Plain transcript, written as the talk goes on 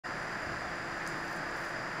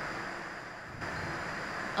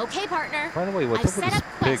Okay, partner. By the way, what's I've up with set this up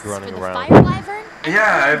pig quests running for the around? fire wyvern.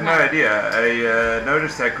 Yeah, I have no idea. I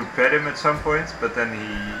noticed I could pet him at some point, but then he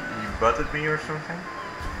butted me or something.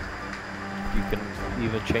 You can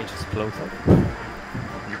even change his clothes up.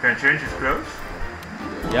 You can change his clothes?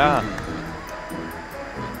 Yeah.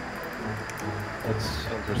 That's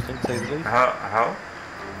interesting, say the least. How?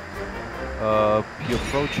 You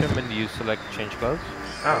approach him and you select change clothes.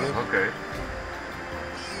 Oh, okay.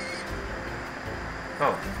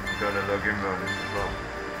 Oh, got a login bonus as well.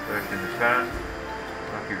 Flash in the fan.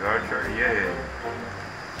 Lucky voucher, yay.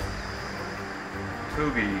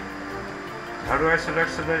 Kugi. How do I select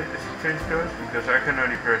change clothes? Because I can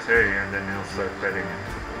only press A and then he'll start petting it.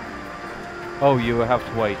 Oh, you have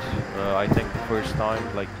to wait. I think the first time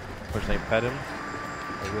you pet him.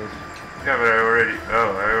 I guess. Yeah, but I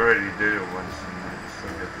already did it once and I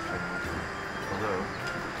still get the same one. Hello.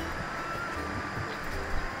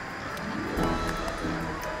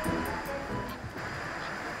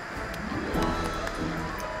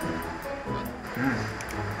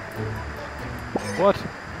 What?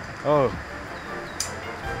 Oh.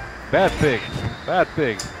 Bad pig. Bad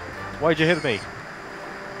pig. Why'd you hit me?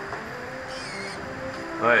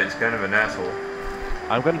 Oh, he's kind of an asshole.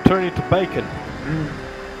 I'm gonna turn you to bacon.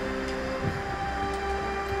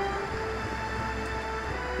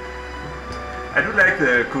 I do like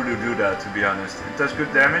the Kudu Duda, to be honest. It does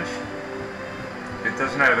good damage. It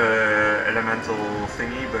doesn't have a elemental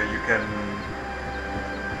thingy, but you can...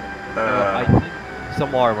 I think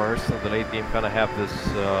some armors in the late game kind of have this,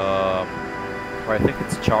 or I think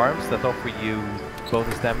it's charms that offer you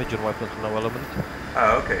bonus damage on weapons with no element.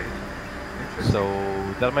 Oh, okay. So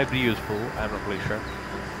that might be useful, I'm not really sure.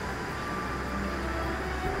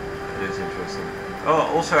 It is interesting. Oh,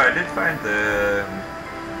 also I did find the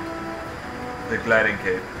gliding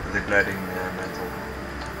cape, the gliding mantle.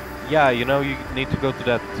 Yeah, you know, you need to go to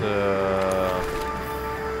that,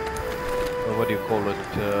 what do you call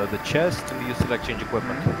it, the chest, and you select change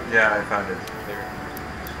equipment. Yeah, I found it. There.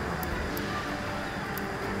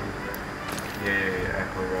 Yeah,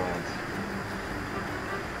 Aqua Rod.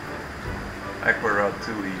 Aqua Rod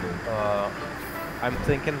 2 even. I'm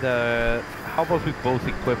thinking that, how about we both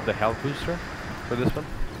equip the health booster for this one?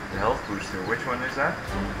 The health booster, which one is that?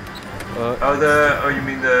 Oh, you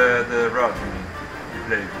mean the rod, you mean? The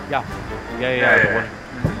blade. Yeah, the one.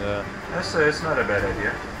 It's not a bad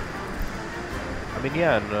idea. I mean,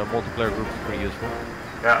 yeah, and multiplayer groups is pretty useful.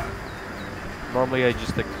 Yeah. Normally I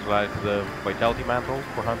just stick to the vitality mantle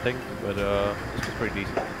for hunting, but this was pretty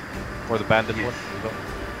decent. Or the bandit one. So.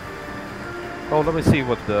 Oh, let me see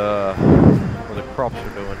what the crops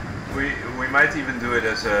are doing. We might even do it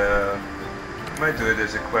as a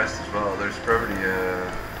quest as well. There's probably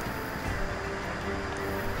a...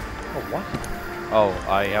 Oh, what? Oh,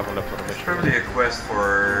 I haven't looked for the mission. Probably a quest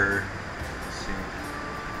for... Let's see...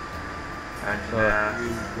 Angela...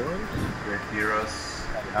 Great Heroes...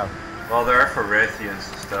 Yeah. Well, there are for Rathians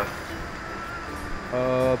and stuff.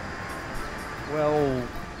 Well...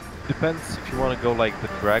 Depends if you want to go like the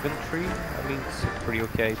dragon tree. I mean, it's pretty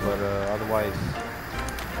okay, but otherwise...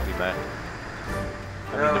 Pretty meh.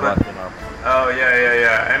 I mean, the Rathian armor. Oh,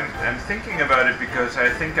 yeah. I'm thinking about it because I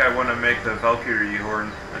think I want to make the Valkyrie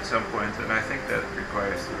horn at some point, and I think that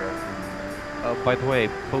requires the Rathian. By the way, I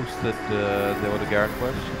posted the Odegaard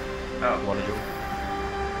quest. Oh. You want to join?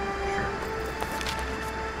 Sure.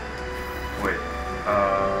 Wait.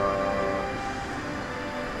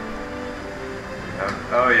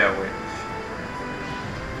 Oh yeah, wait.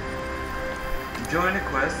 Join the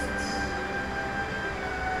quests.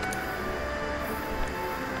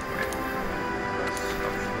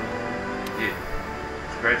 Yeah.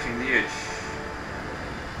 Scratching the itch.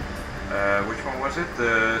 Which one was it?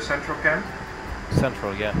 The central camp?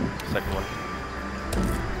 Central, yeah. Second one.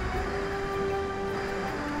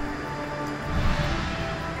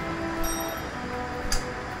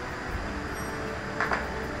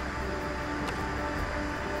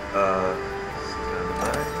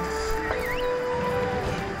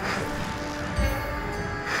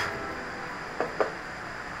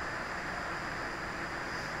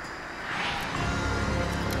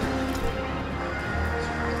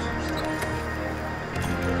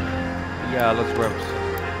 Yeah, let's grab some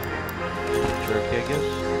jerky, I guess.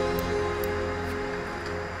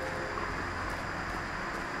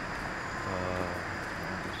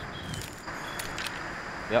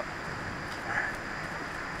 Yep.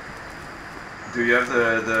 Do you have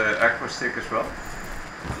the aqua stick as well?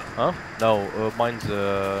 Huh? No, mine's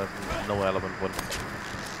no element one.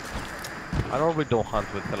 I normally don't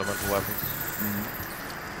hunt with elemental weapons.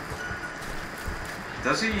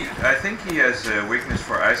 Does he? I think he has a weakness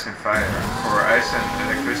for ice and fire, or ice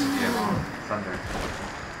and electricity and thunder.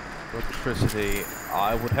 Electricity.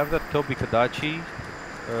 I would have that Toby Kadachi,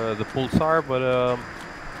 the pulsar, but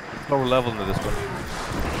it's lower level than this one.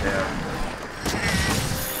 Yeah.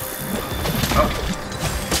 Oh.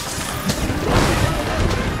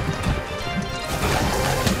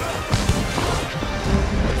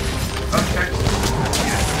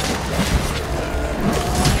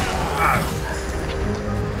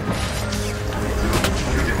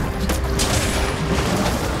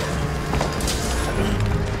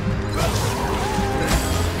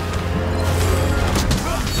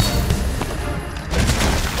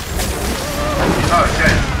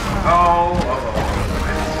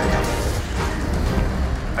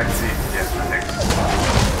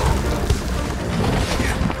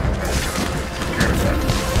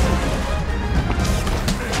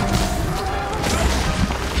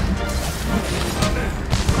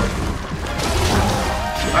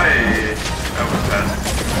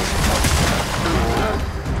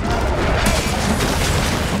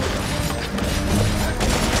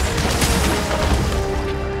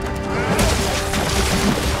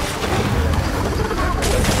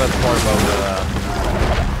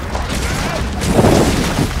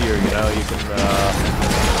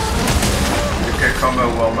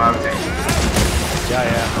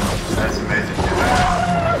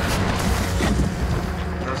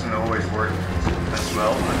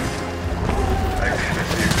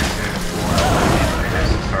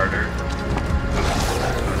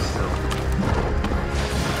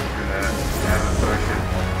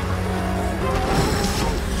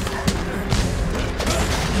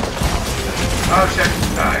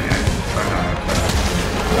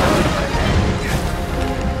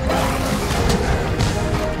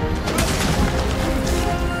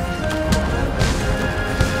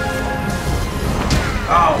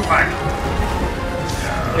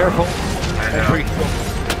 Careful. I know.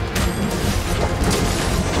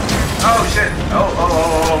 Oh shit!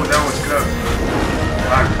 Oh, that was good.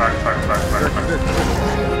 Fuck.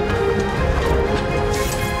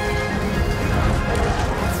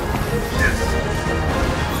 Shit.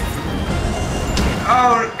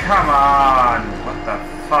 Oh, come on! What the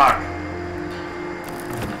fuck?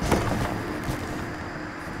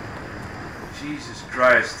 Jesus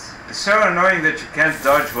Christ. It's so annoying that you can't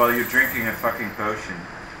dodge while you're drinking a fucking potion.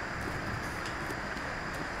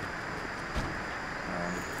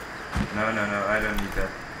 No, I don't need that.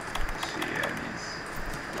 Let's see, I need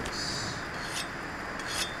this.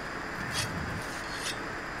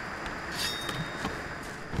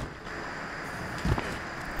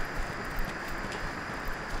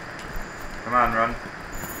 Come on, run.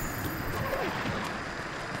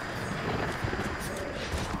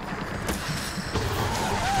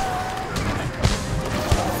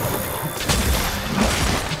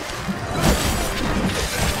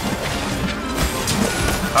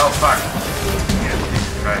 Oh fuck. Yeah,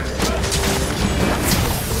 Jesus Christ.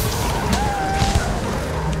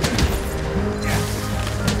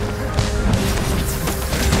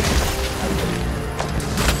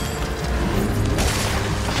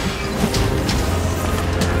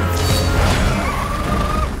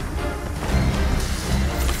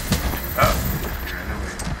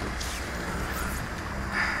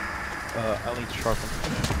 I'll need to sharpen.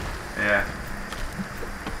 Yeah.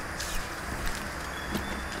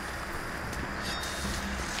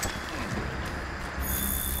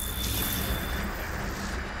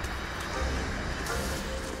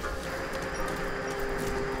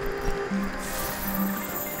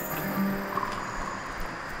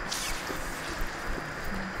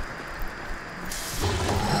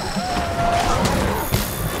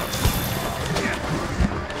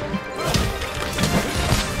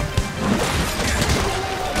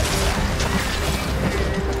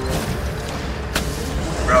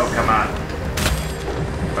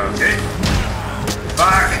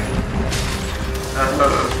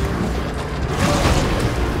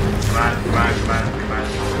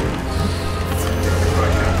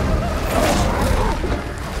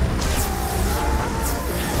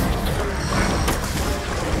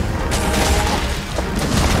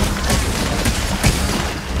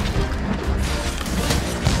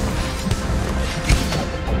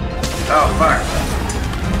 Oh fuck!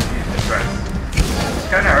 Jesus Christ. It's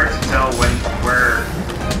kinda hard to tell where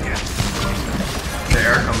the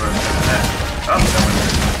air comes from that. Oh, that one's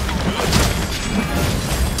there.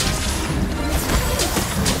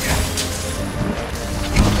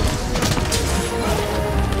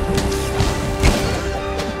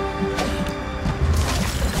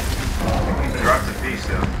 Dropped a piece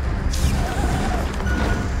though.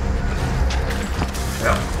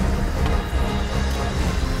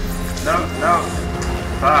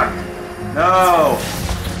 Fuck. No!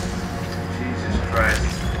 Jesus Christ.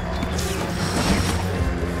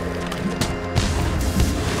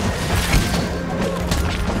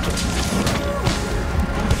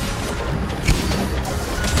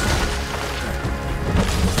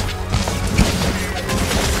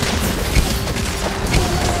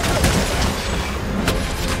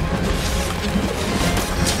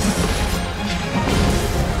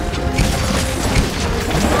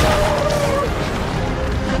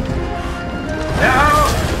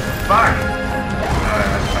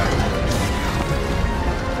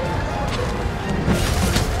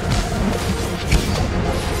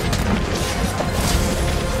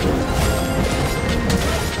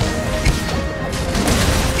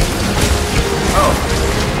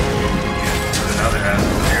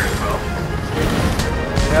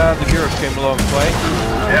 Came a long way.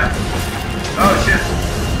 Yeah. Oh shit.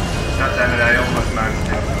 God damn it, I almost mounted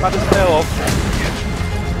him. Cut his tail off.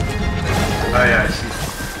 Oh yeah, I see.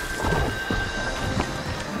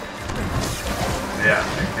 Yeah,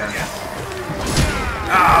 I can.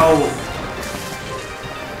 Ow!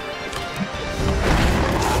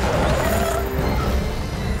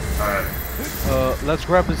 Alright. Let's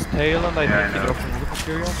grab his tail and I think he dropped some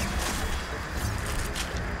material.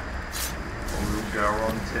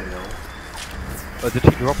 On tail. Did he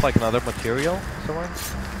drop like another material somewhere?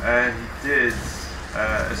 He did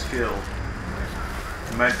a skill.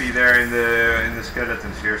 It might be there in the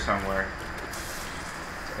skeletons here somewhere.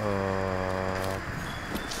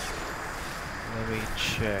 Let me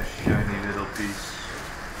check. Shiny little piece.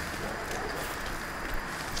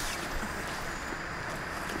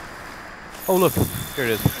 Oh look, here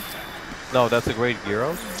it is. No, that's a great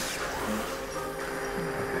gyros.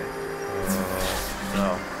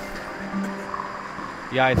 No.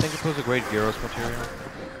 Yeah, I think it was a great gyros material.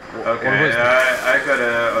 Okay, I got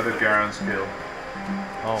a other Garon skill.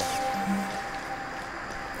 Oh.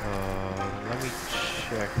 Let me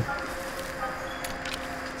check.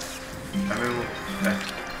 I mean, yeah.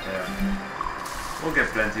 We'll get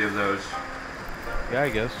plenty of those. Yeah, I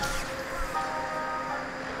guess.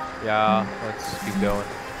 Yeah, let's keep going.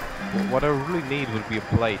 What I really need would be a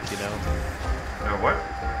plate, you know? What?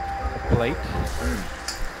 A plate?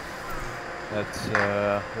 That's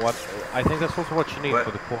what I think that's also what you need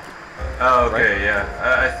for the core. Oh, okay, right? yeah.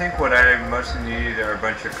 I think what I mostly need are a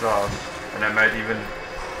bunch of claws, and I might even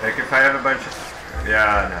like if I have a bunch of.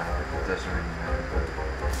 Yeah, no, it doesn't really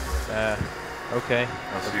matter. Okay.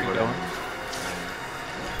 I'll see what.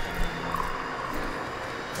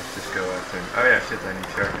 Let's just go after him. Oh yeah, shit! I need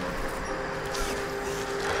sharpening.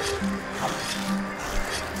 I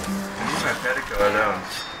need my pedicle alone.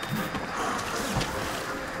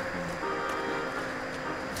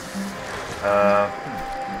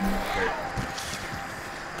 Wait.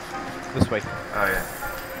 This way. Oh yeah.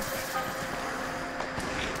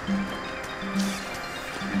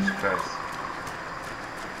 Jesus Christ.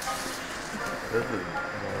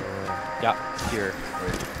 Yeah, here.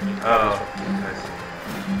 Wait. Oh, I see.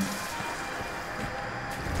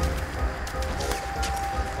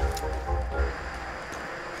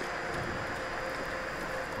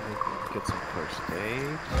 Get some first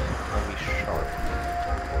aid. Let me sharpen.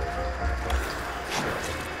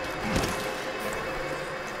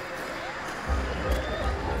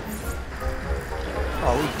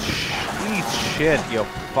 Oh, eat shit, you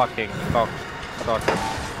fucking cocksucker.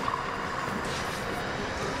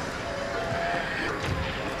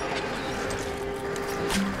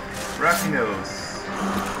 Rocky nose.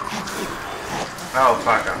 Oh,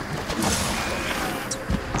 fuck up.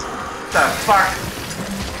 What the fuck?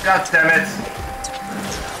 God damn it.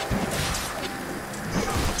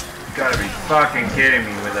 You gotta be fucking kidding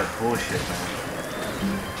me with that bullshit, man.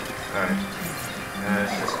 Alright.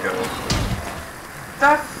 Let's just go.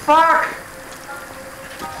 The fuck?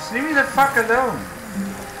 Just leave me the fuck alone.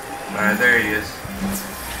 Alright, there he is.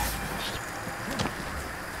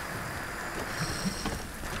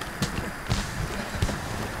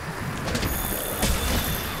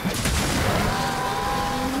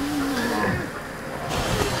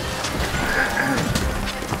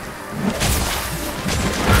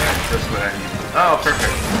 That's what I need. Oh,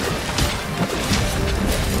 perfect.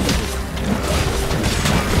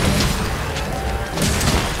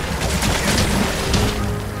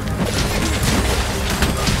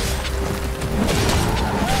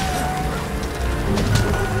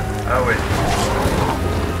 Oh wait.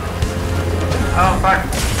 Oh fuck!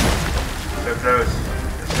 So close.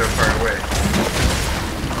 It's so far away.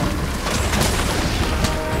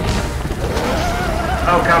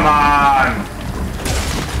 Oh come on!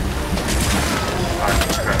 Fuck,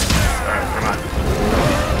 crap. Alright, come on.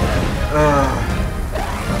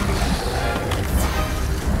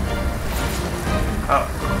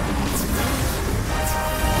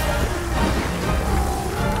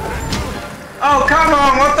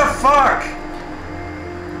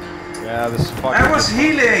 Yeah, this is fucking. I was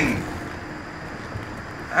healing!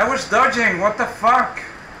 I was dodging, what the fuck?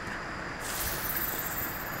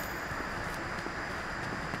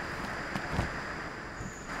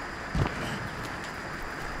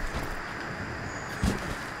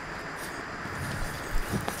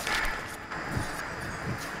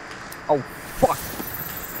 Oh, fuck!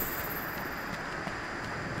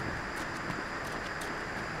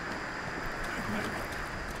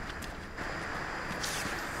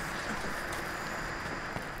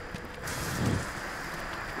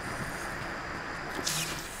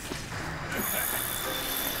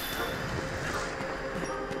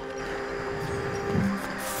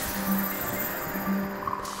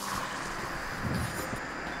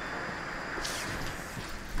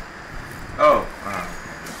 Oh,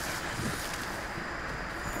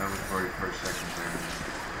 I was worried for a second there.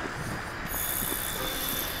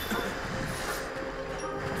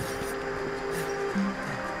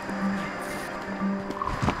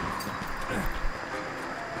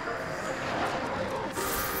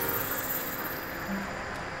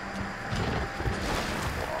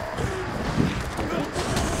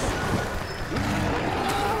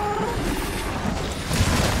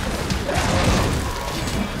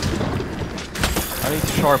 I need to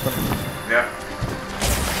sharpen. Yeah.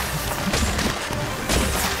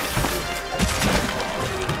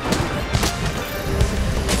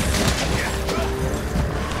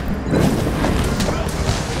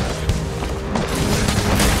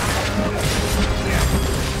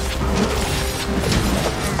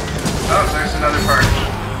 Oh, there's another part.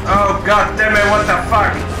 Oh, god damn it, what the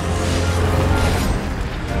fuck?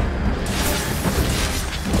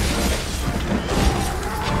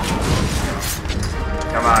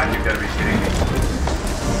 Come on, you gotta be kidding me.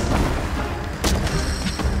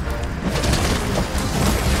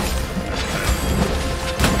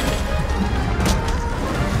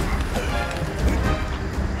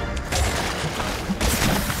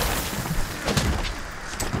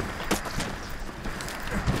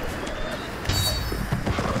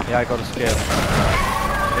 Yeah, I got a scale.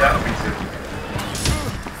 Yeah, me too.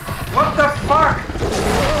 What the fuck?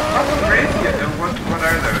 What's crazy? What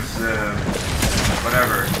are those?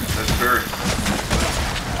 Whatever. Those birds.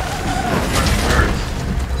 Fucking birds.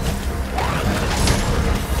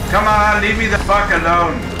 Come on, leave me the fuck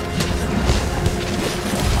alone.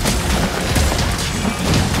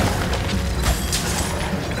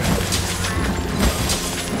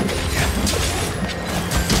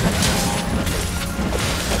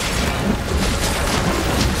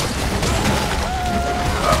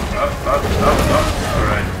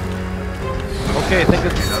 Alright. Okay, I think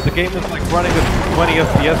the game is like running at 20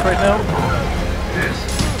 FPS right now. It is.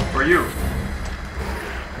 For you.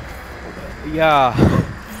 Yeah.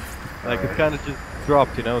 Like it kind of just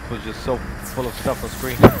dropped, you know, it was just so full of stuff on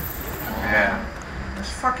screen. Yeah. Those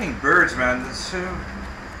fucking birds, man. That's so...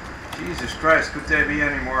 Jesus Christ, could they be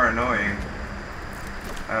any more annoying?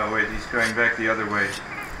 Oh wait, he's going back the other way.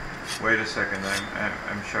 Wait a second,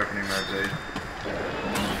 I'm sharpening my blade.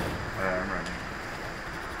 I'm running.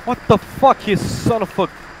 What the fuck, you son of a... Of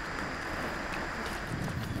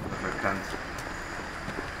a cunt.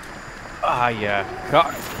 Ah, yeah.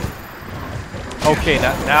 God. Okay,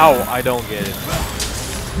 now I don't get it. But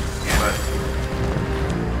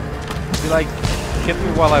You like hit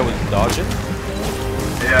me while I was dodging?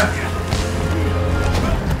 yeah.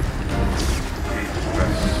 Jesus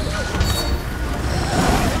Christ.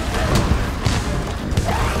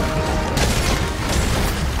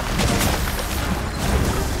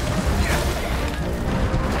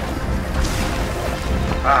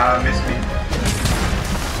 Ah, missed me.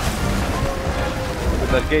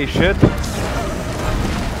 With that gay shit.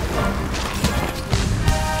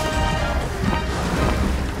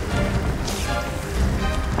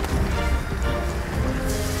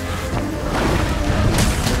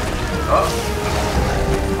 Oh,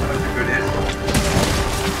 that was a good hit.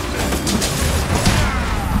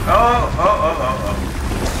 Oh.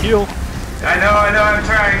 Heal. I know, I'm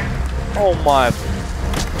trying. Oh my.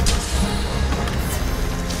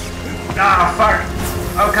 Ah, fuck.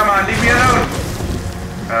 Oh, come on, leave me alone.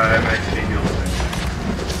 I'm actually healed.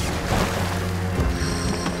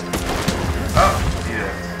 Oh,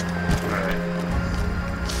 yeah. Alright.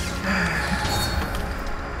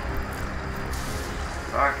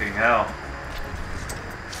 Fucking hell.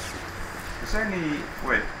 Is there any...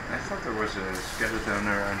 Wait, I thought there was a skeleton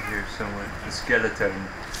around here somewhere. A skeleton.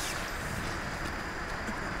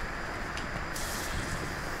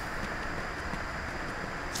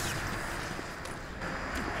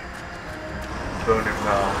 Boner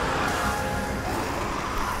pal.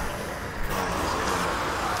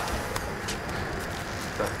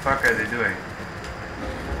 What the fuck are they doing?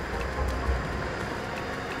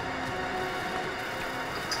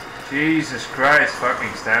 Jesus Christ,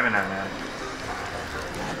 fucking stamina, man.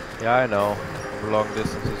 Yeah, I know. Over long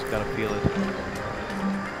distances, kind of feel it.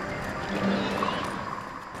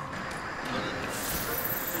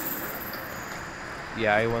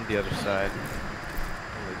 Yeah, I went the other side. I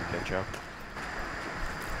need to catch up.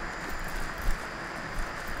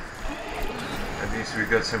 At least we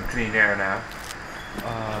got some clean air now.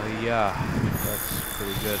 Yeah, that's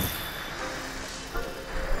pretty good.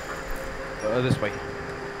 This way.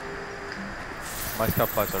 My scout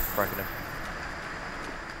flights are cracking up.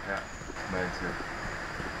 Yeah, mine too.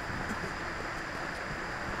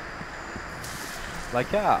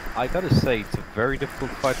 Like, yeah, I gotta say, it's a very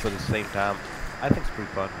difficult fight, but at the same time, I think it's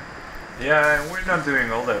pretty fun. Yeah, we're not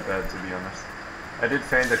doing all that bad, to be honest. I did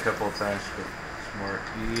faint a couple of times, but it's more...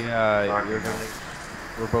 Yeah,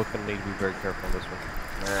 we're both gonna need to be very careful on this one.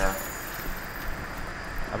 Yeah.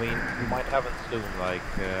 I mean, we might have it soon, like,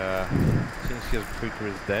 since his creature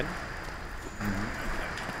is dead.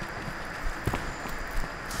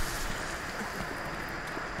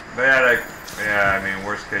 But yeah, like, yeah, I mean,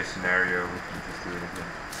 worst case scenario, we can just do it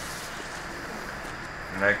again.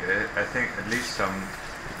 And like, I think at least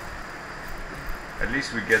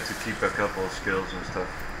we get to keep a couple of skills and stuff.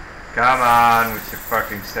 Come on with your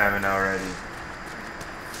fucking stamina already.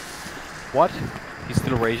 What? He's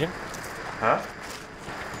still raging? Huh?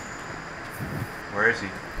 Where is he?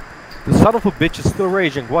 The son of a bitch is still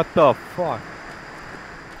raging, what the fuck?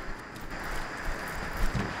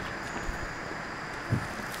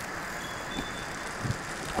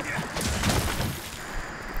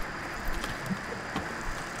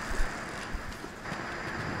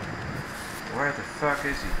 Where the fuck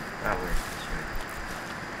is he? Oh, wait, this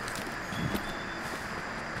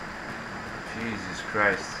way. Jesus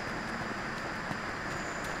Christ.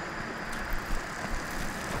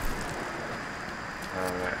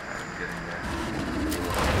 Alright, I'm getting there.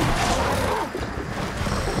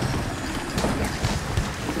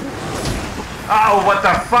 Oh, what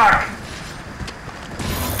the fuck?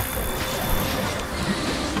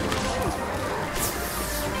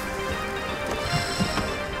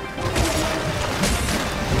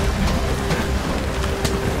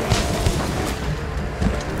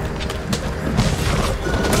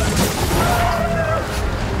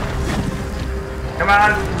 Come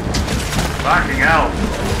on! Fucking hell!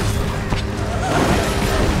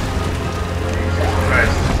 Jesus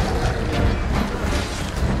Christ.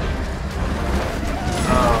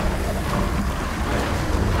 Oh.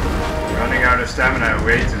 Running out of stamina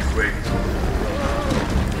way too quick.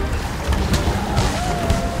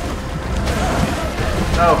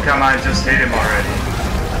 Oh, come on, just hit him already.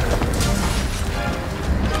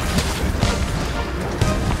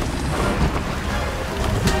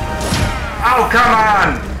 Oh, come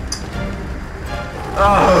on! Oh!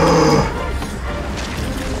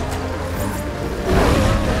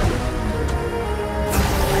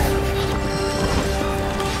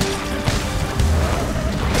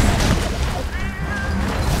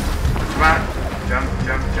 Come on! Jump,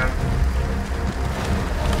 jump, jump.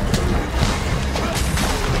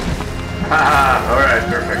 Haha, alright,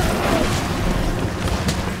 perfect.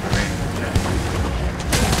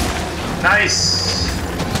 Nice!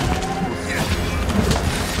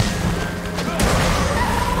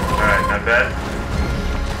 Alright, not bad.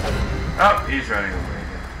 Oh, he's running away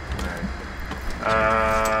again.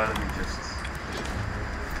 Alright. Let me just...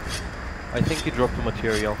 I think he dropped the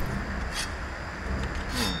material.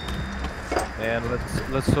 And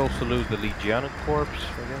let's also lose the Legionnaire corpse,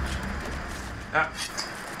 I guess. Ah,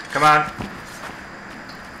 come on.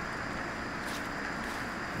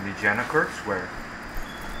 Legionnaire corpse? Where?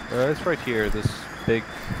 It's right here, this big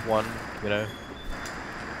one, you know.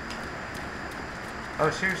 Oh,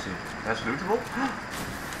 seriously? That's lootable?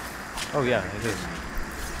 Oh yeah, it is.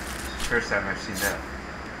 First time I've seen that.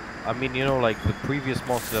 I mean, you know, like the previous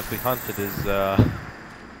monster that we hunted is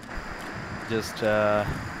just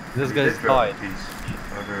this guy's died.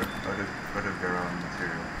 Other ground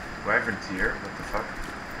material. Wyvern tier? What the fuck?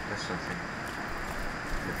 That's something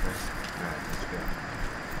different. Alright, let's go.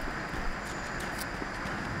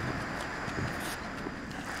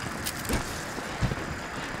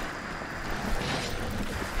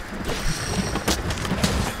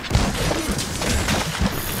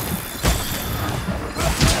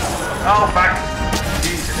 Oh fuck!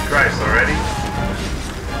 Jesus Christ already?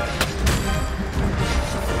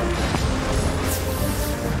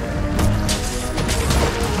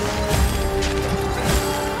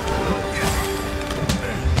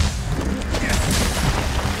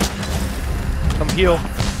 Come heal.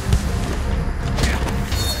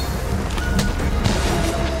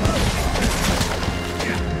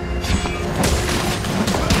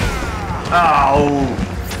 Oh!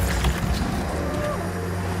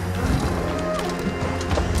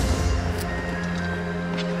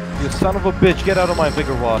 You son of a bitch, get out of my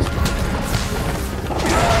vigor wasp.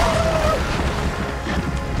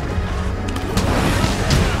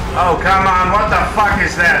 Oh, come on, what the fuck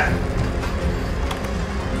is that?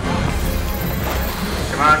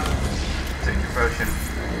 Come on, take your potion.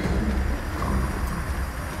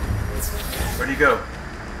 Where'd you go?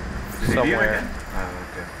 Is he here Somewhere. again? Oh,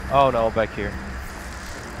 okay. Oh no, back here.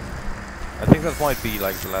 I think that might be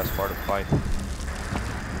like the last part of the fight.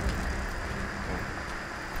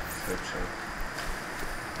 Hope so.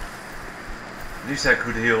 At least I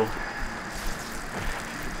could heal. Jesus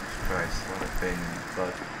Christ, what a pain in the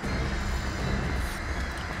butt.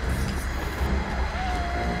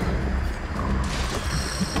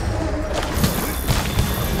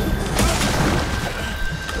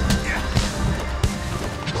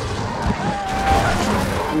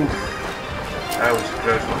 Oof. That was a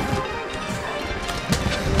close one.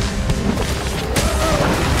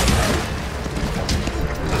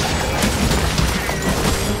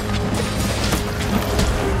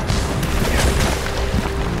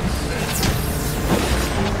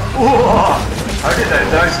 Whoa! How did I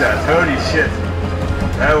dodge that? Holy shit.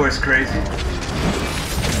 That was crazy.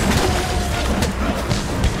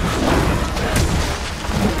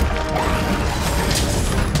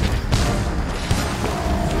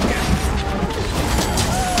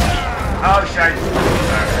 Oh shit.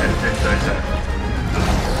 Alright, didn't dodge that.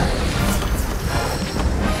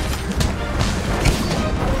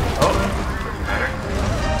 Oh, doesn't matter.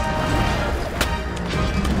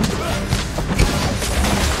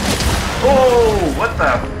 Oh, what the?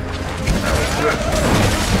 That was good.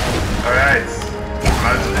 Alright.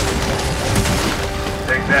 Most of it.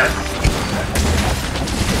 Take that.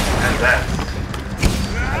 And that.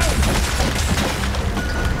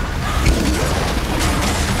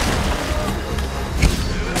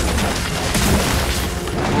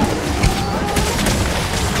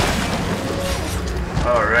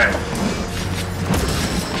 Alright.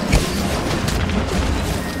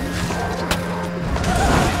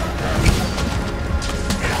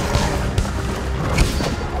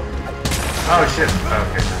 Oh shit.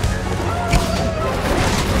 Okay.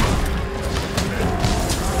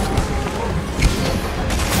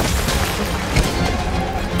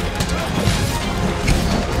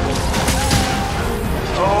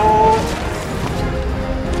 Oh.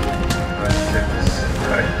 Let's hit this.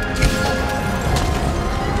 Right.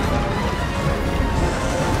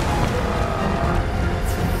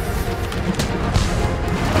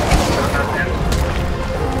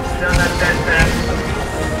 Still not dead, man.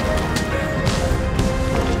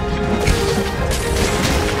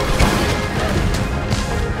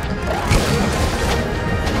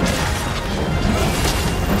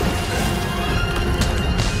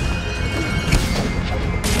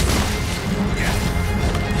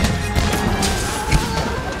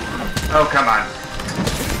 Oh, come on.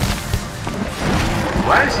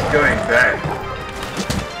 Why is he going back?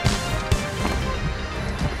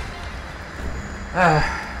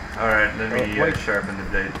 Alright, let me sharpen the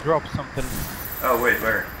blade. Drop something. Oh, wait,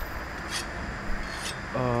 where?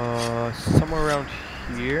 Somewhere around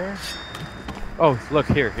here. Oh, look,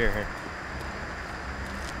 here.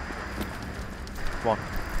 Come on.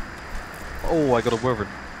 Oh, I got a wyvern.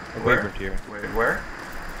 A wyvern here. Wait, where?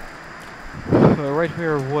 Right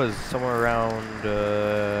where it was, somewhere around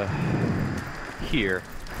here.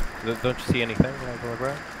 Don't you see anything like on the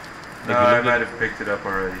ground? No, I might have picked it up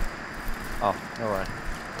already. Oh, alright.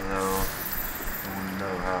 Although, I don't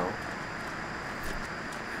know how.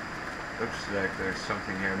 Looks like there's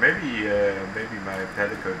something here. Maybe my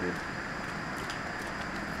pelico did.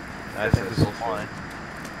 I think this is fine.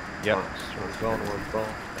 Yep. Bone.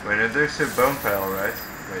 Wait, there's a bone pile, right?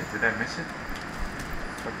 Wait, did I miss it?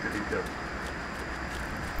 What did he do?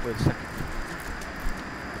 Wait a second.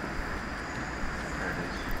 There it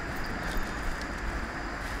is.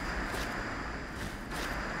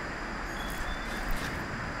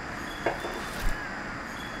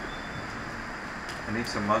 I need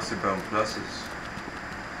some monster bone pluses.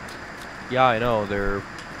 Yeah, I know. They're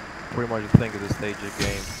pretty much the thing at this stage of the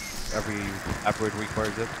game. Every upgrade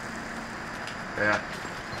requires it. Yeah.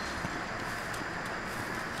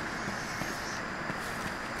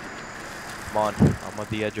 Come on, I'm at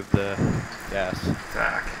the edge of the gas.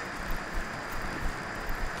 Attack.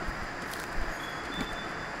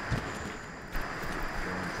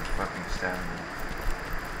 Going to fucking stamina.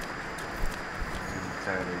 I'm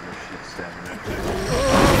tired of your shit stamina.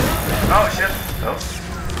 Oh shit! Oh.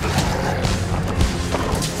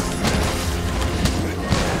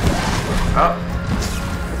 Oh.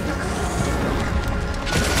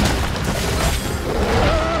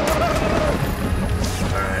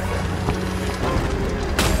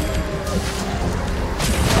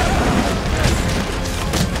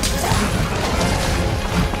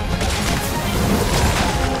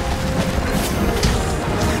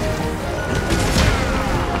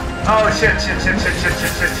 shit, shit, shit, shit, shit,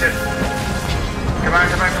 shit, shit, shit. Come on,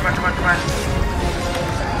 come on, come on, come on, come on.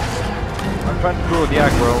 I'm trying to throw the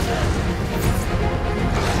aggro.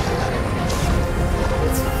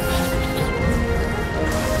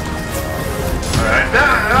 Alright.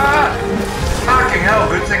 Fucking hell,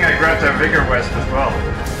 good thing I grabbed that Vigor West as well.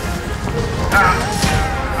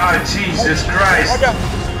 Oh, Jesus Christ. I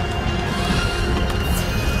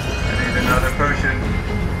need another potion.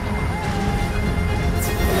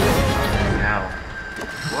 Fucking hell.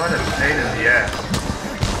 What a pain in the ass.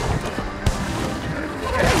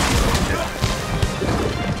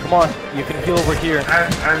 Come on, you can heal over here. Yeah,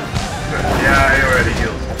 I already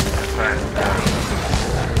healed. That's fine.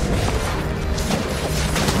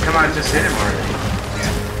 Come on, just hit him already.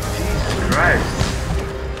 Jesus Christ.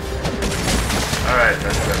 Alright,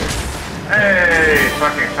 that's better. Hey,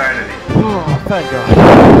 fucking finally. Oh, thank God.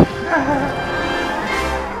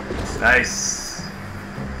 Nice.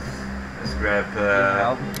 Let's grab,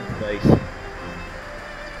 Nice.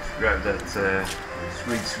 let's grab that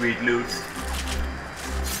sweet, sweet loot.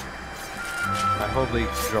 I hope they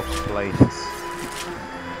drops plates.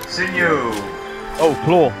 Sinew. Oh,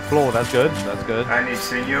 claw, that's good, that's good. I need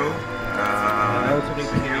sinew. I also need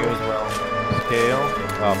sinew as well. Scale.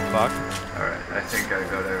 Oh, fuck. Alright, I think I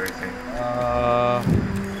got everything.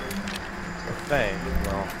 Thing.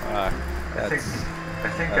 Well, I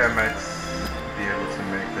think I might be able to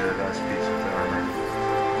make the last piece of the armor.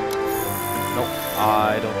 Nope,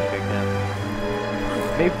 I don't think I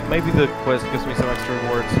can. Maybe the quest gives me some extra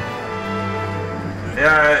rewards.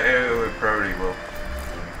 Yeah, it probably will.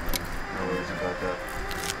 No worries about that.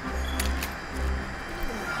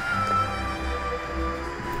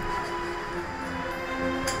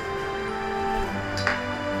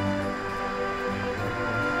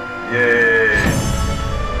 Yay!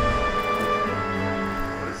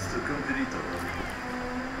 Questo contenitore.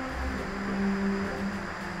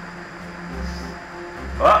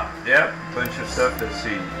 Oh, yeah, bunch of stuff. Let's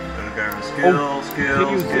see. Skill, skill,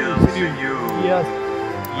 sinew. Yes.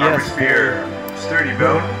 Armor Yes. sphere, sturdy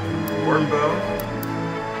bone, work bone.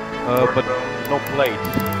 But no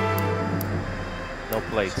plates. No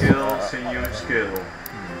plates. Skill, sinew, skill.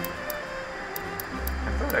 I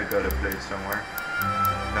thought I got a plate somewhere.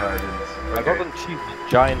 No, I didn't. I got an achieved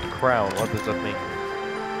giant crown. What does that mean?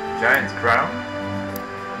 Giant crown?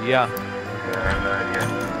 Yeah. Yeah, I have no idea.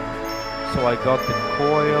 So I got the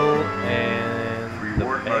coil and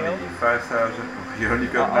Reward the mail. money, 5,000. Oh, you only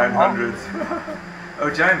got 900. Oh,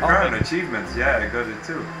 giant crown achievements. Yeah, I got it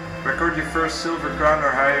too. Record your first silver crown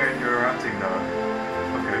or higher in your hunting dog.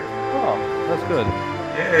 Okay. Oh, that's good.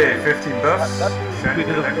 Yay, 15 buffs. Shiny We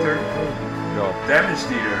did a connector. job. Damage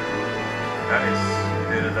dealer. Nice.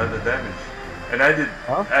 You did a lot of damage. And I did.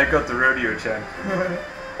 Huh? I got the rodeo champ.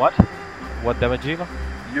 What? What damage dealer?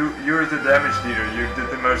 You're the damage dealer. You did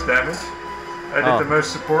the most damage. I did the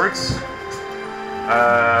most supports.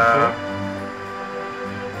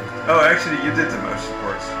 Oh, actually, you did the most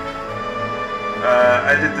supports.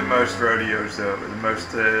 I did the most rodeos though, the most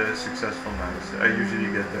successful knives. I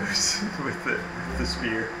usually get those with the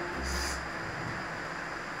spear.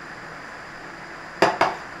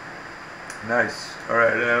 Nice. All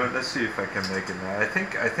right, let's see if I can make it now. I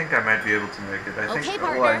think I might be able to make it. I think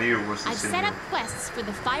all I knew was the I've sinew. set up quests for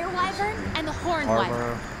the fire wyvern and the horned Armor.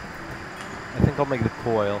 wyvern. I think I'll make the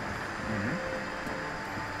coil.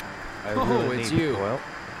 I really it's need you. the coil.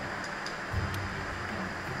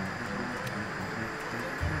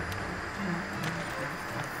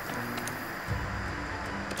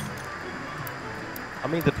 I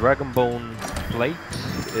mean, the dragon bone plate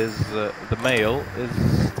is the mail is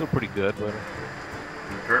still pretty good. But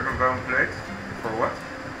Dragon bone plate? For what?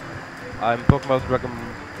 I'm talking about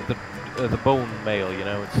the bone mail. You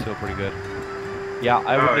know, it's still pretty good. Yeah,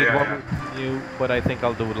 I would need one new, but I think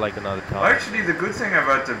I'll do it like another time. Well, actually, the good thing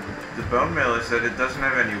about the bone mail is that it doesn't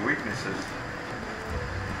have any weaknesses.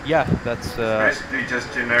 Yeah, that's It's basically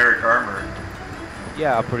just generic armor.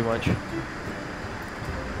 yeah, pretty much.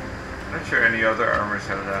 Not sure any other armors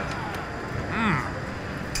have that.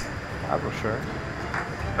 I'm not sure.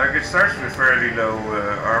 Like it starts with fairly low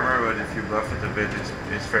armor, but if you buff it a bit,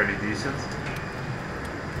 it's fairly decent.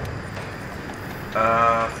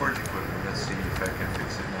 Forge equipment. Let's see if I can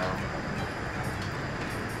fix it now.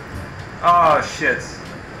 Oh shit!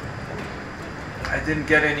 I didn't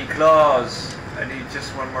get any claws. I need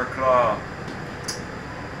just one more claw.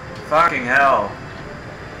 Fucking hell!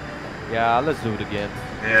 Yeah, let's do it again.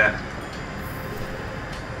 Yeah.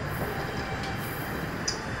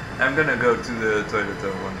 I'm gonna go to the toilet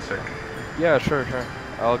though, 1 sec. Yeah, sure.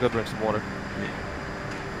 I'll go drink some water.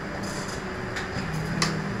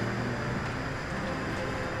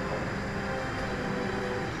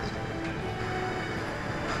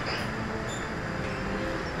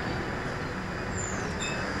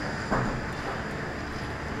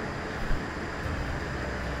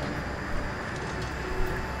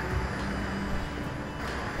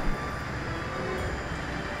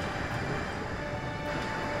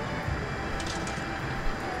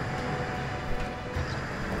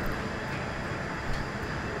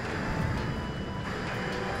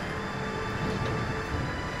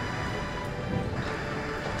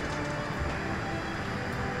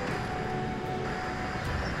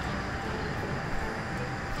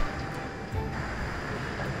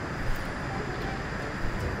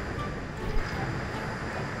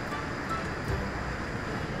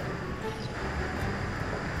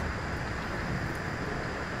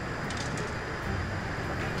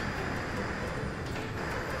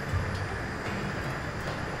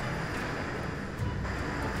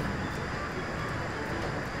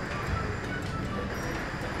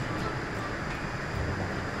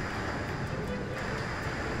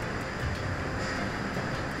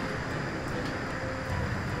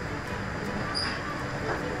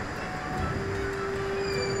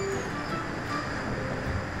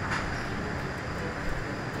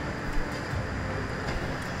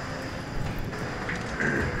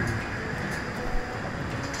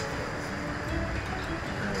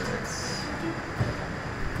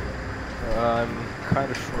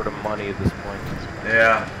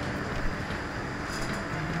 Yeah.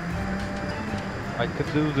 I could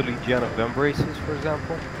do the Legiana Vem races, for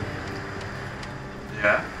example.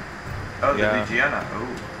 Yeah. Oh, Yeah. the Legiana. Oh.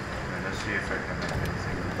 Okay, let's see if I can make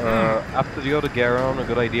anything. After the other Garon, a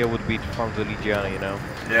good idea would be to farm the Legiana, you know.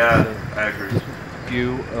 Yeah, So I agree.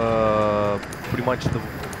 you pretty much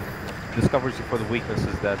discovers you for the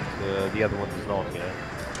weaknesses that the other one does not, you know.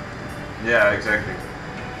 Yeah, exactly.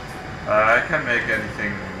 I can make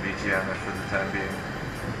anything Legiana for the time being.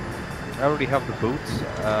 I already have the boots.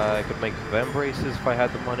 I could make Vem braces if I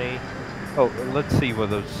had the money. Oh, let's see what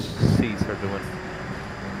those seeds are doing.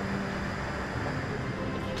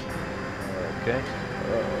 Okay.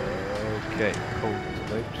 Okay.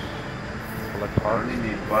 Cultivate. Select I heart. only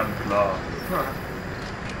need one claw.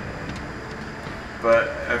 But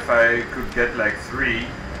if I could get like 3, I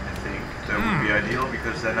think that would be ideal,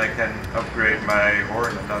 because then I can upgrade my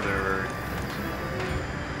horn another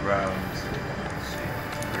round. Let's see.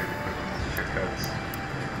 Really quick. Check out.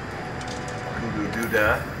 Do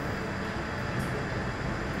that.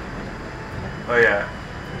 Oh yeah.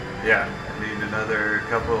 Yeah. I need another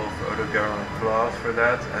couple of Odogaron claws for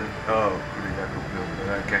that, and oh, but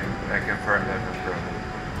I can farm that no problem.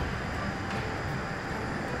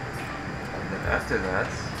 And then after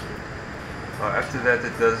that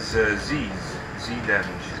it does Z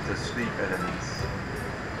damage. It does sleep elements.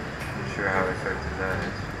 Not sure how effective that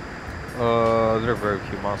is. There are very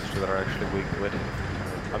few monsters that are actually weak to it.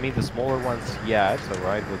 I mean, the smaller ones, yeah, it's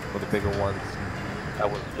alright, but for the bigger ones, I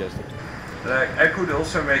would suggest it. I could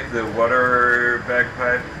also make the water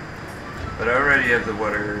bagpipe, but I already have the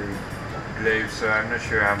water glaive, so I'm not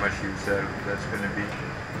sure how much use that's going to be.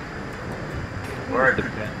 Or I could...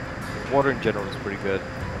 Water in general is pretty good.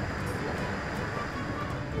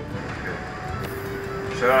 Okay.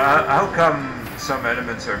 So how come some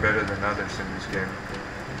elements are better than others in this game?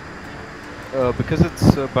 Because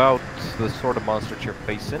it's about the sort of monsters you're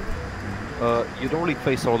facing. You don't really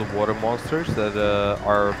face all the water monsters that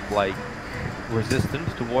are like resistant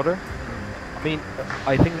to water. I mean,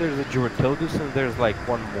 I think there's a Duratodus and there's like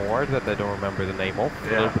one more that I don't remember the name of.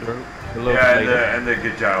 Yeah. A little bit later. And the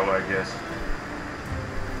Gajau, I guess.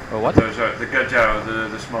 What? Those are the Gajau,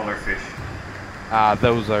 the smaller fish.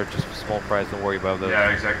 Those are just small fries, don't worry about those.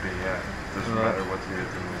 Yeah, exactly, yeah. Doesn't matter what you hit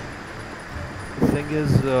them with. The thing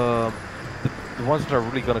is, the ones that are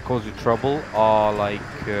really gonna cause you trouble are like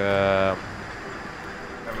They're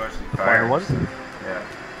mostly the fire ones. Yeah.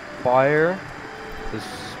 Fire is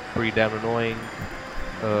pretty damn annoying.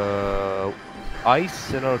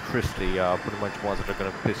 Ice and electricity are pretty much ones that are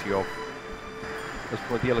gonna piss you off. As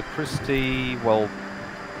for the electricity, well,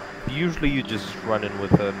 usually you just run in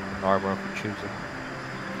with an armor for choosing.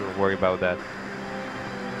 Don't worry about that.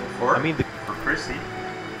 For? I mean, for Chrissy?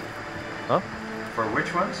 Huh? For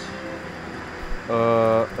which ones?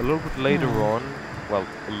 A little bit later on, well,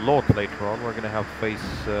 a lot later on, we're gonna have to face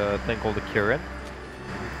a thing called the Kirin.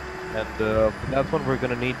 And for that one, we're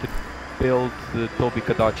gonna need to build the Tobi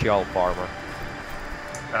Kadachi Alpha armor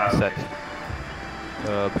set.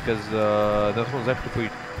 Because that one's actually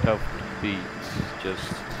pretty tough to beat.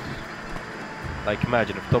 Just like,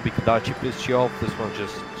 imagine if Tobi Kadachi pissed you off, this one's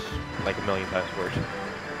just like a million times worse.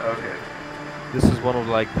 Okay. This is one of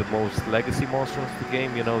like the most legacy monsters of the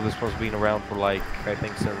game. You know, this one's been around for like, I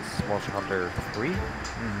think since Monster Hunter 3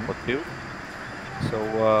 or 2. So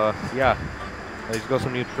yeah, he's got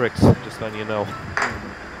some new tricks, just letting you know.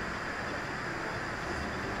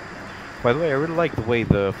 By the way, I really like the way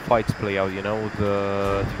the fights play out, you know.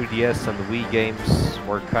 The 3DS and the Wii games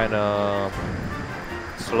were kind of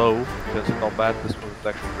slow in terms of combat. This one's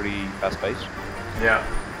actually pretty fast-paced. Yeah.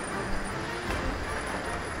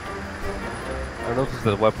 I noticed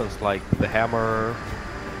that weapons like the hammer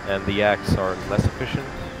and the axe are less efficient,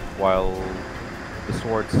 while the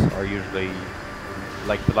swords are usually,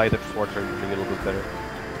 like the lighter swords are usually a little bit better.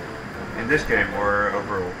 In this game or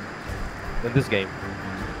overall? In this game,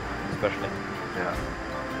 especially. Yeah.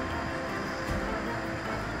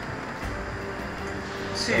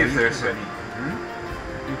 See if there's any...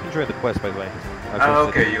 You can join the quest, by the way. Oh,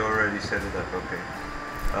 okay, you already set it up, okay.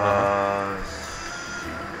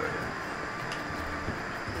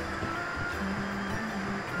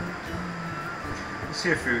 Let's see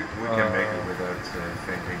if we can make it without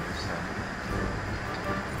fainting this time.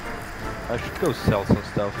 I should go sell some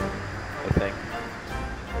stuff, I think.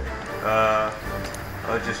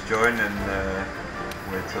 I'll just join and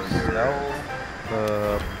wait till you're...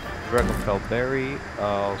 Sell Dragonfell Berry,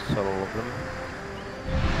 I'll sell all of them.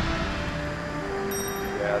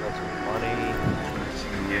 Yeah, that's some money.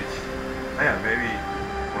 Oh yeah, maybe...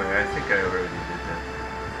 Wait, I think I already did that.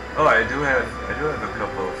 Oh, I do have a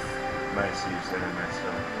couple of might see that I messed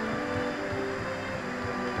up.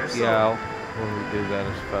 Yeah, I'll probably do that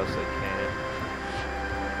as fast as I can.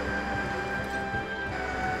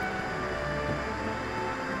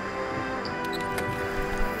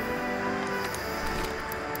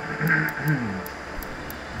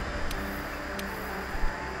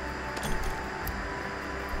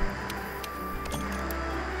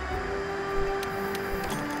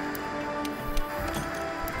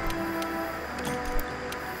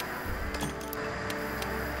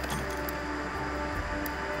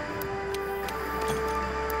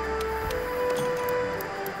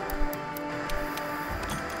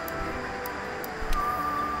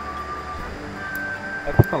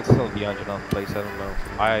 I think I'll sell the Anjanath place, I don't know.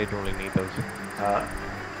 I don't really need those.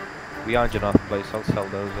 The Anjanath place, I'll sell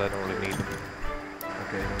those, I don't really need them.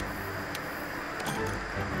 Okay.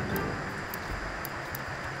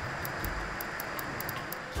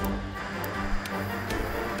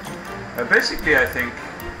 Basically, I think,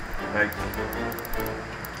 like,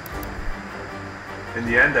 in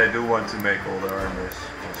the end, I do want to make all the armors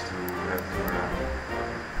just to have them around.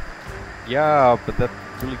 Yeah, but that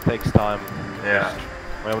really takes time. Yeah. Just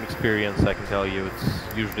my own experience, I can tell you,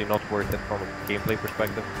 it's usually not worth it from a gameplay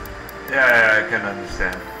perspective. Yeah, I can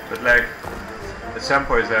understand. But like, at some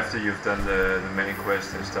point after you've done the main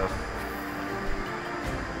quest and stuff,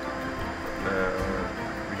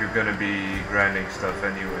 you're gonna be grinding stuff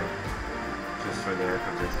anyway, just for the heck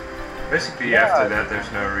of it. Basically, yeah. After that,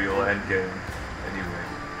 there's no real end game anyway.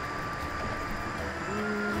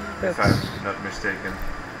 If I'm not mistaken.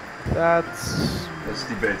 That's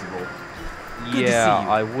debatable. Yeah,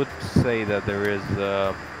 I would say that there is.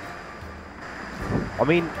 I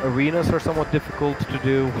mean, arenas are somewhat difficult to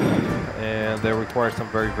do, and they require some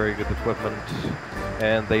very, very good equipment.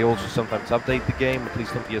 And they also sometimes update the game. At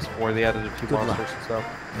least on PS4, they added a few monsters and stuff.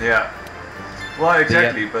 Yeah. Well,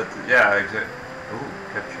 exactly, but yeah, exactly. Ooh,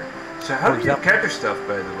 capture. So how do you capture stuff,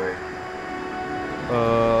 by the way?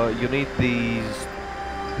 You need these.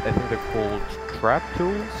 I think they're called trap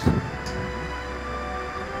tools.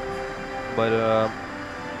 But I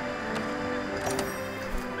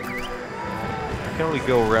can only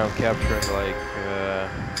go around capturing like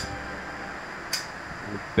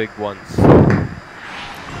the big ones.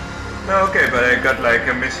 No, okay, but I got like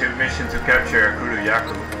a mission to capture Kudu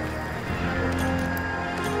Yaku.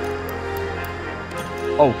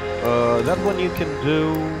 Oh, that one you can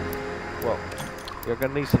do. Well, you're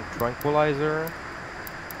gonna need some tranquilizer,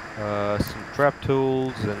 some trap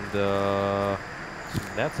tools, and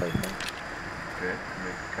some nets, I think. Okay,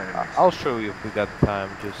 I'll show you if we got time.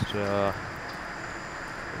 Just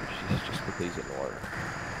put these in order.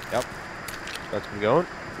 Yep, that's been going.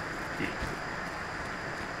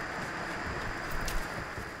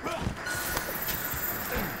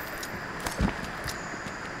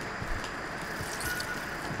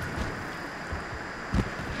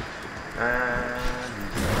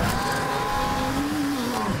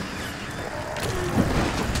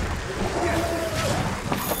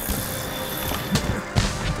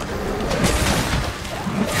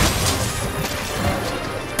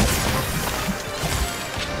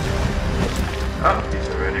 Oh, he's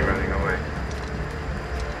already running away.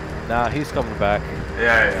 Nah, he's coming back.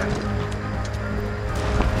 Yeah.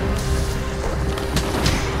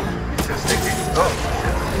 He's just thinking, oh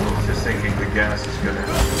shit. He's just thinking the gas is gonna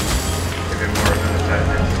give him more of an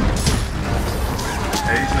advantage.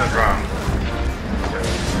 And he's not wrong.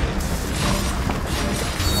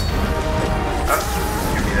 Oh,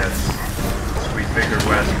 give me that sweet finger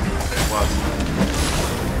wasp.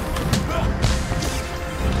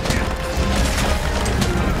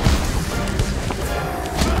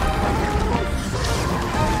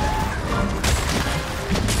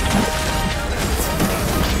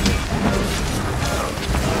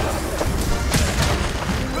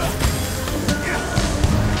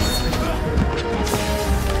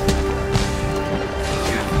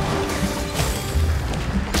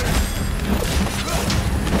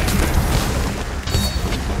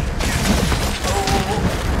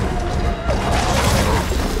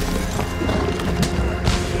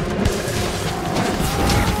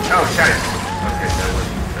 Oh, shite. Okay,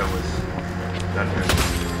 that was not good.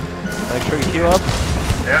 Make sure you queue up.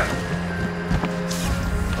 Yeah.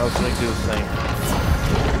 I was going to do the same.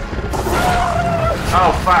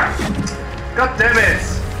 Oh, fuck. God damn it.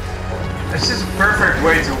 That's just a perfect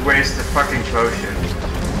way to waste a fucking potion.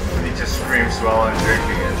 And he just screams while I'm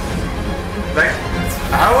drinking it. Like,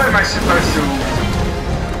 how am I supposed to...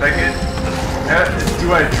 Like,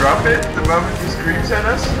 do I drop it the moment he screams at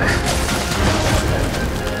us?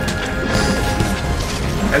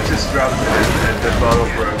 I just dropped it and the bottle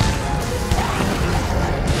broke.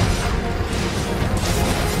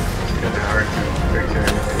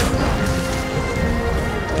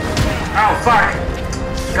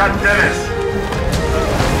 God damn it!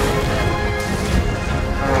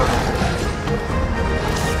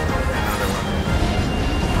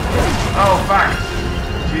 Oh fuck!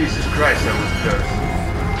 Jesus Christ, that was close.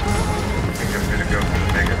 I think I'm gonna go for the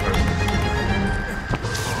mega potion.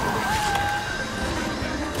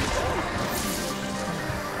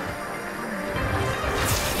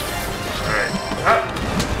 Alright. Up!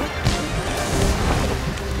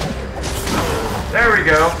 There we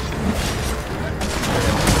go!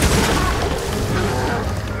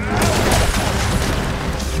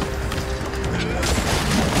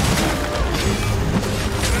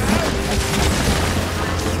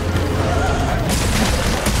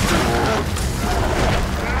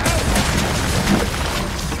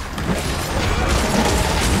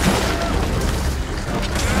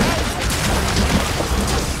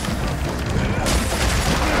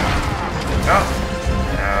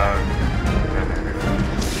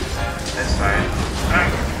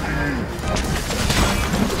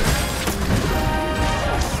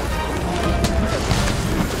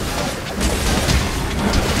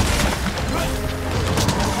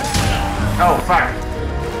 Oh, fuck!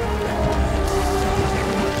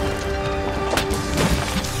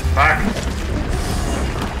 Fuck!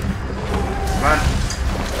 Come on!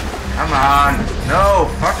 Come on! No!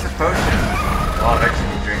 Fuck the potion! Oh, I'll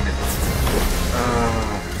actually drink it.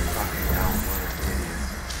 Oh, fucking hell, what an idiot.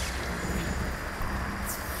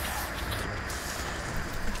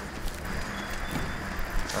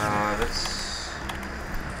 Let's...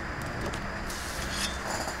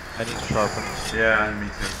 I need to sharpen. Yeah, me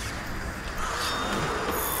too.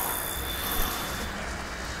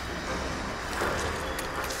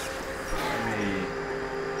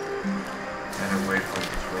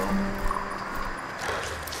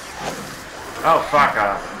 Oh, fuck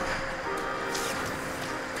off.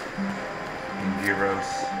 Euros.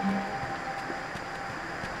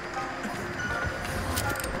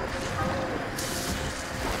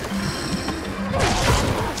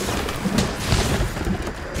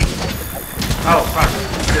 Oh, fuck.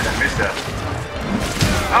 Shit, I missed that.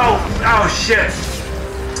 Oh, oh, shit.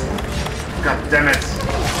 God damn it.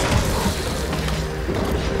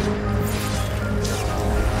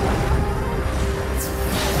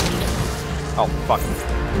 Oh, fuck.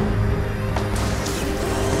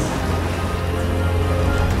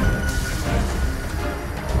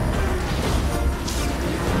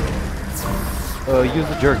 Use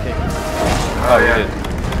the jerking. Oh, yeah.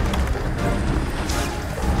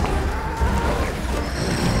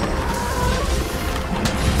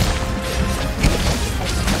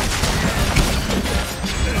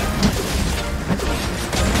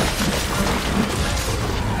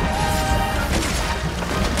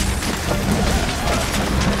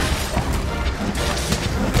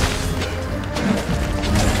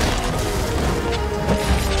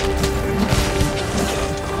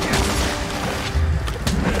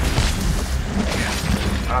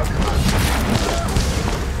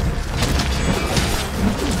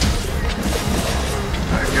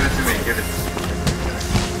 You did.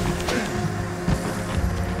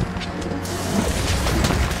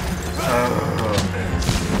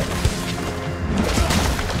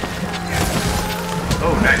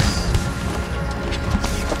 Oh, nice.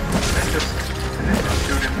 Let's just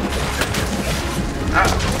shoot him. Ah.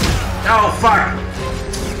 Oh, fuck!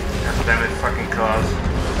 God damn it, fucking cars.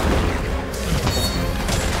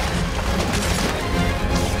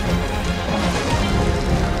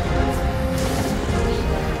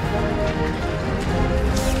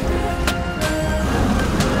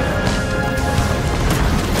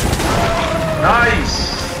 Nice!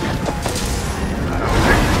 That was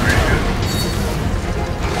actually pretty good.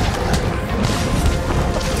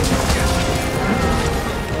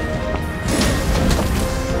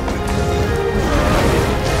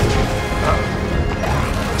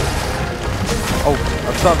 Oh,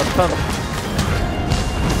 I'm stunned. Come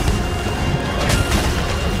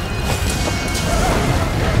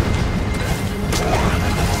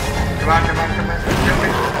on. Jump me.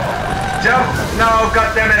 Jump! No, god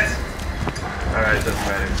damn it! Alright, doesn't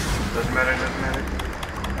matter.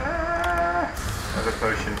 Another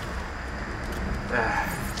potion.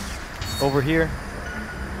 Over here.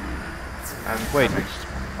 I'm Wait. coming.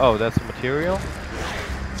 Oh, that's a material?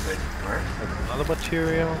 Wait, where? That's another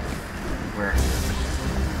material? Where?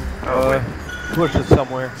 Oh, wait. Push it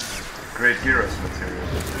somewhere. Great Heroes material.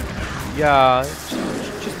 Yeah,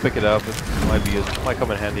 just pick it up. It might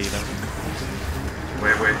come in handy, you know.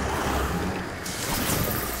 Wait.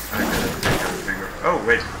 I gotta take a bigger. Oh,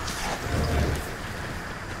 wait.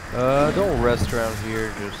 Don't rest around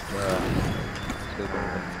here, just get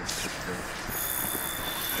moving.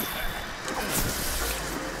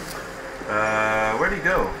 Where'd he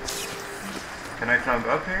go? Can I climb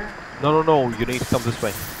up here? No, you need to come this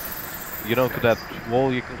way. You know, to that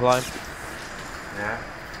wall you can climb? Yeah,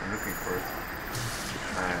 I'm looking for it.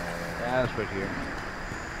 Yeah, it's right here.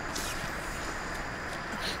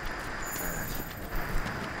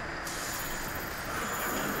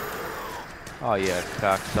 Oh yeah,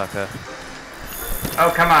 cocksucker.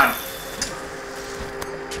 Oh, come on!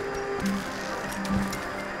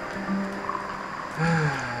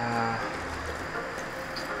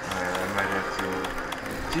 I might have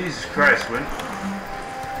to... Jesus Christ, Win.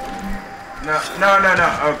 No.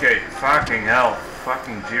 Okay, fucking hell.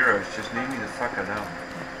 Fucking Zeros, just leave me the fuck alone.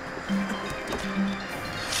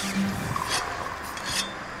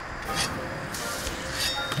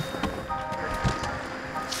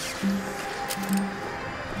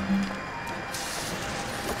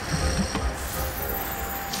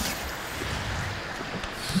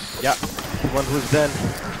 Yeah, the one who's dead.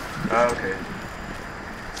 Oh, okay.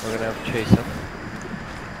 We're gonna have to chase him.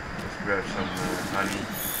 Let's grab some honey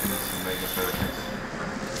and some mega fertilizers.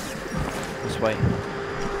 This way.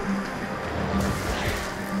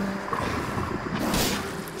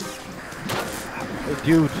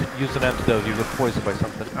 Dude, use an antidote, you get poisoned by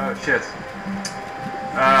something. Oh shit.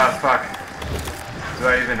 Ah, fuck. Do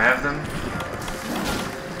I even have them?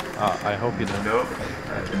 I hope you don't. Nope.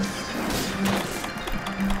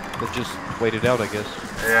 But just wait it out, I guess.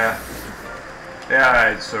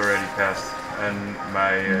 Yeah, it's already passed. And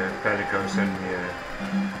my Pelico sent me a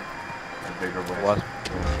bigger one. What?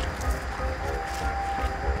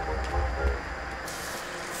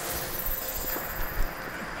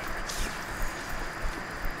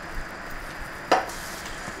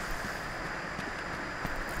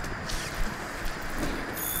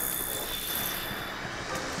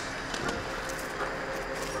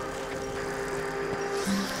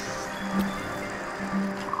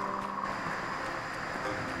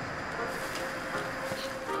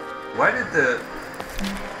 Why did the...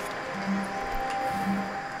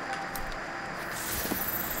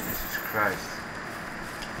 Jesus Christ.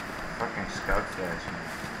 Fucking scout flash, man.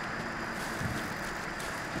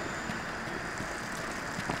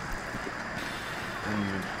 Didn't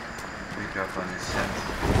even pick up on his scent.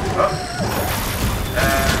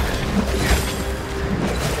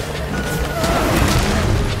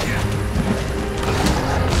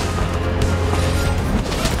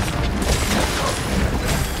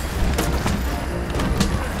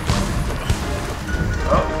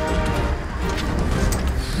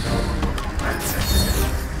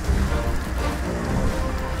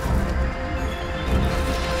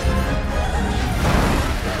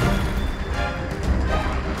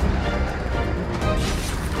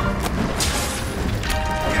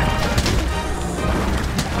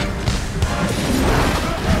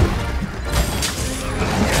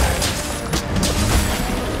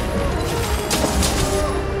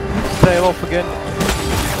 Sail off again.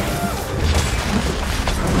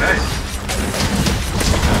 Nice.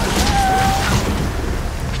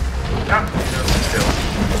 Still.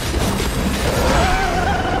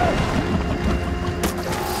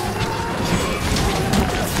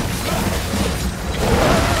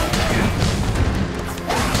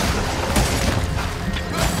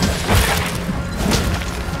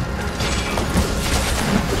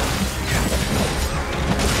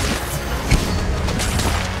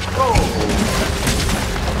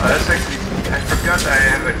 Oh, that's actually, I forgot I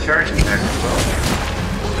have a charge attack as well.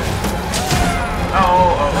 Oh.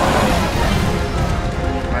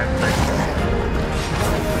 My mistake.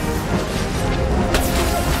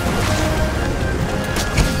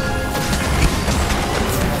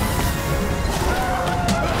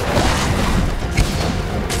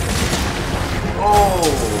 Oh,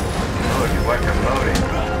 you like a loading.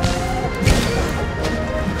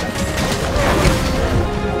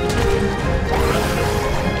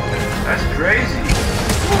 That's crazy.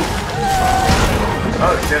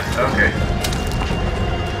 Oh shit, okay.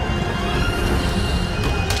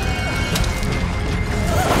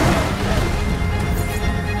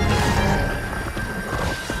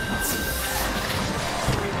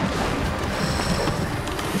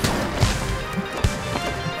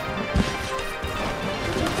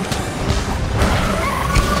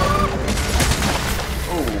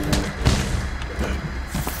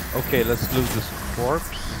 Okay, let's loot this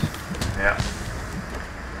corpse. Yeah.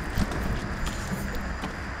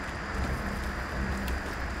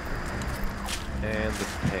 And the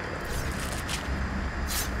tail.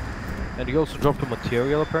 And he also dropped a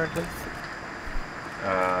material apparently.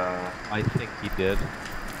 I think he did.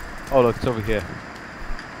 Oh look, it's over here.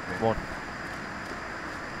 Come on.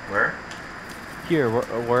 Where? Here,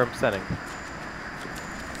 where I'm standing.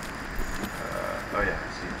 Oh yeah, I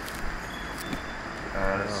see.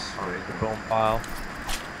 That's the bone pile.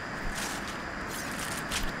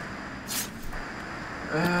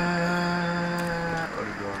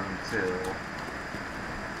 Oligar until.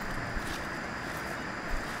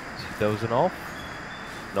 Is he dozing off?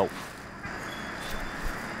 Nope.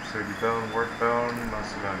 Sturdy bone, work bone,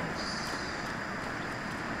 muscle bones.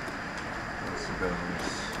 Muscle bones.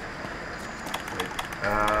 Wait, I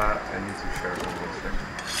need to share one more second.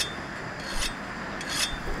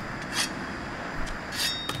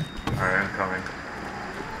 Alright, I'm coming.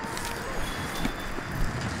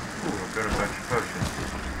 Ooh, I've got a bunch of potions.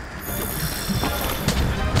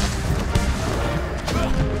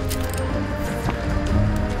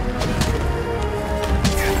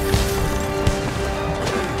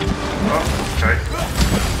 Oh, okay.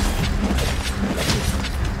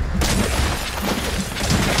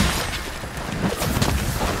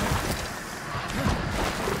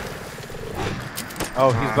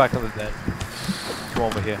 Oh, he's back on the den. Come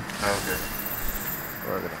over here. Okay.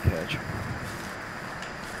 We're gonna catch him.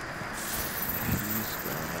 He's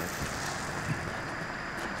gone.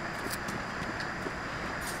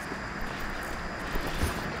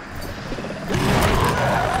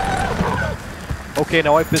 Okay,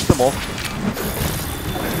 now I pissed him off.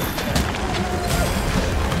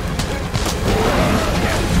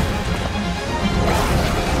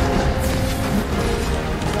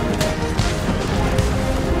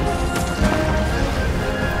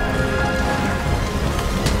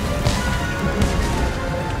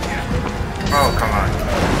 Oh, come on.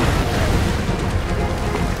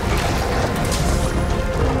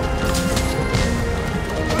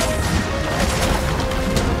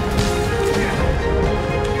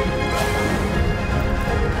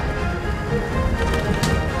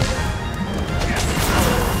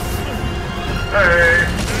 Hey!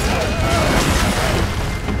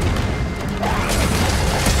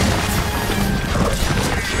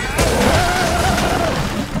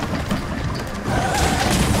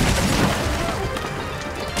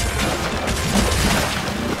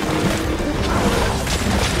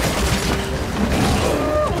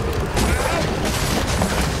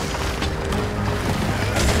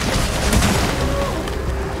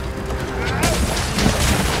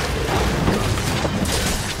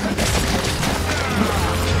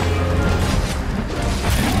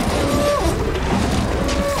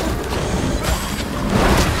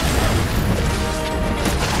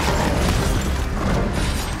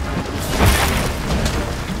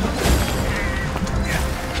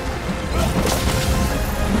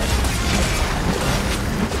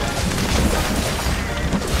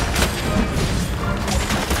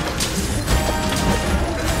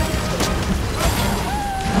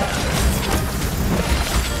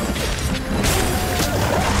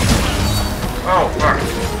 Oh, fuck.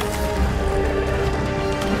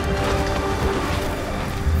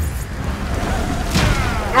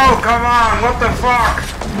 Oh, come on, what the fuck?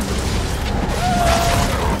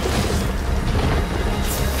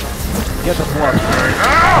 Get the plus.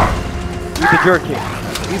 Oh! Eat the jerky.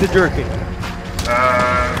 Eat the jerky.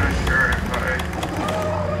 Sure if I...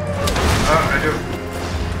 Oh, I do.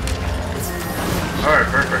 Alright,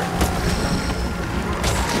 perfect.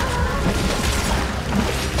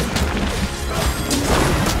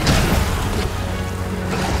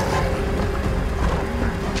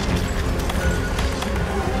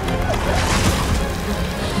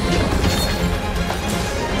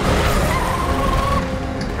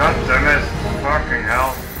 God damn it. Fucking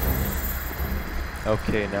hell.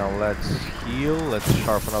 Okay, now let's heal. Let's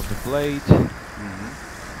sharpen up the blade.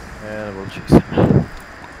 And we'll chase him.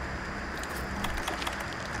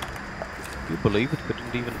 You believe it? We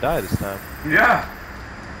didn't even die this time. Yeah.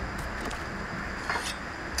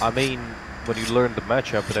 I mean, when you learn the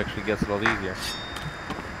matchup, it actually gets a lot easier.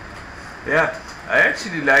 Yeah. I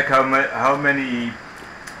actually like how many...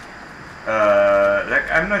 like,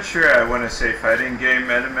 I'm not sure I want to say fighting game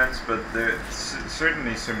elements, but there's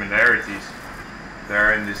certainly similarities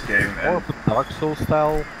there in this game. More of a Dark Souls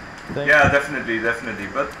style thing. Yeah, definitely.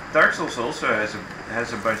 But Dark Souls also has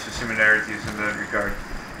a bunch of similarities in that regard,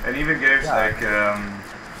 and even games like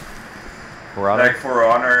For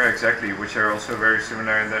Honor, exactly, which are also very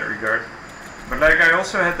similar in that regard. But like I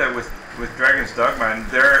also had that with Dragon's Dogma, and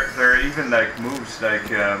there are even like moves like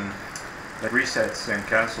resets and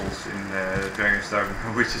cancels in Dragon's Dogma,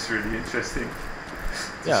 which is really interesting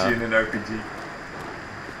to see in an RPG.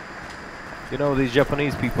 You know, these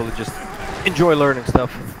Japanese people just enjoy learning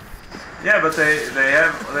stuff. Yeah, but they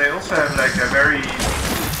also have like a very,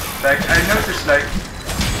 like I noticed like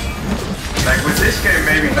with this game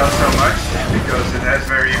maybe not so much because it has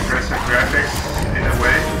very impressive graphics in a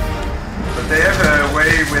way, But they have a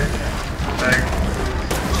way with like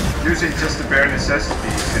using just the bare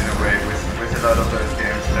necessities in a way with a lot of those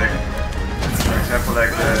games. Like for example,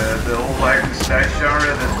 like the whole hack and slash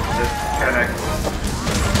genre that kind of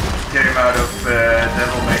came out of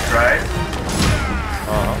Devil May Cry.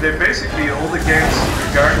 They basically all the games,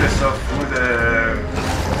 regardless of who the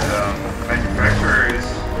manufacturer is,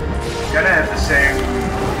 kind of have the same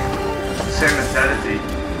mentality,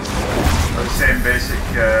 or the same basic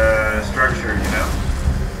structure, you know.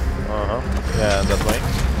 Yeah, that way.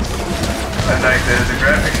 And like the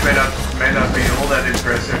graphics may not be all that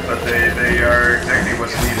impressive, but they are exactly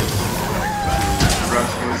what's needed. Like, to run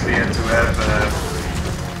smoothly and to have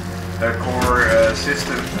a core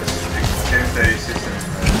system, a gameplay system.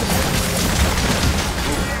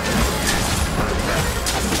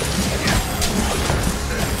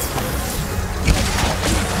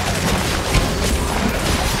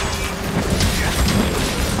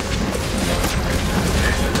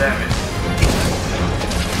 Damage.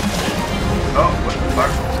 Oh, what the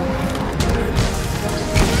fuck?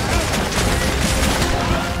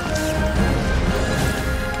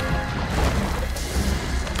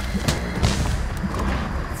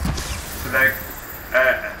 So like,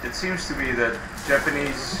 it seems to me that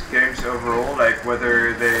Japanese games overall, like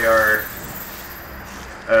whether they are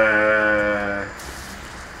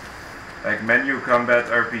like menu combat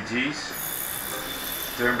RPGs,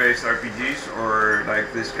 turn-based RPGs, or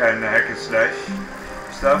like this kind of hack and slash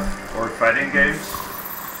stuff, or fighting games,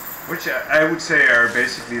 which I would say are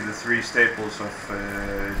basically the three staples of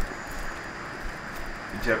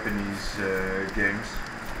Japanese games.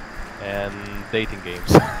 And dating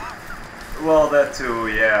games. Well, that too,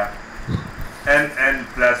 yeah. And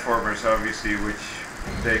platformers, obviously, which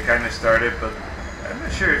they kind of started, but I'm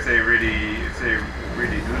not sure if they really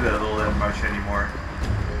do that all that much anymore.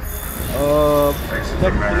 Like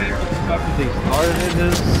Super Mario. After they started it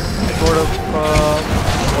is sort of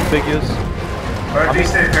ambiguous. Or at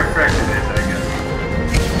least they perfected it, I guess.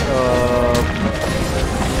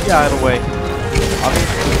 Yeah, in a way. I mean,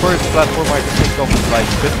 the first platform I can think of is like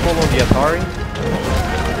Pitfall on the Atari.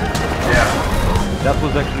 Yeah. That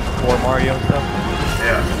was actually before Mario and stuff.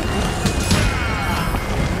 Yeah.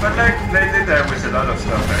 But like, they did that with a lot of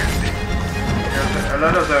stuff, actually. Because a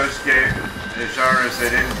lot of those genres they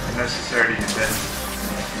didn't necessarily invent.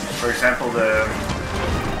 For example, the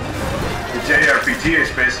JRPG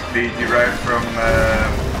is basically derived from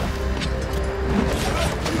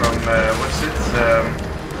what's it?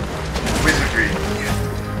 Wizardry,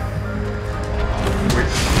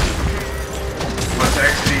 which was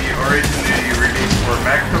actually originally released for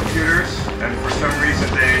Mac computers, and for some reason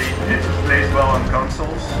it plays well on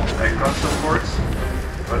consoles, like console ports,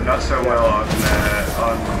 but not so well on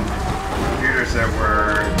computers that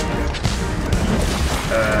were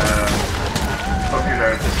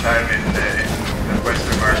popular at this time in the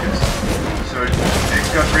Western markets. So it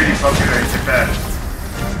got really popular in Japan.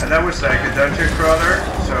 And that was like a dungeon crawler,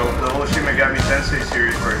 so the whole Shin Megami Tensei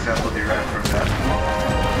series, for example, derived from that.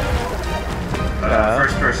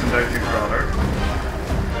 First-person dungeon crawler.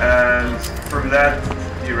 And from that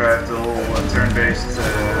derived the whole turn-based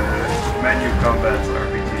menu combat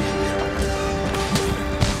RPG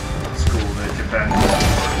school that Japan did,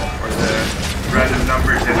 or the random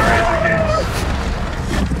number generator games.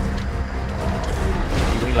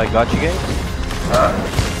 You mean like gacha games?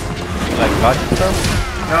 You mean like gacha stuff?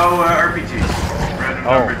 No, RPGs. Random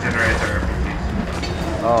number generator RPGs.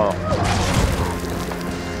 Oh.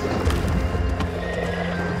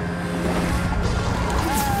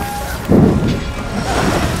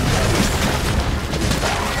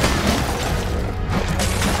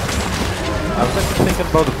 I was actually thinking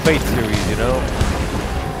about the Fate series, you know?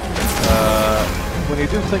 When you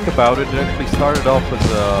do think about it, it actually started off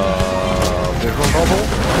as a visual novel.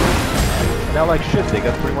 Now, like shit, they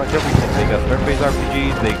got pretty much everything. They got turn-based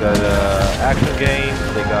RPGs, they got action games,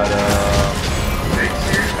 they got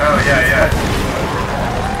Oh yeah.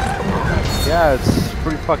 yeah, it's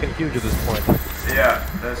pretty fucking huge at this point. Yeah,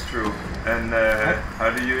 that's true. And how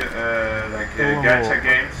do you like gacha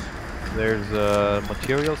games? There's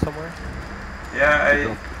material somewhere. Yeah,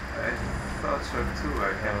 I thought so too.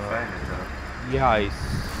 I can't find it though. Yeah,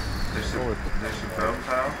 there's a bone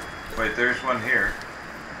pile. Wait, there's one here.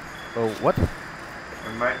 Oh, what?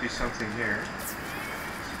 There might be something here. Let's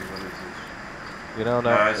see, what is this? You know,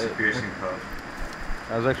 now... it's a piercing pod.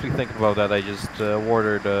 I was actually thinking about that. I just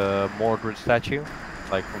ordered a Mordred statue,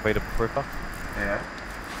 like from Beta Perfect. Yeah.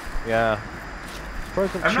 Yeah.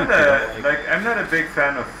 I'm not a big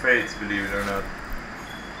fan of Fate, believe it or not.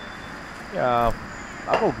 Yeah,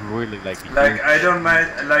 I don't really like it. Like, I don't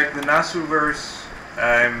mind, like the Nasuverse,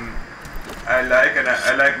 I'm I like, and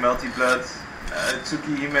I like Melty Blood.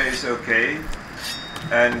 Tsukihime is okay,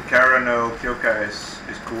 and Kara no Kyoka is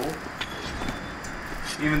cool.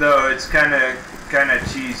 Even though it's kind of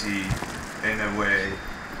cheesy in a way.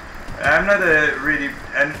 I'm not a really,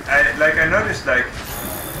 and I noticed like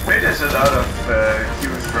Fate has a lot of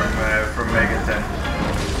cues from Megaten.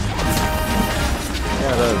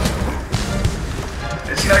 Yeah, it does.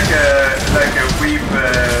 It's like a weeb,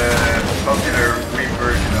 popular weeb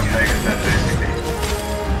version of Megaten basically.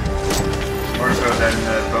 More so than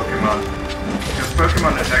Pokemon. Because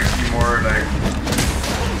Pokemon is actually more like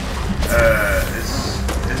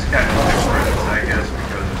it's kind of different, I guess,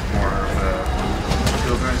 because it's more of a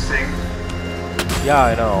children's thing.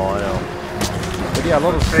 Yeah, I know. But yeah, a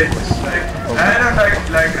lot of Fate is like I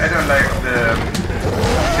don't like the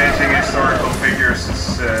changing historical figures,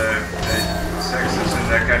 sexes and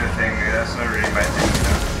that kind of thing. That's not really my thing, you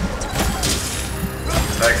know.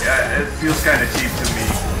 Like it feels kind of cheap to me.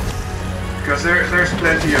 Because there's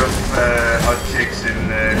plenty of hot chicks in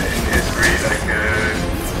history, like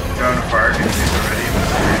Joan of Arc is already in the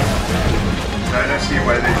series. So I don't see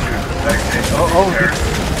why they should like change the character.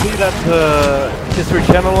 Did you see that History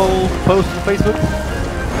Channel post on Facebook?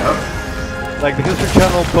 Oh. Like the History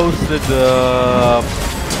Channel posted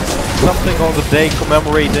something on the day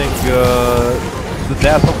commemorating the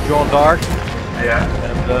death of Joan d'Arc. Yeah.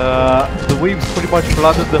 And the weebs pretty much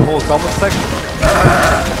flooded the whole comment section.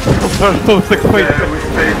 With fake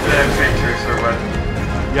pictures or what?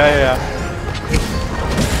 Yeah.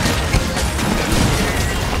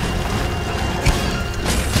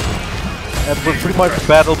 And it was pretty much a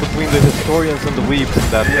battle between the historians and the weebs in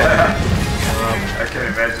that. Yeah. I can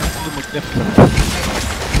imagine. Magnificent.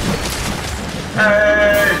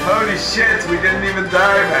 Hey, holy shit, we didn't even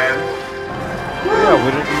die, man. Yeah,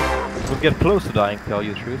 we'll get close to dying, to tell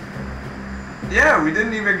you the truth. Yeah, we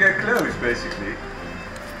didn't even get close, basically.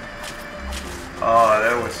 Oh,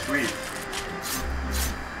 that was sweet.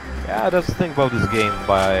 Yeah, that's the thing about this game.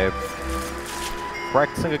 By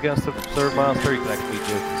practicing against a third monster, you can actually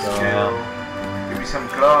just give me some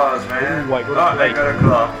claws, man. Ooh, I got a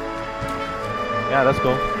claw. Yeah, that's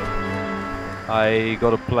cool. I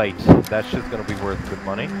got a plate. That shit's gonna be worth good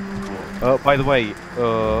money. By the way,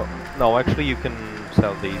 no, actually you can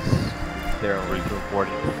sell these. They're not really too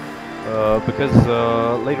important. Because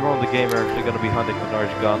later on in the game you're actually gonna be hunting with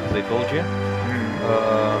large guns, they told you.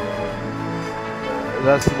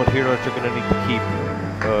 That's the material that you're gonna need to keep.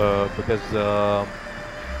 Because the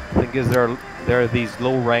thing is there are these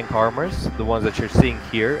low rank armors, the ones that you're seeing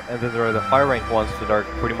here, and then there are the high rank ones that are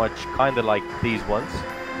pretty much kinda like these ones.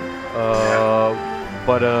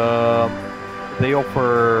 But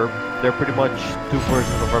they're pretty much two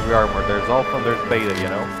versions of every armor. There's alpha and there's beta, you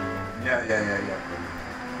know? Yeah.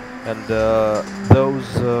 And those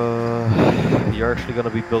you're actually gonna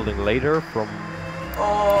be building later from...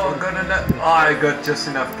 Oh, I got just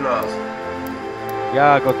enough claws.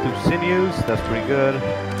 Yeah, I got 2 sinews, that's pretty good.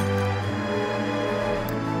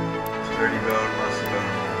 Sturdy bone, muscle bone.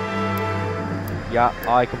 Yeah,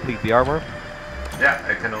 I complete the armor. Yeah,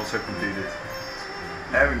 I can also complete it.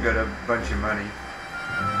 I haven't got a bunch of money.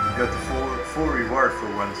 Got the full reward for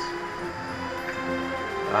once.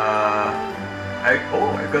 I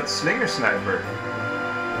got Slinger Sniper.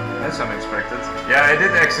 That's unexpected. Yeah, I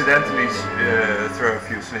did accidentally throw a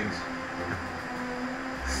few slings.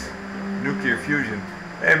 Nuclear fusion.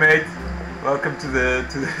 Hey mate, welcome to the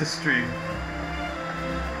stream.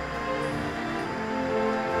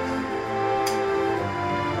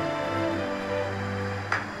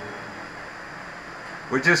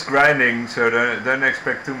 We're just grinding, so don't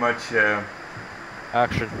expect too much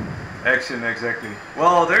Action. action. Exactly.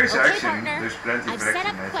 Well, there's Okay, action. partner. There's plenty I've of action. set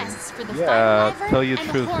up I think. quests for the Yeah, Fire Wyvern tell you the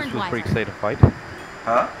and truth, the this Horned was a pretty Wyvern. exciting fight.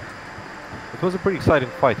 Huh? It was a pretty exciting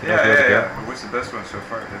fight, you know, the other day. Yeah. It was the best one so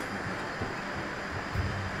far, definitely.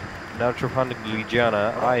 Now that you're hunting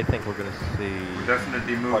Legiana, I think we're gonna see... We're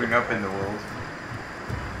definitely moving up in the world.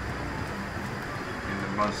 In the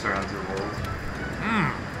Monster Hunter world.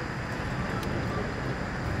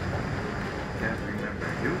 Can't remember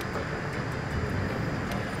you.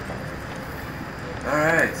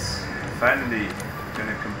 Alright, finally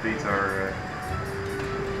gonna complete our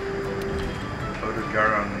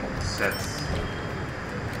Odogaron set.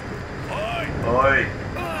 Oi!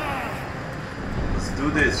 Let's do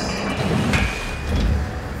this!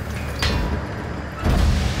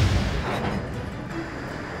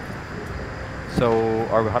 So,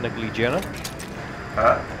 are we hunting Legiana?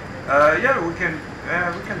 Yeah, we can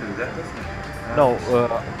do that definitely. No,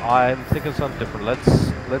 I'm thinking something different.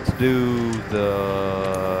 Let's do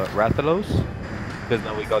the Rathalos, because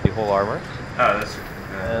now we got the whole armor. Ah, that's true.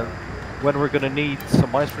 And when we're gonna need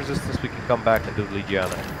some ice resistance, we can come back and do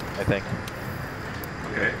Legiana, I think.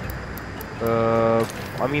 Okay.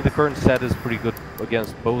 I mean, the current set is pretty good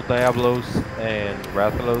against both Diablos and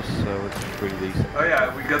Rathalos, so it's pretty decent. Oh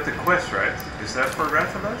yeah, we got the quest, right? Is that for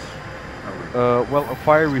Rathalos? Well, a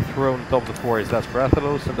fiery throne top of the forest, that's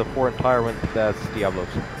Rathalos, and the foreign tyrant, that's Diablos.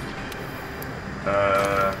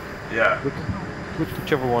 Yeah.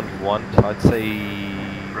 Whichever one you want, I'd say...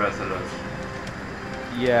 Rathalos.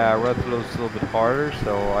 Yeah, Rathalos is a little bit harder,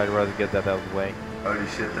 so I'd rather get that out of the way. Holy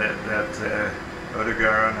shit, that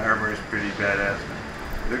Odogaron armor is pretty badass.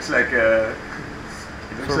 Looks like a...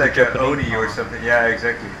 It looks like a Oni or something. Yeah,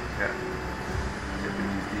 exactly. Yeah.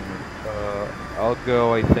 Japanese demon. I'll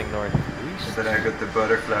go, I think, northeast. Then I got the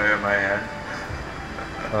butterfly on my hand.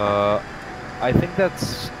 I think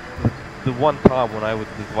that's the one time when I would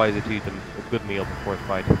advise you to eat a good meal before the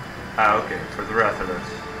fight. Ah, okay, for the Rathalos.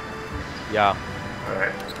 Yeah.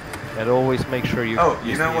 Alright. And always make sure you... Oh,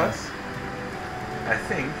 you know what? I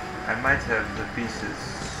think I might have the pieces.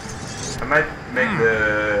 I might make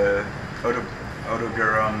the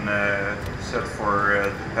Odogaron set for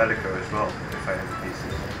the Palico as well, if I have the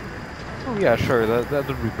pieces. Oh yeah, sure, that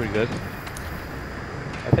would be pretty good.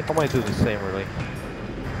 I think I might do the same, really.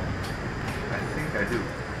 I think I do.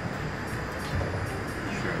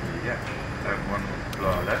 Sure, yeah. I have one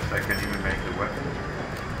claw left, I can even make the weapon.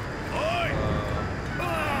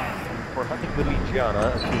 For hunting the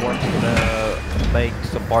Legiana, if you want to make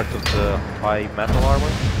some parts of the high metal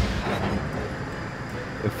armor,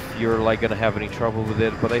 if you're like gonna have any trouble with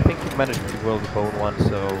it, but I think you managed to build the bone one,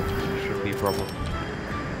 so it shouldn't be a problem.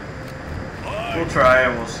 We'll try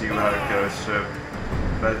and we'll see how it goes.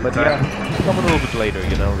 But yeah, come a little bit later,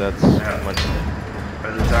 you know, that's much.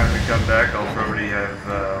 By the time we come back, I'll probably have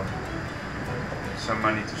some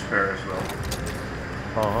money to spare as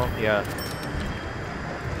well. Yeah.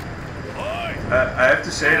 I have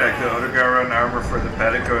to say, like, the Odogaron armor for the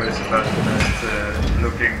Palico is about the best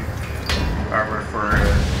looking armor for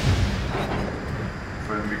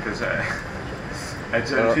them, because I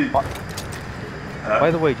generally...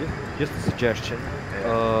 by the way, just a suggestion.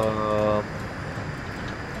 Yeah.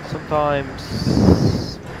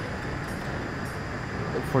 Sometimes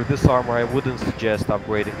for this armor, I wouldn't suggest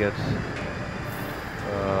upgrading it.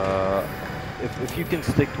 If you can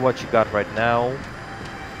stick to what you got right now,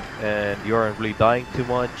 and you aren't really dying too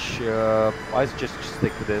much, I suggest just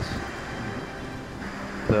stick to this.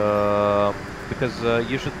 Because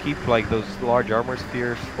you should keep like those large armor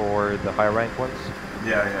spheres for the high rank ones.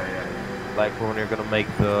 Yeah. Like when you're gonna make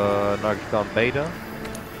the Nargicon Beta.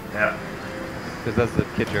 Yeah. Because that's the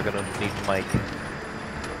kit you're gonna need to make.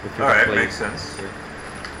 Alright, makes sense.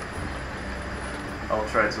 I'll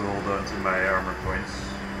try to hold on to my armor points.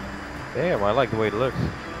 Damn, I like the way it looks.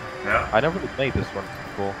 Yeah. I never made this one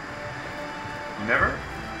before. Never?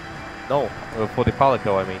 No, for the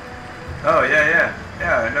Palico, I mean. Oh, yeah,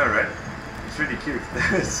 I know, right? It's really cute.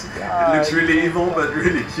 It looks really evil, but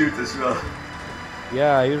really cute as well.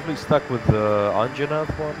 Yeah, I usually stuck with the Anjanath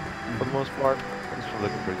one, for the most part. This one's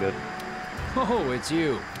looking pretty good. Oh, it's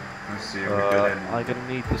you. Let's see if we get any. I'm gonna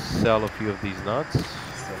need to sell a few of these nuts.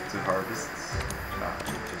 Stuff to harvest. Ah,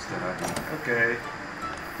 just a honey. Okay.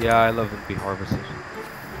 Yeah, I love them to be harvested.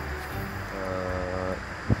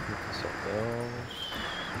 Sell those.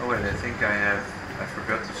 Oh wait, I think I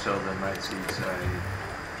forgot to sell the night seeds.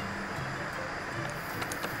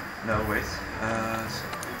 No, wait.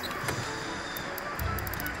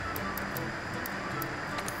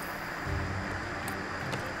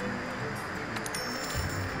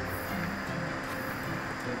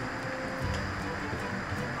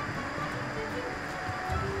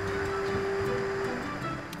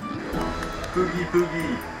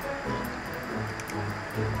 Poogie.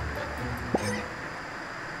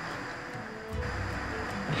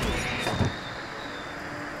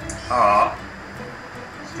 Aw.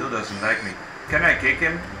 Still doesn't like me. Can I kick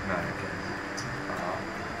him? No, I can't.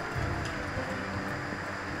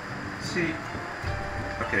 See.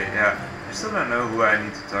 Okay, yeah. I still don't know who I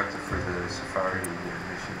need to talk to for the safari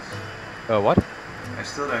missions. What? I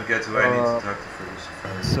still don't get who I need to talk to for the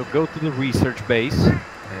safari. So go to the research base.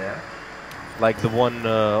 Yeah. Like the one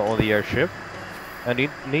on the airship. And you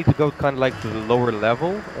need to go kind of like to the lower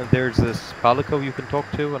level, and there's this Palico you can talk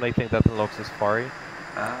to, and I think that unlocks the safari.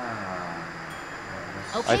 Ah.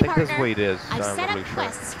 Okay, I think partner. that's the way it is. I've I'm set not up really sure.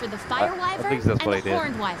 quests for the Fire I Wyvern think that's and what I the did.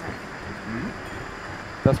 Horned Wyvern.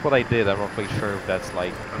 That's what I did. I'm not really sure if that's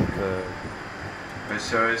like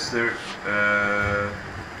So is there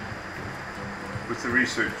with the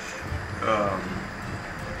research?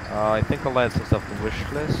 I think I'll add some stuff to the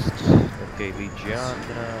wish list. Okay,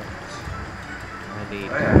 Legiana. I need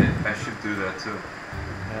Oh yeah, I should do that too.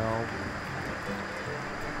 help.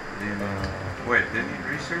 Wait, they need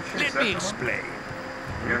researchers? Let me explain.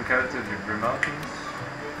 You encountered the Grimalkins?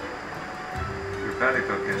 Your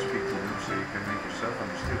palico can speak to them, so you can make yourself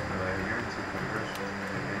understood, but I yearn to converse with them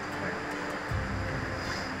in a native language.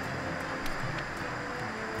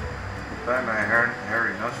 By my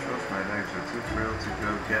hairy nostrils, my legs are too thrilled to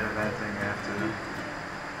go gallivanting after them,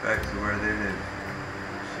 back to where they live.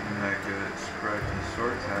 Seem like a sprightly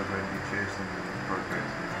sort, how about you chase them in the portrait?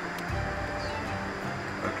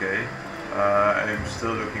 Okay, I'm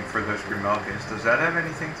still looking for those Grimalkins. Does that have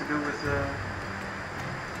anything to do with the...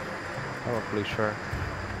 I'm not really sure.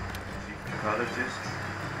 Chief ecologist?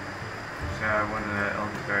 So I want to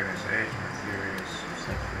Elder Dragon's age, materials,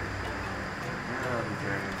 essentially. Yeah, Elder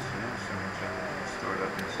Dragon's, yeah, so much stored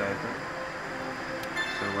up inside them.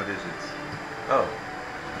 So what is it? Oh.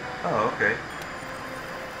 Oh, okay.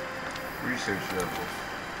 Research levels.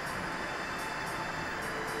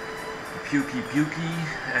 Pukey,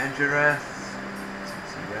 Angerath.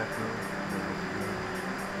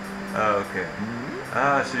 Oh, okay.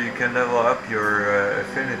 Ah, so you can level up your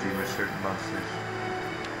affinity with certain monsters.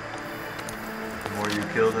 The more you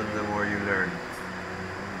kill them, the more you learn.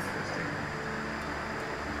 Interesting.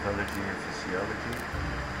 Ecology and physiology.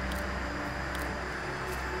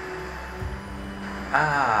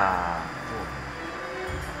 Ah, cool.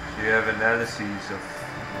 So you have analyses of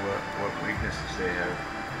what weaknesses they have.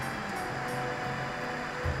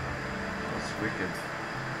 That's wicked.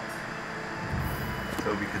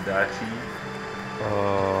 Toby Kadachi.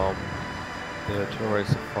 The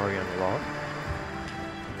Tourist Safari unlocked.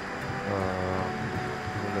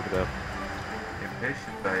 Look it up.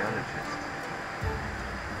 Impatient biologist.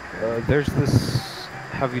 Okay. There's this.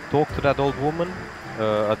 Have you talked to that old woman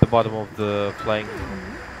at the bottom of the flying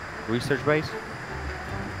research base?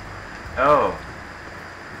 Oh.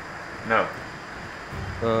 No.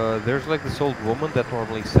 There's like this old woman that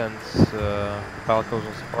normally sends Palicos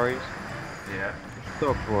on safaris. Yeah.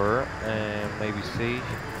 Talk to her and maybe see. So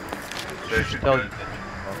I She'll should tell go, you that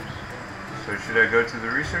she comes. so should I go to the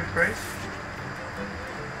research base?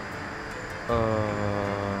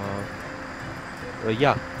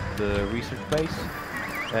 Yeah, the research base.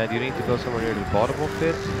 And you need to go somewhere near the bottom of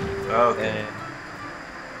it. Oh, okay. And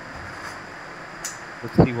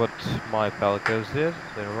let's see what my Palicos did.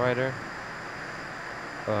 They're right there.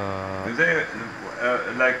 Do they,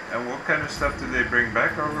 like, and what kind of stuff do they bring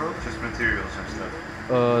back overall? Just materials and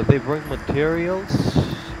stuff? They bring materials,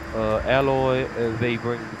 alloy, they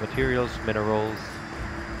bring materials, minerals,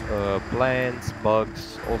 plants,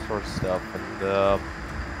 bugs, all sorts of stuff. And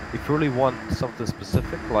if you really want something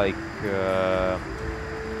specific, like,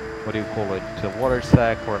 what do you call it, a water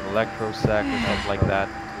sac or an electro sac or something like that,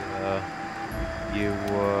 you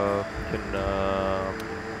can...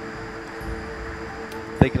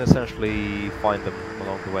 they can essentially find them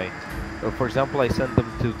along the way. For example, I sent them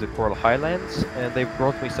to the Coral Highlands, and they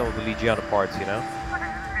brought me some of the Legiana parts, you know?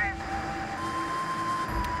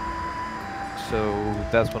 So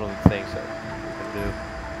that's one of the things that you can do.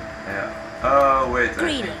 Yeah. Oh, wait.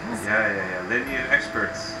 Greetings. Yeah. Linear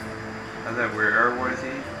experts. And then we're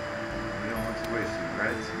airworthy. We don't want to waste you,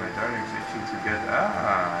 right? My darlings itching to get...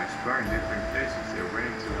 exploring different places. They're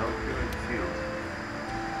willing to help you in the field.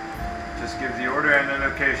 Just give the order and the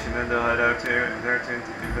location, and they'll head out there to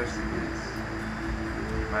investigate.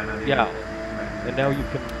 Yeah, and now you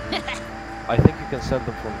can... I think you can send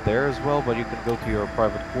them from there as well, but you can go to your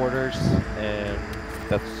private quarters, and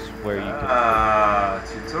that's where you can...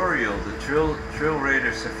 tutorial, the Trail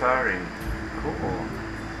Raider Safari. Cool.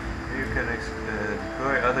 You can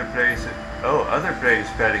deploy other places... Oh, other players'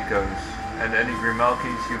 Palicos, and any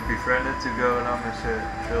Grimalkins you've befriended to go along as a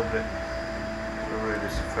Trail Raider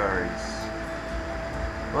Safaris.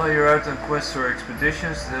 While you're out on quests or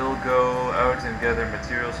expeditions, they'll go out and gather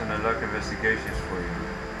materials and unlock investigations for you.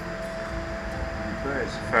 To deploy a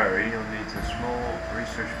safari, you'll need a small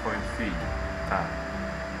research point fee.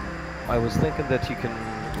 I was thinking that you can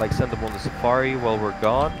like send them on the safari while we're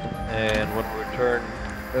gone, and when we return,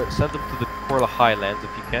 send them to the Coral Highlands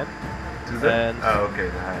if you can. To the? And, oh, okay,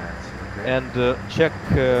 the Highlands. Okay. And check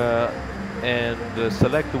and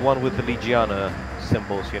select the one with the Legiana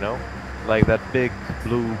symbols, you know? Like that big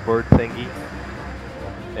blue bird thingy.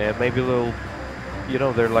 And maybe they'll, you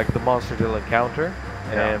know, they're like the monster they'll encounter.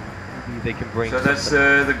 Yeah. And maybe they can bring... So that's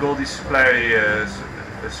the Goldie Supply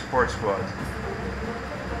support squad.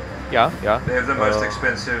 Yeah. They have the most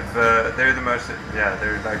expensive, they're the most, yeah,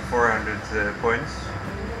 they're like 400 points.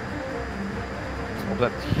 It's not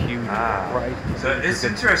that huge, right? So it's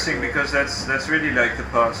interesting because that's really like the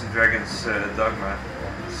Paws and Dragons dogma.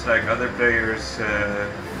 it's like other players'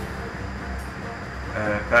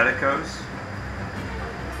 palicos.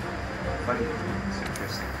 Funny, it's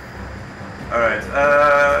interesting. Alright,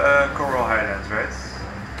 Coral Highlands, right?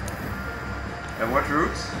 And what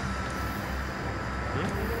route?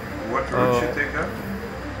 What route should they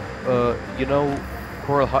go? You know,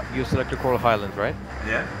 you selected Coral Highlands, right?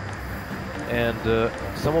 Yeah. And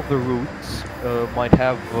some of the routes might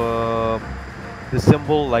have the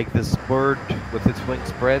symbol, like this bird with its wings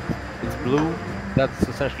spread. It's blue. That's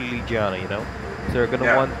essentially Legiana, you know. So they're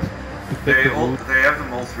gonna want to pick the route. They have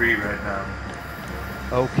them all three right now.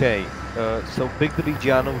 Okay. So pick the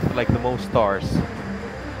Legiana with like the most stars.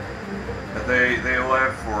 They all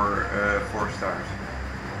have 4 stars.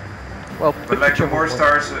 Well, but like the more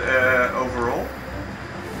stars overall.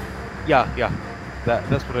 Yeah.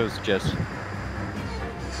 That's what I would suggest.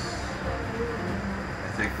 I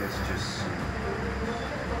think that's just.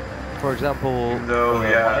 For example, even though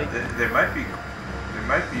they might be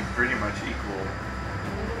pretty much equal.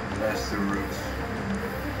 That's the routes.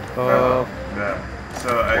 Yeah. So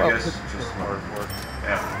I guess just hard work.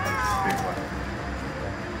 Yeah, that's a big one.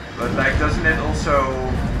 But like, doesn't it also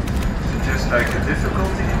suggest like a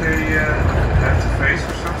difficulty they have to face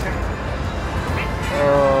or something?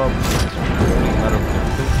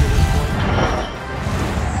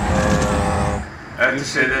 I have to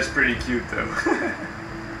say that's pretty cute though.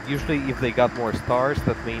 Usually if they got more stars,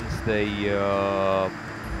 that means they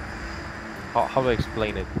how do I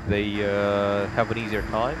explain it? They have an easier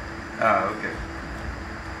time. Ah, okay.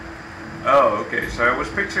 Oh, okay. So I was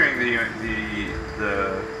picturing the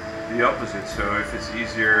opposite. So if it's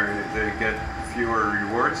easier, they get fewer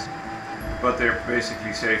rewards, but they're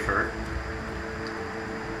basically safer.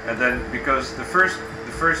 And then because the first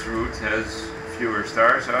route has fewer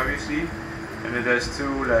stars, obviously, and it has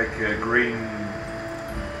 2 like green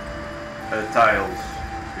tiles,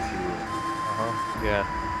 if you will. Yeah.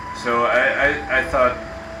 So I thought,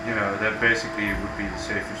 you know, that basically would be the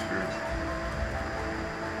safest route,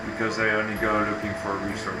 because they only go looking for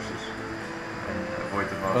resources and avoid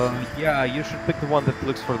the monsters. Yeah, you should pick the one that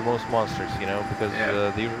looks for the most monsters, you know, because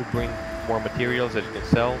they usually bring more materials that you can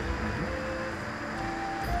sell.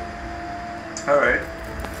 Alright.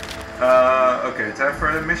 Okay, time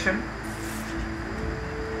for the mission.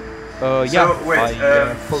 Yeah. So wait,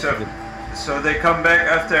 so they come back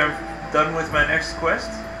after I'm done with my next quest?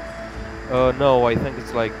 No, I think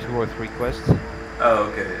it's like 2 or 3 quests. Oh,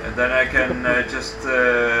 okay. And then I can just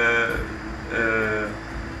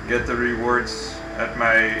get the rewards at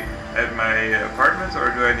my apartment,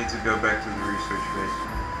 or do I need to go back to the research base?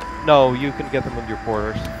 No, you can get them in your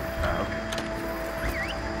quarters. Ah, okay.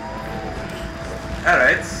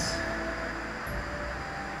 Alright.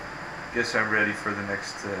 Guess I'm ready for the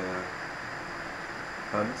next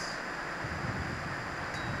hunt.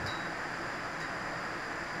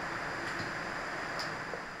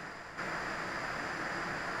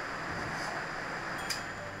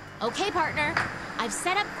 Okay, partner. I've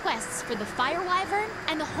set up quests for the Fire Wyvern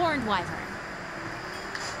and the Horned Wyvern.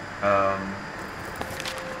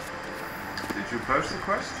 Did you post the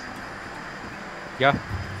quest? Yeah.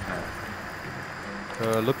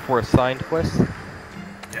 Look for assigned quests.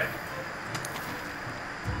 Yeah.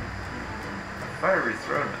 A fiery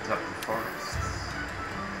throne atop the forest.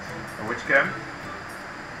 And which camp?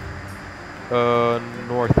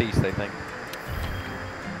 Northeast, I think.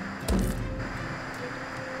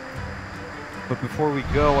 But before we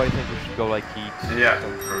go, I think we should go like eat. Yeah,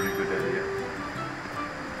 probably a good idea.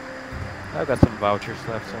 I've got some vouchers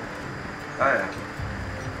left, so. Oh yeah.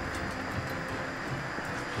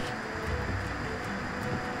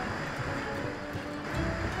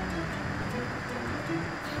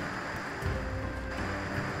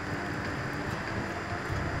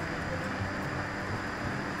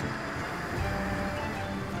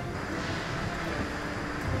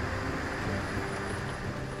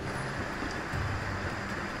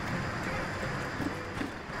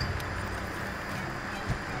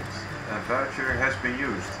 Voucher has been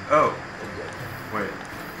used. Oh, wait.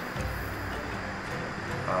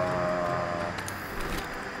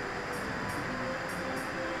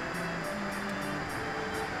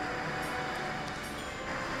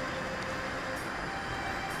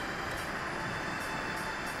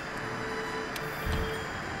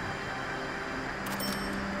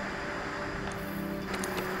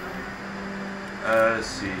 Let's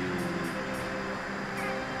see.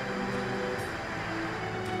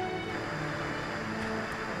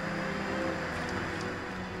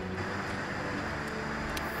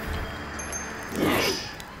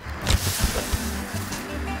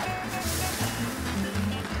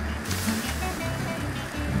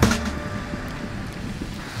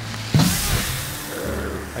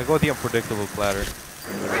 I got the unpredictable platter. So.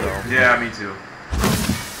 Yeah, me too.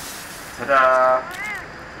 Ta-da!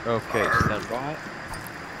 Okay, stand by.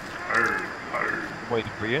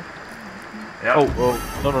 Waiting for you. Yep. Oh,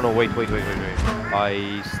 no, wait.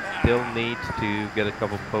 I still need to get a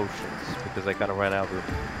couple potions because I kind of ran out of them.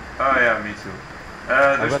 Oh yeah, me too.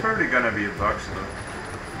 There's probably gonna be a box though.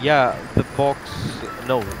 Yeah, the box,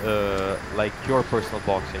 no, like your personal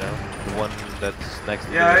box, you know, the one that's next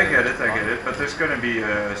to Yeah, the... I get it, but there's gonna be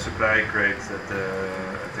a supply crate at the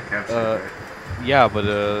campsite, right? Yeah, but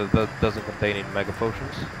that doesn't contain any mega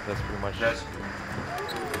potions, that's pretty much... That's...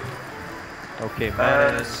 Okay,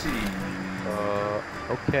 man. Let's see...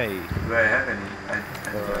 okay. Do I have any? I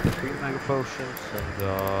 3 mega potions and,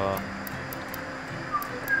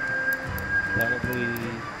 technically...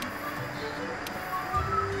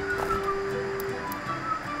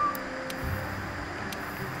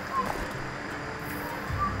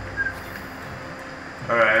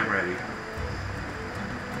 Alright, I'm ready.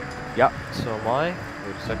 Yeah, so am I.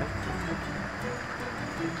 Wait a second.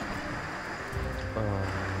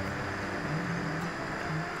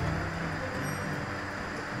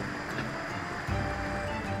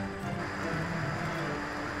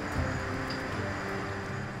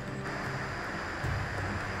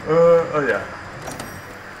 Oh yeah.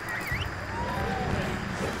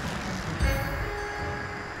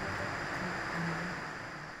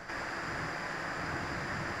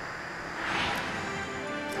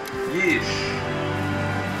 Yeesh.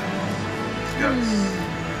 Let's go.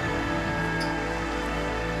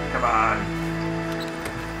 Come on.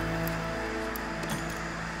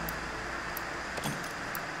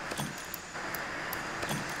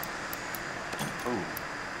 Oh.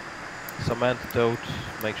 Some antidote,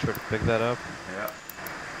 make sure to pick that up. Yeah.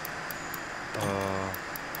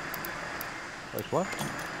 Wait, what?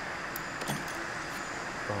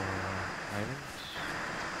 Items?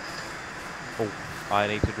 Oh, I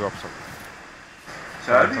need to drop something.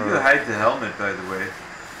 So how do you hide the helmet, by the way?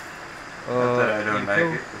 Not that I don't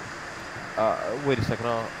like it. Wait a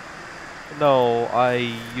second. No, I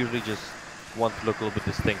usually just want to look a little bit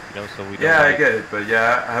distinct, you know, so we don't... Yeah, I get it, but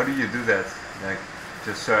yeah, how do you do that? Like,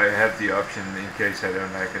 just so I have the option in case I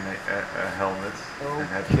don't like a helmet.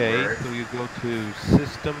 Okay, so you go to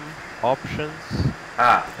System, Options,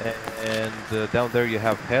 and down there you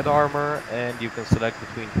have Head Armor, and you can select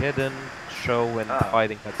between Hidden, Show, and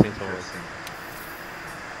Hiding cutscenes.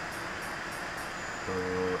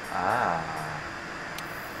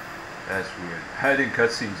 That's weird. Hiding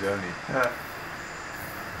cutscenes only.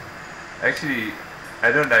 Actually,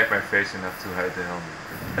 I don't like my face enough to hide the helmet.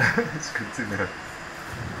 It's good to know.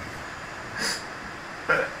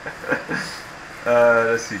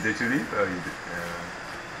 Let's see, did you leave? Oh, you did.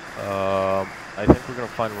 I think we're gonna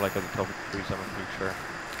find him like at the top of the trees, I'm not pretty sure.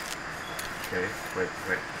 Okay, wait.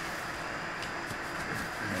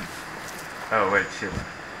 Oh, wait, shit.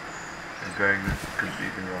 I'm going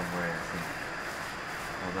completely the wrong way, I think.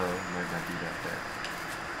 Although, it might not be that bad.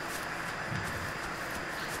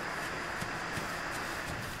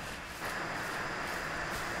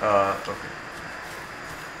 Okay.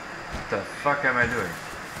 What the fuck am I doing?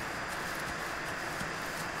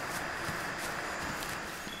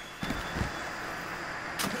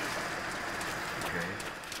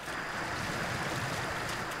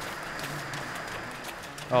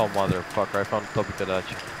 Oh motherfucker, I found a topic to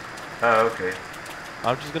dodge. Oh, okay.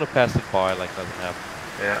 I'm just gonna pass it by like nothing happened.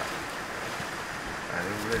 Yeah. I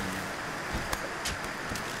don't win.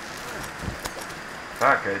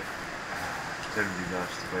 Fuck it. Totally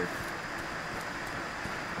lost. Wait.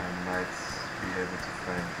 I might be able to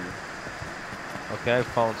find you. Okay, I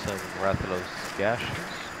found some Rathalos gashes.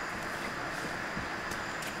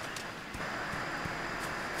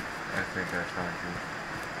 I think I found you.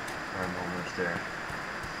 I'm almost there.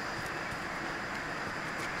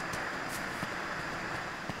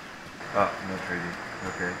 Oh, not really.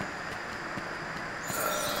 Okay.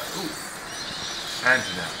 Ooh.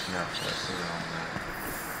 Angela. No, that's the wrong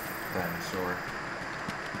dinosaur.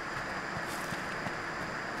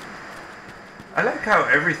 I like how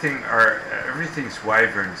everything's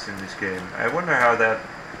wyverns in this game. I wonder how that...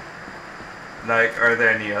 Like, are there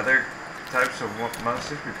any other types of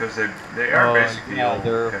monsters? Because they are basically all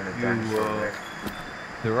kind of dinosaur-like.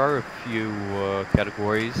 There are a few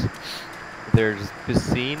categories. There's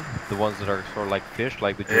piscine, the ones that are sort of like fish,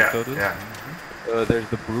 like the Jototus. Yeah. There's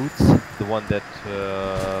the brutes, the one that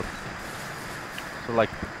sort of like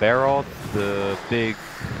the Barroth, the big,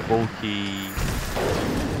 bulky,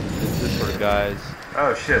 this sort of guys.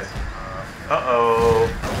 Oh shit. Uh-oh. I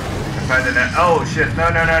found an... Oh shit. No.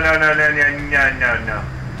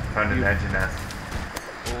 Found an Anjanath.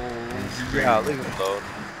 Yeah, leave him alone.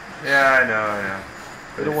 Yeah, I know.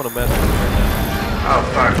 I don't want to mess with it right now. Oh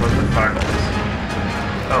fuck, what the fuck?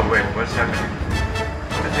 Oh wait, what's happening?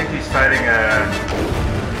 I think he's fighting a...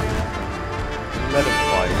 Let him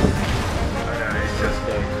fight. Oh no, he's just...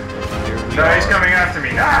 Here we No, are. he's coming after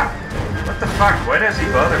me! Ah! What the fuck? Why does he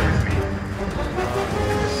bother with me?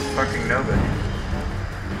 This is fucking nobody.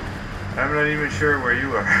 I'm not even sure where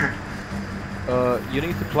you are. You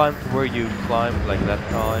need to climb to where you climbed like that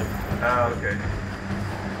time. Oh, okay.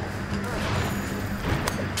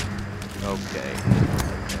 Okay.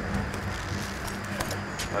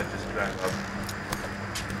 I'll just climb up.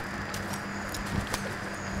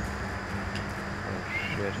 Oh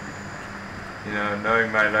shit. You know,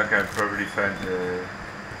 knowing my luck, I'd probably find the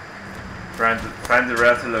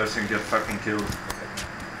Rathalos and get fucking killed.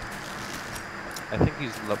 I think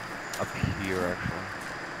he's up here actually.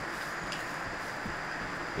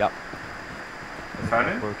 Yep. Found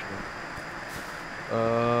him?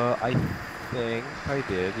 I think I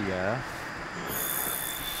did, yeah.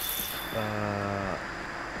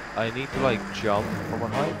 I need to like jump from a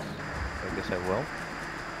height. I guess I will.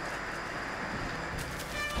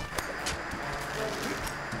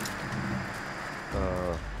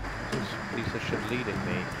 This piece of shit leading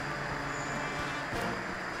me.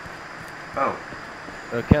 Oh,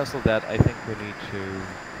 Cancel that. I think we need to.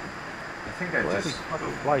 I think I Where are just... these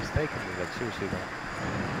fucking flies taking me? Like seriously though.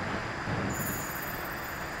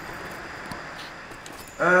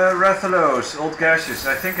 Rathalos, Old Gaseous.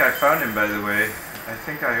 I think I found him, by the way. I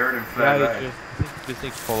think I heard him fly Yeah, by. I think you just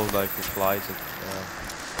need to follow like the flies and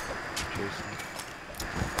chasing.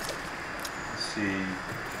 Let's see.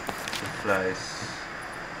 The flies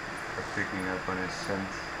are picking up on his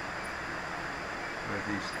scent. Where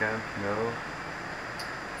these camp? No.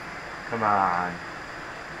 Come on.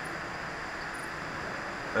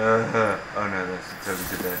 Oh no, that's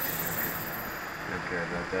totally the bad thing. Okay. Don't care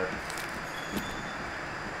about that.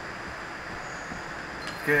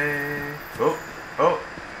 Okay. Oh!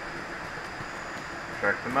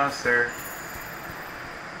 Track the monster.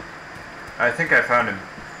 I think I found him.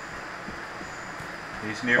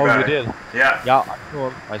 He's nearby. Oh, you did? Yeah. Yeah, I saw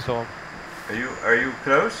him. I saw him. Are you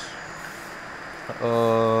close?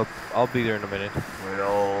 I'll be there in a minute.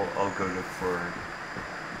 Well, I'll go look for him.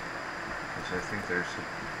 Because I think there's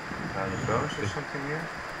a pile of bones or something here.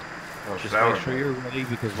 Oh, Just flower make sure bone. you're ready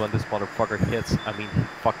because when this motherfucker hits, I mean, he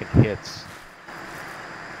fucking hits.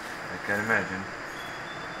 I can imagine.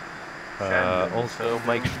 Also,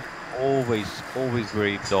 make sure always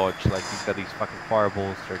ready to dodge. Like he's got these fucking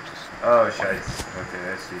fireballs. They're just. Oh shit.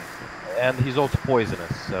 Okay, I see. And he's also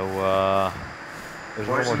poisonous, so there's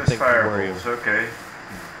one more Poisonous thing to worry fireballs, about. okay.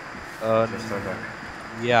 Just like that.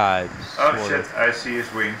 Yeah. It's Oh sort shit, of. I see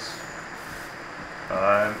his wings.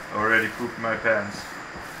 I'm already pooping my pants.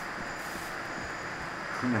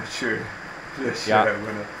 I'm not sure. Just Yeah. sure I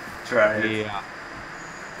wanna try it. Yeah.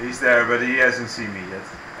 He's there, but he hasn't seen me yet.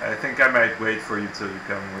 I think I might wait for you till you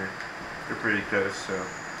come. We're pretty close, so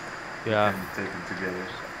Yeah. we can take them together.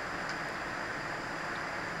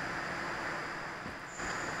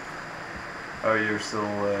 Oh, you're still.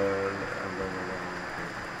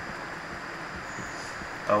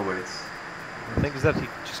 I'll wait. The thing is that he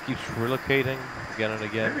just keeps relocating again and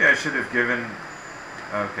again. Maybe I should have given.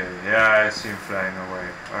 Okay, yeah, I see him flying away.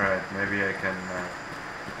 Alright, maybe I can.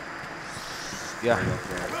 Yeah. hurry up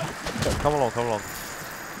there. Come along.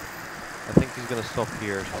 I think he's gonna stop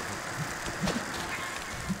here or something.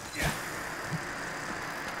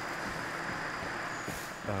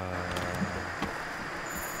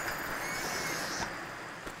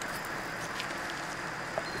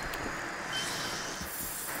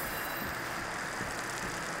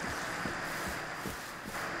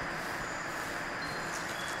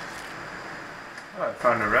 Oh, I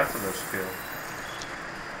found a Rathalos skill.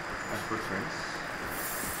 And footprints.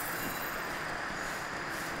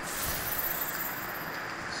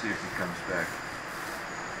 Let's see if he comes back.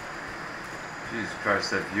 Jesus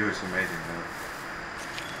Christ, that view is amazing though.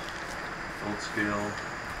 Old skill.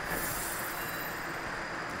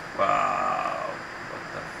 Wow, what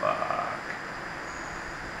the fuck?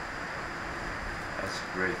 That's a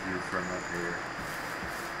great view from up here.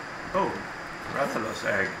 Oh, Rathalos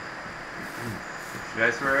egg. Should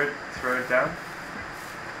I throw it down?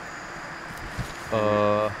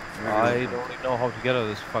 I don't even know how to get out of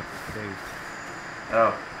this fucking cave.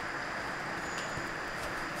 Oh,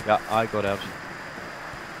 Yeah, I got out.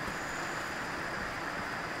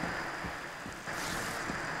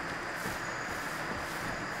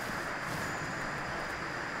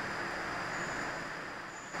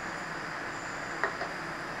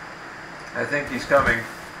 I think he's coming.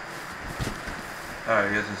 Oh,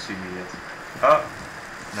 he hasn't seen me yet. Oh,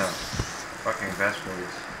 No. Fucking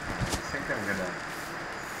Vespers. I think I'm gonna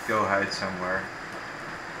go hide somewhere.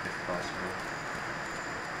 If possible.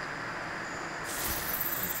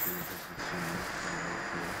 Make sure he doesn't see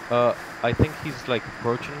me. I think he's like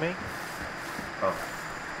approaching me. Oh.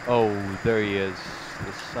 Oh, there he is.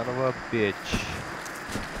 The son of a bitch.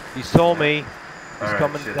 He saw me. He's Alright,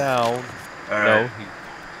 coming shit. down. Alright. No, he...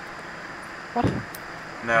 What?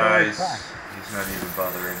 No, he's not even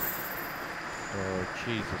bothering. Oh,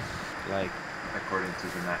 Jesus. Like, According to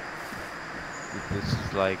the map. this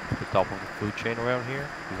is like the top of the food chain around here.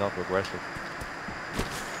 He's not aggressive.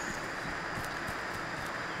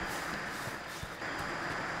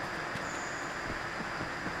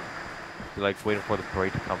 You're like waiting for the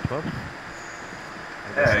parade to come to us?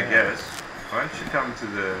 Yeah, I guess. Why don't you come to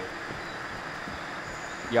the...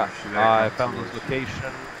 Yeah, Should I come found his towards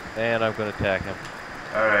location and I'm gonna attack him.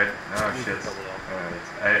 Alright, oh shit.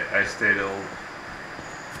 Alright, I stayed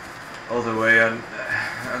all the way on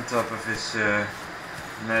top of his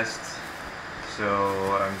nest, so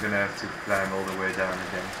I'm gonna have to climb all the way down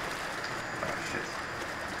again. Oh shit.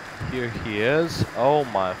 Here he is. Oh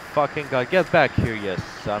my fucking god. Get back here, you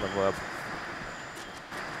son of a...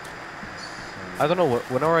 I don't know,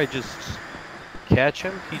 whenever I just catch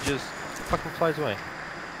him, he just fucking flies away.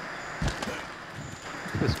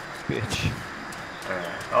 This bitch.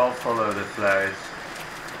 I'll follow the flies.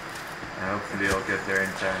 And hopefully I'll get there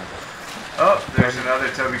in time. Oh, there's another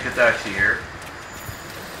Toby Katachi here.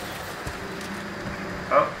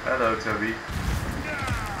 Oh, hello Toby.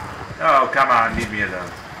 Oh, come on, leave me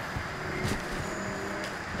alone.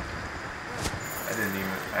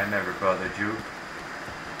 I never bothered you.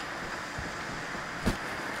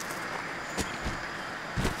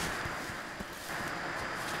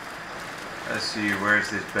 Let's see, where's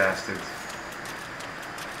this bastard?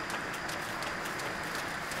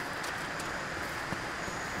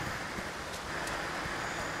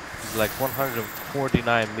 He's like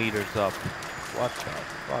 149 meters up. What the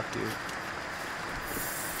fuck, dude?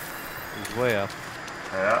 He's way up.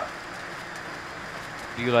 Yeah.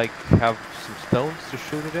 Do you like have some stones to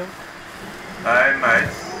shoot at him? I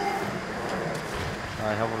might.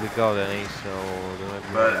 I haven't really got any, so...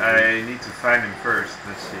 But I need to find him first.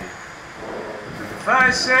 Let's see. If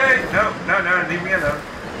I say... No, leave me alone.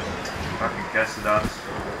 Fucking Castodons.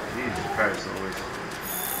 Jesus Christ, always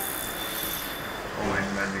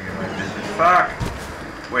mending in my business. Fuck!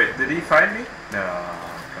 Wait, did he find me? No,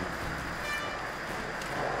 come on.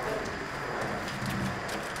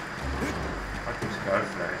 Fucking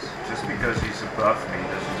Scarflies. Just because he's above me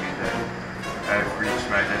doesn't mean that I've reached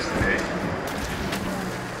my destination.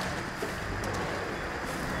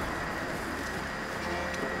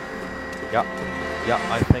 Yeah,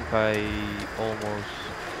 I think I almost...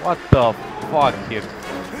 What the fuck here?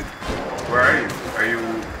 Where are you? Are you...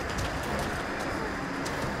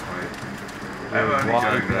 Wait. I'm only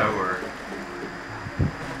going lower.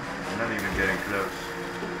 I'm not even getting close.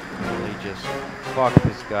 Really just... Fuck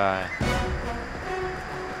this guy.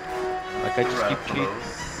 Like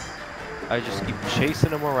I just keep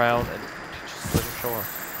chasing him around and just let him show up.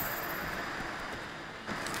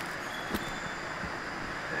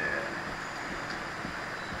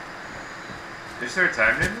 Is there a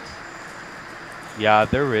time limit? Yeah,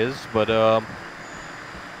 there is, but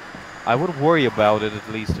I would worry about it at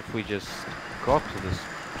least if we just got to this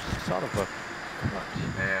son of a cunt.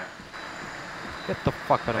 Yeah. Get the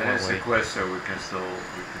fuck out of my It's a way. quest, so we can still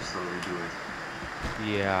redo it.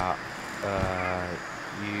 Yeah,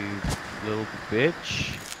 you little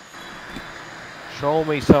bitch. Show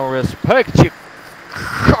me some respect, you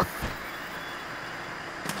cock.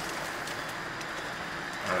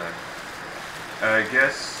 I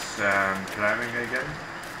guess I'm climbing again.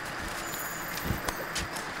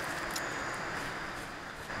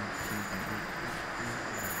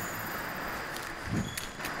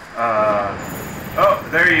 Oh,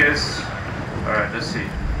 there he is. Alright, let's see.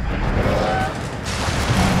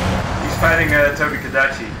 He's fighting Toby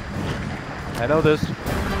Kadachi. I know this.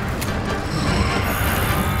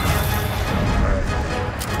 Alright.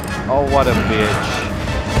 Oh, what a bitch.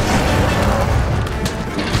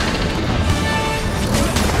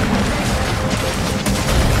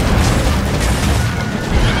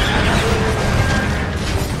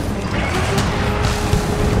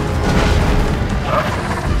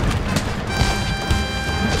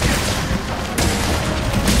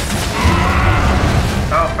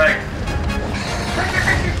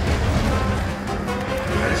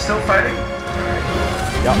 Still fighting?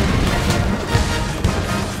 Yep.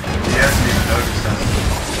 He hasn't even noticed us.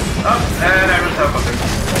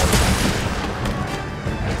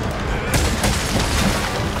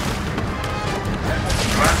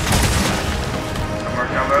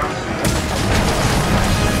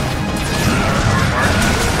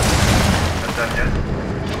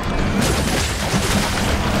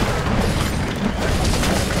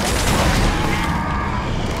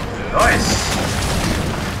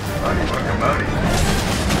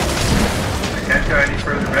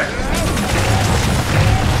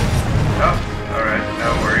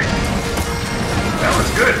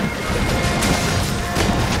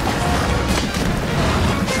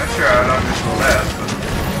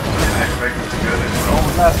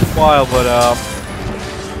 while, but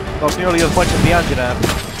not nearly as much as the engine had.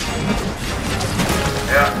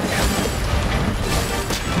 Yeah.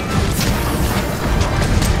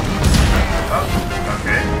 Oh,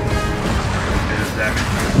 okay. There's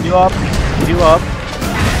damage. Heal up. Heal up.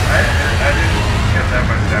 I didn't get that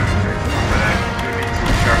much damage, actually, but I do need to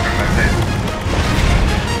sharpen my blade.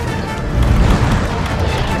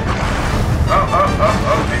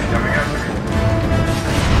 Oh, he's coming after me.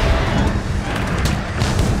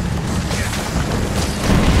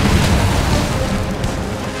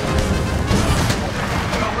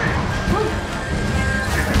 Oh, wait.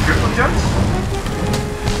 Triple jumps?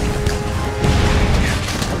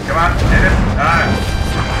 Come on, hit him. Ah,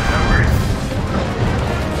 no worries.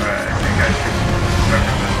 Alright, I think I should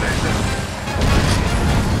sharpen my blade then.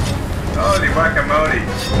 Holy guacamole.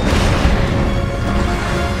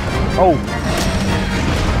 Oh.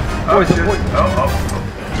 Oh, Poison, shit. poison. Oh.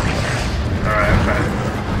 Alright, I'm fine.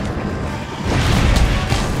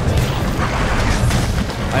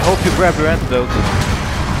 I hope you grabbed your antidote.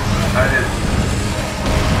 I did.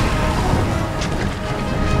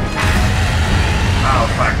 Oh,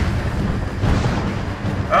 fuck.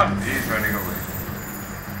 Oh, he's running away.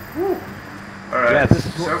 Woo. Alright, Yeah, this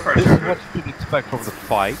is so far this so is good. what you can expect from the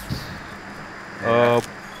fight. Yeah.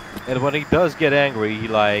 And when he does get angry, he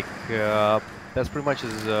like that's pretty much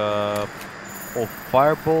his whole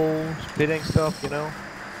fireball spitting stuff, you know.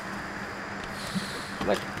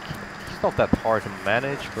 Like he's not that hard to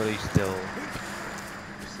manage, but he's still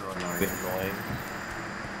Still a annoying. bit annoying.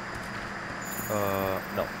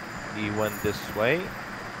 No, he went this way.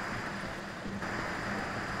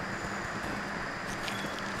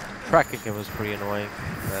 Tracking him is pretty annoying.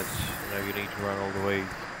 That's, you know, you need to run all the way.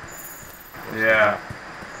 Yeah.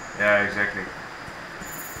 Yeah, exactly.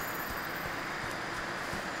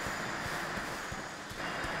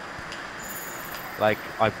 Like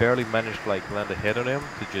I barely managed to like land a hit on him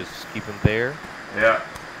to just keep him there, Yeah.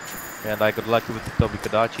 and I got lucky with the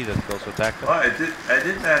Tobikadachi that he also attacked him. Well, I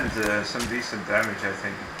did land some decent damage, I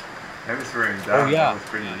think. Maybe throwing him down. Oh yeah, That was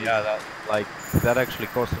pretty neat. yeah, that actually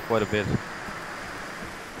cost him quite a bit.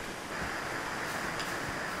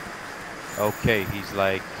 Okay, he's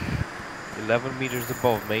like 11 meters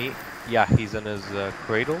above me. Yeah, he's in his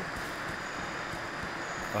cradle.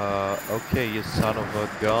 Okay, you son of a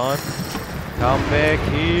gun. Come back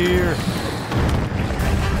here.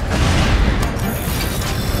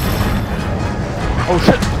 Oh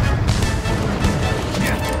shit!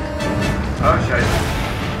 Oh shit.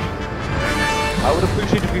 I would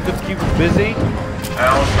appreciate if you could keep him busy.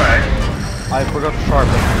 I'll try. I forgot to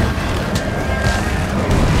sharpen.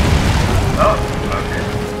 Oh, okay.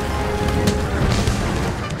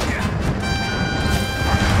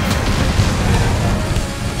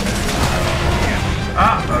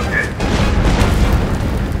 Ah, okay.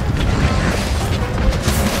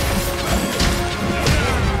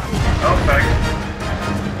 Oh, fuck.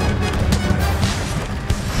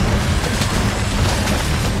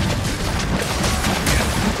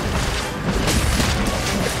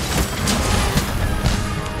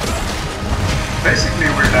 Basically,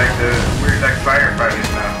 we're like firefighters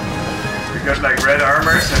now. We got like red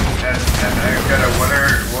armors and I've got a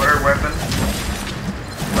water weapon.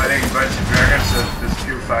 Fighting a bunch of dragons that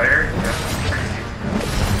spew fire. Yeah, pretty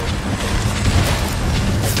neat.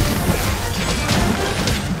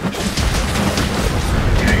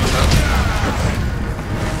 Getting some.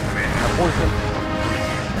 I mean, Poison.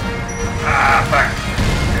 ah, fuck.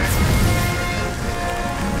 Okay.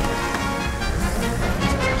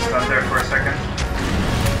 Stop there for a second.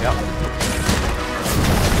 Yep.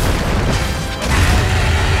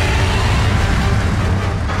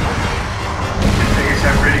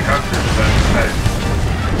 I'm pretty confident about this fight.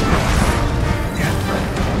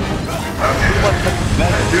 Okay,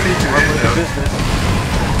 I do need to hit though.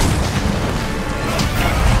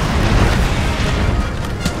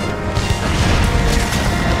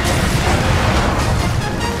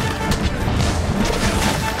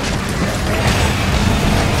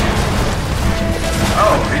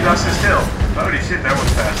 Oh, he lost his hill. Holy shit, that was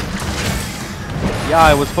fast. Yeah,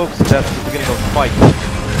 I was focused at the beginning of the fight.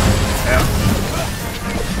 Yeah.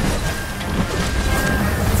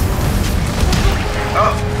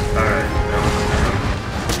 Oh, alright.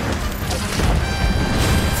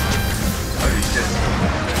 Holy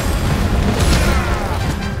shit.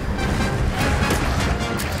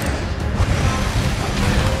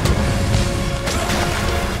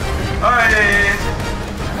 Alright.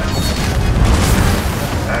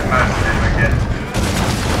 I mastered him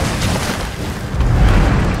again.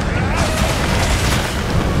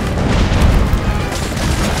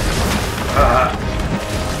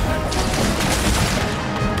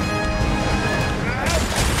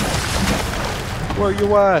 Where you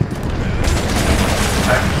at?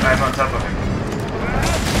 I'm on top of him.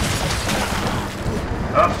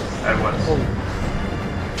 Oh, I was. Oh.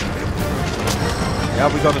 Yeah,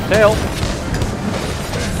 we got a tail.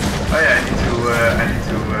 Oh yeah, I need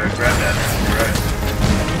to grab that. You're right.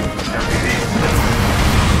 LPV.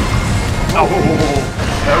 Oh,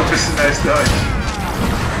 that was a nice dodge.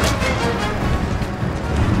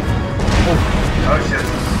 Oh shit.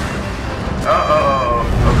 Oh,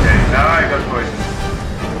 okay, now I got poisoned.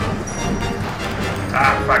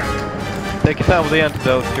 Ah, fuck. Take your time with the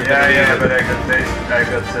antidote. Yeah, but I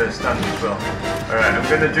got stunned as well. Alright, I'm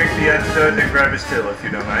gonna drink the antidote and grab his tail if you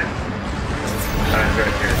don't mind. It's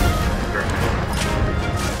right here. Perfect.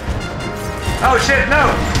 Oh shit,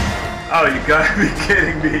 no! Oh, you gotta be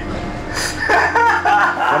kidding me.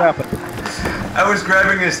 What happened? I was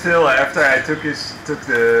grabbing his tail after I took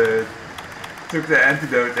the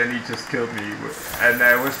antidote and he just killed me. And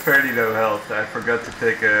I was fairly low health. I forgot to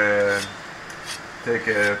take a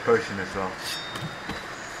potion as well.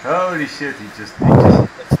 Holy shit, he just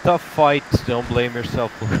It's a tough fight, don't blame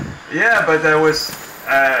yourself. yeah, but I was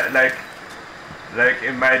like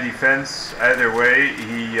in my defense either way,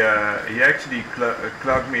 he actually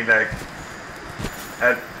clogged me like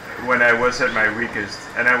when I was at my weakest,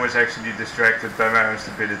 and I was actually distracted by my own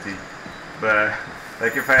stupidity. But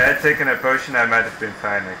like if I had taken a potion, I might have been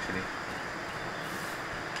fine actually.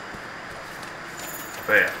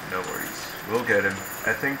 But yeah, no worries. We'll get him.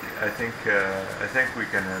 I think we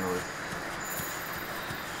can handle it.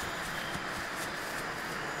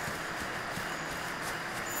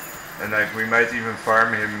 And like we might even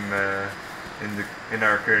farm him in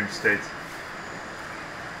our current state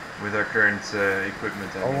with our current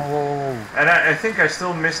equipment. I mean. And I think I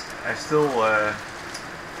still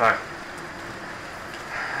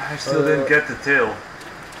didn't get the tail.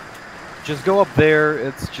 Just go up there,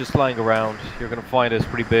 it's just lying around. You're gonna find it's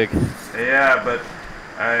pretty big. Yeah, but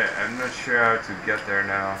I'm not sure how to get there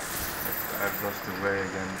now. I've lost the way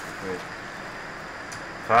again. Wait.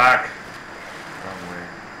 Fuck! Wrong way.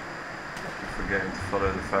 I keep forgetting to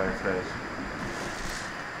follow the fireflies.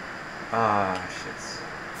 Ah, shit.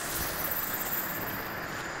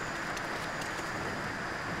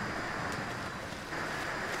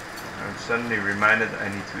 I'm suddenly reminded I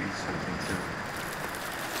need to eat something too.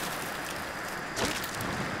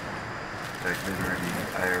 Like literally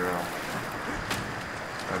IRL.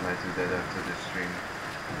 I might do that after this stream.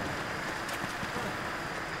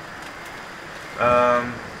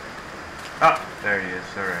 Ah, there he is,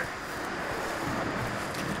 alright.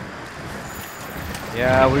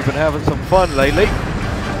 Yeah, we've been having some fun lately.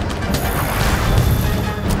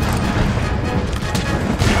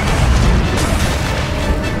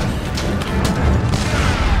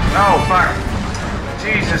 Oh, fuck!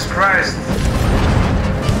 Jesus Christ!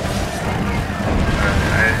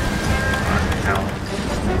 Fucking hell.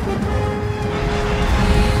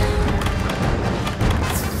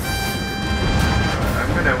 I'm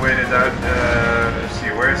gonna wait it out, let's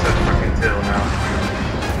see, where's that fucking tail now?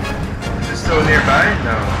 Is it still nearby?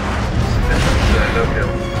 No. This is low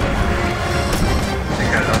hill. I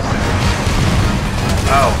think I lost it.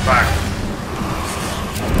 Oh, fuck.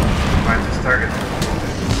 Find this target.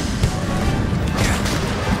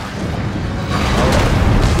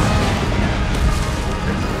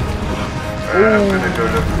 I'm gonna go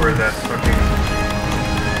look for that fucking...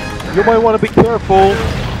 You might want to be careful.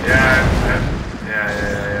 Yeah.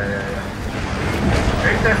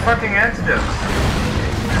 Drink that fucking antidote.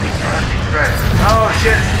 Fucking Christ. Oh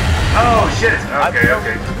shit! Oh shit! Okay.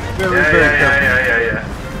 Yeah.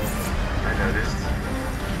 I noticed.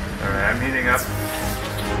 Alright, I'm heating up.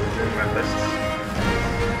 Doing my best.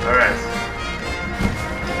 Alright.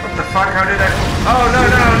 What the fuck? How did I... Oh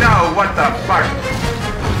no! What the fuck?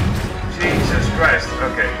 Jesus Christ.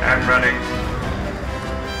 Okay, I'm running.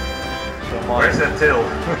 Where's that tail?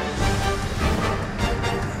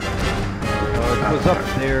 It was up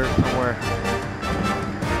there somewhere.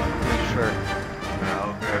 Not sure.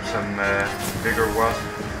 I'll grab some bigger wasp.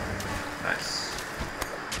 Nice.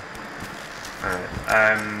 Alright,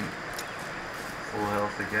 I'm full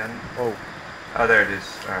health again. Oh, there it is.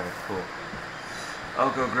 Alright, cool.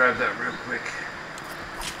 I'll go grab that real quick.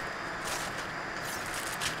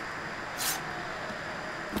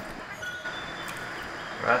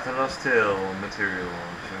 Rathalos tail material.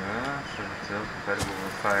 Tail compatible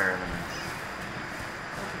with fire elements.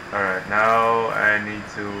 Alright, now I need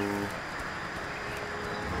to...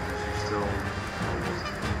 Is he still...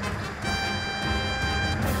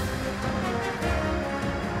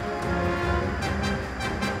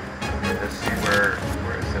 Okay, let's see where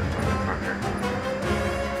is that motherfucker.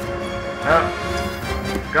 Oh!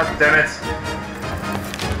 God damn it!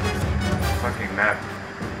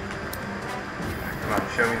 Come on,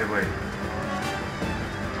 show me the way.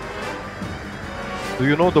 Do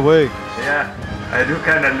you know the way? Yeah, I do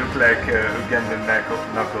kind of look like Ugandan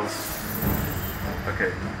Knuckles.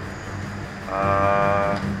 Okay.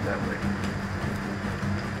 That way.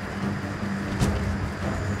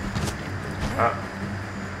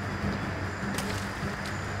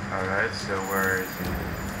 Alright, so where is he?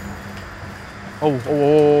 Oh,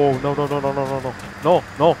 no, no, no, no, no, no, no. No,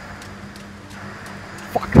 no.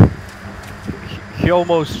 Fuck. He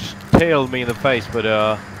almost tailed me in the face, but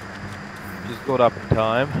just got up in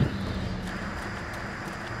time.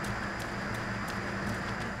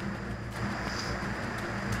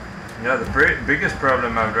 Yeah, the biggest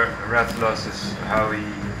problem of Rathalos is how he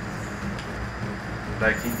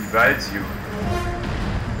divides you,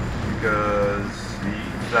 because he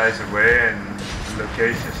flies away and the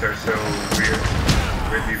locations are so weird.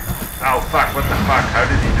 Oh fuck! What the fuck? How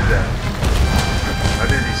did he do that? How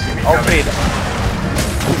did he see me coming? Okay, this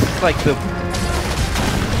is like the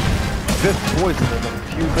 5th poison in a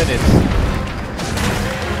few minutes.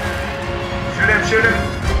 Shoot him! Shoot him!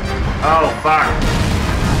 Oh fuck!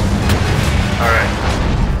 All right.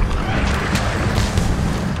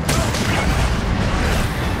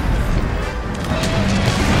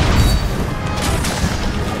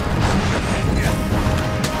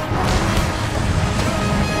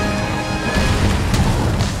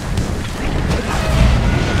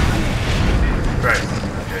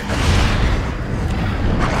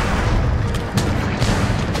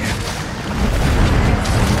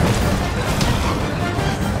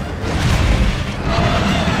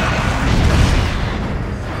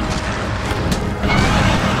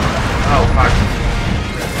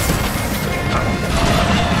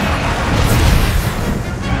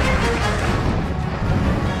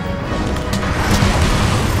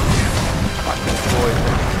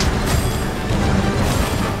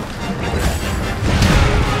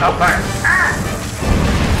 Oh, fuck. Ah!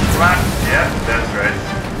 Come on. Yeah, that's right.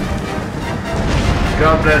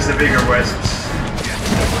 God bless the bigger wisps.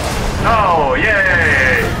 Oh,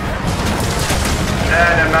 yay! And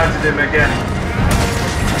I mounted him again.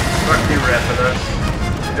 Fuck you, Rathalos.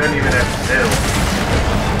 You don't even have to tail.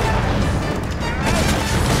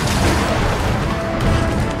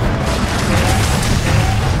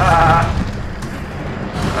 Haha!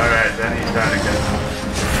 Alright, then he's down again.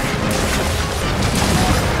 Yeah.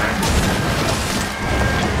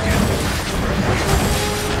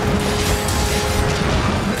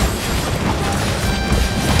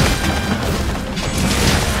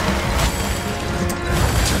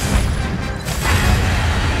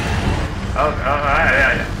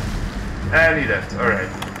 And he left. Alright.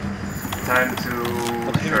 Time to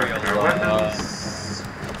sharpen our weapons.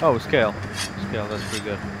 Oh, scale. Scale, that's pretty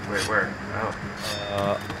good. Wait, where?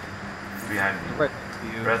 Oh. Behind me. Right.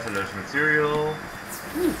 Rathalos material.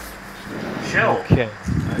 Shell. Okay.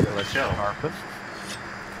 I got a shell. Sharpen.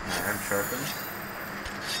 I'm sharpened.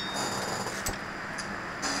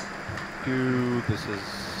 Dude, this is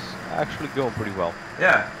actually going pretty well.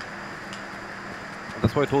 Yeah.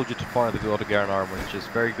 That's why I told you to farm the auto Garen armor, which is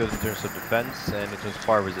very good in terms of defense and in terms of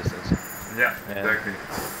fire resistance. Yeah, and exactly.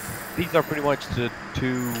 These are pretty much the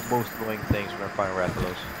 2 most annoying things when I'm fighting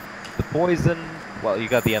Rathalos. The poison, well, you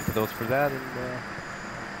got the antidotes for that, and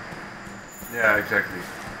yeah, exactly.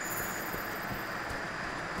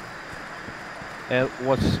 And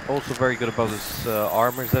what's also very good about this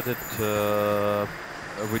armor is that it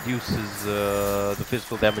reduces the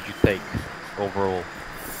physical damage you take overall.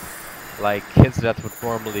 Like hits that would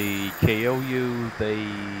normally KO you, they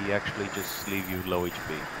actually just leave you low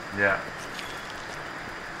HP. Yeah.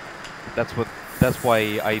 That's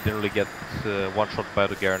why I didn't really get one-shot by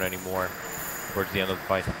the Garen anymore towards the end of the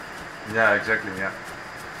fight. Yeah, exactly. Yeah.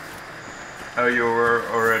 Oh, you were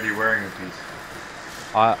already wearing a piece.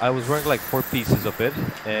 I was wearing like 4 pieces of it,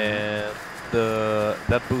 and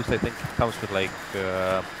that boost I think comes with like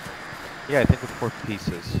yeah, I think with 4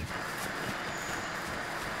 pieces.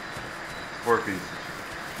 4 pieces.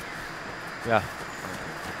 Yeah.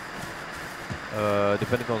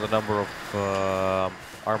 Depending on the number of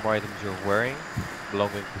armor items you're wearing,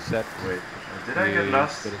 belonging to set. Wait, did I get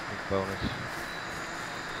lost? Get a bonus.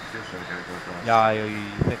 Feels like I got lost. Yeah, I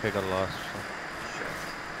think I got lost. So. Shit.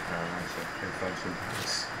 I can find some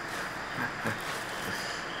books.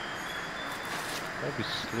 Maybe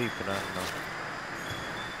sleeping, I don't know.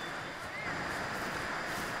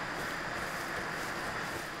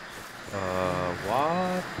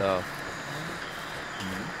 What the?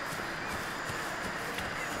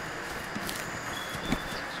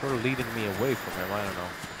 It's sort of leading me away from him, I don't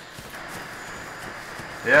know.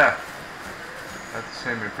 Yeah. That's the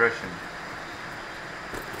same impression.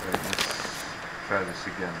 Wait, let's try this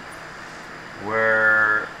again.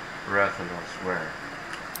 Where? Rathalos, where?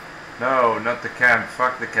 No, not the camp.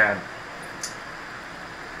 Fuck the camp.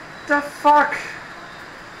 The fuck?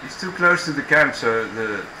 He's too close to the camp, so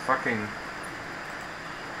the fucking...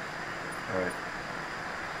 Alright.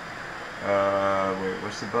 Wait,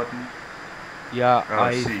 what's the button? Yeah, Oh,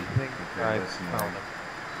 I C. think Okay, I that's found it.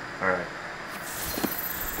 Alright.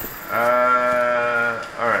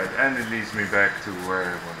 Alright, and it leads me back to where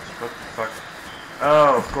I was. What the fuck?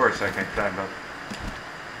 Oh, of course I can climb up.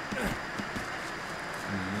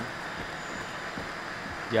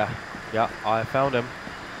 Yeah, I found him.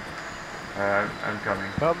 I'm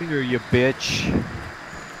coming. Come here, you bitch.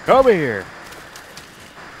 Come here.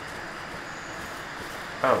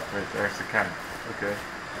 Oh, wait, there's the camp. Okay.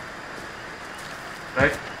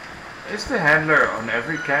 Like, is the handler on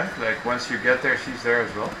every camp? Like, once you get there, she's there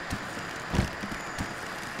as well?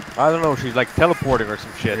 I don't know, she's like teleporting or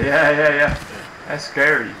some shit. Yeah. That's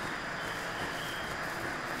scary.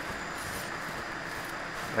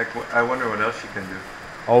 Like, I wonder what else she can do.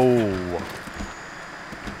 Oh.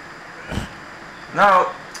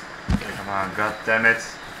 No! Come on, god damn it.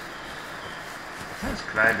 Let's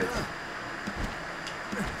climb it.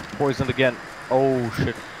 Poisoned again. Oh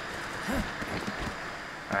shit.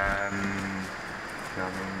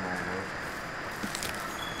 Coming, I hope.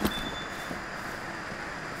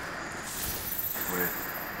 Wait.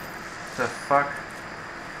 The fuck?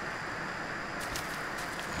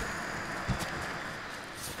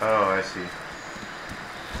 Oh, I see.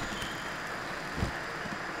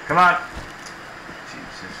 Come on!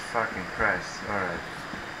 Jesus fucking Christ. Alright.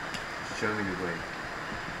 Show me the way.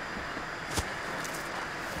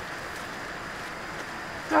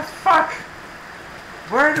 The fuck?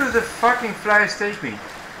 Where do the fucking flies take me?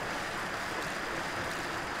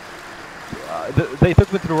 They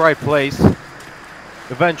took me to the right place.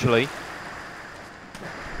 Eventually.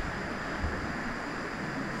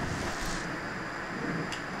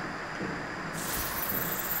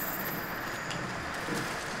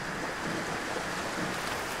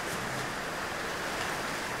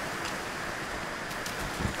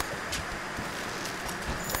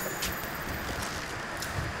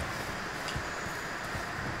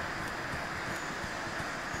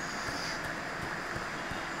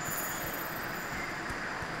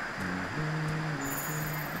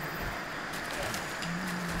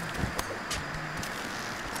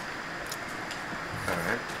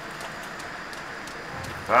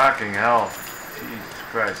 Fucking hell. Jesus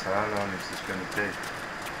Christ, how long is this gonna take?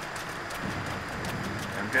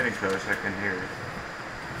 I'm getting close, I can hear it.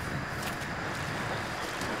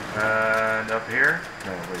 And up here?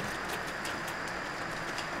 No, wait.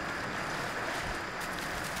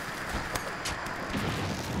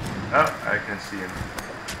 Oh, I can see him.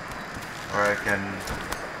 Or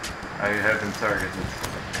I haven't targeted.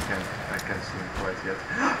 I can't see him quite yet.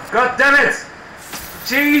 God damn it!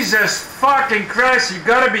 Jesus fucking Christ, you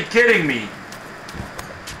gotta be kidding me!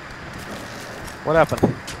 What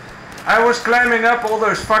happened? I was climbing up all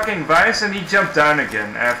those fucking vines and he jumped down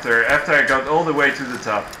again after I got all the way to the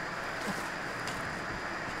top.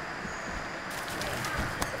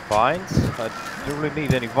 Vines? I don't really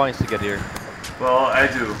need any vines to get here. Well, I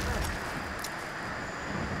do.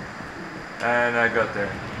 And I got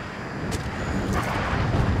there.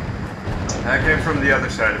 I came from the other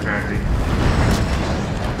side apparently.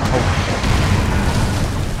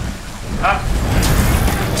 Ah!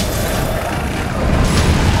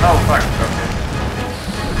 Oh fuck, okay.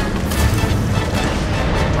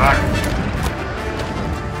 Fuck.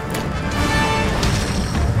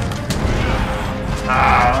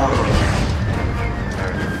 Ah!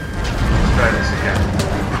 Alright. Let's try this again.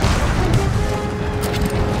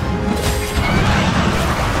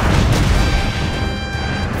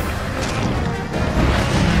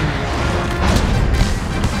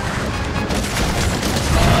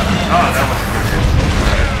 Oh, that was a good hit.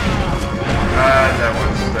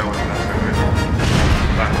 That was not so good.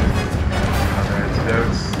 Fuck. Other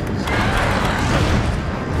antidotes.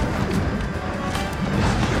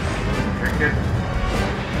 Cricket.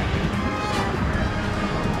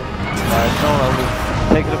 No, I'll just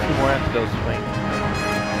take a few more antidotes for me.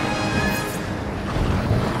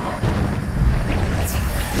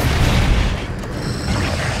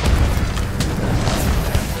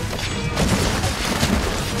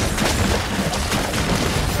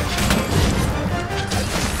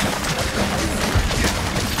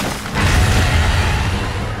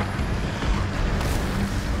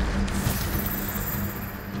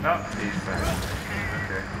 Oh, he's fine.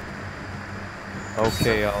 Okay.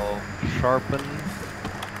 Okay, I'll sharpen.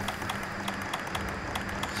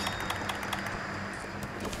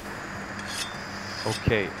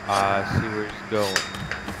 Okay, I see where he's going.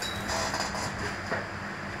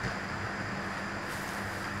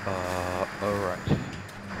 Alright.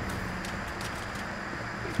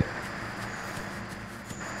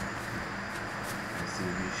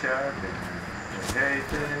 CV sharp and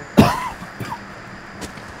located.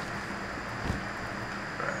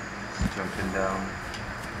 Right, just jumping down.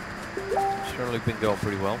 Certainly been going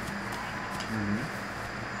pretty well.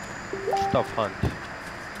 Tough hunt.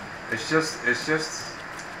 It's just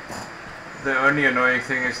the only annoying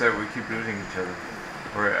thing is that we keep losing each other.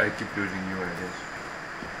 Or I keep losing you, I guess.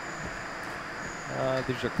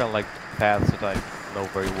 These are kind of like paths that I know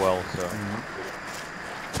very well, so.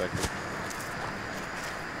 Expected.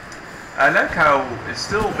 I like how it's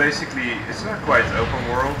still basically, it's not quite open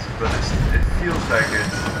world, but it feels like it.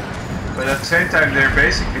 But at the same time, they're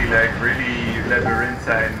basically like really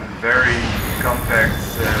labyrinthine, very compact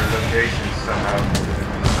locations somehow.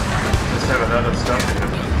 Just have a lot of stuff in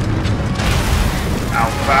them. Ow,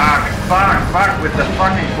 fuck with the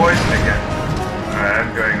fucking poison again. Alright,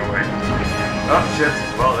 I'm going away. Oh shit,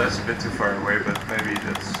 well that's a bit too far away, but maybe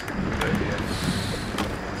that's a good idea.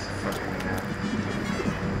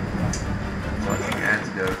 Fucking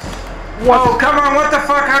antidotes. What? Oh, come on, what the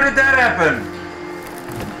fuck? How did that happen?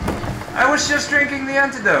 I was just drinking the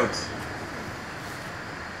antidote.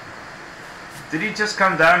 Did he just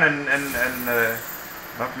come down and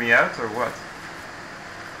knock me out, or what?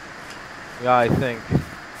 Yeah, I think.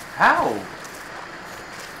 How?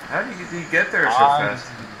 How did you get there so fast?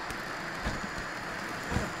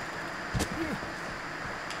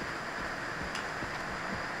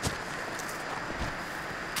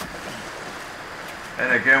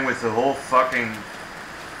 And again with the whole fucking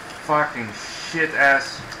shit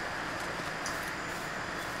ass.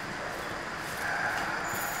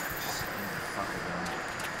 Just leave the fuck alone.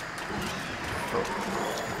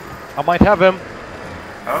 Oh. I might have him.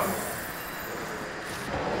 Oh.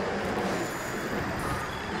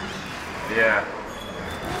 Yeah.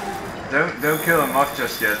 Don't kill him off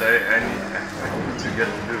just yet. I need to get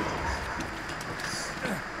the loot.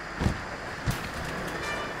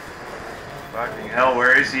 Fucking hell,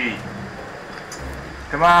 where is he?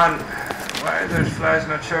 Come on! Why are those flies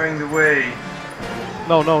not showing the way?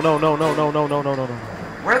 No.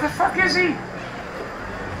 Where the fuck is he?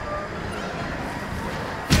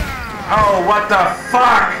 Oh, what the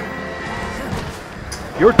fuck?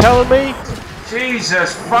 You're telling me?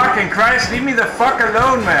 Jesus fucking Christ, leave me the fuck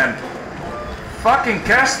alone, man. Fucking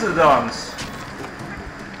Castodons.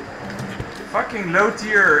 Fucking low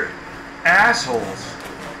tier assholes.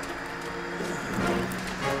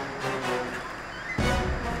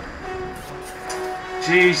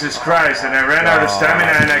 Jesus Christ, and I ran out of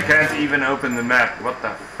stamina and I can't even open the map. What the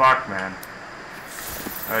fuck, man?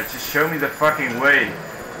 Alright, just show me the fucking way.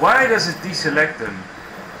 Why does it deselect them?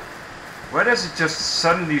 Why does it just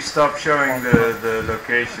suddenly stop showing the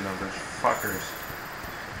location of those fuckers?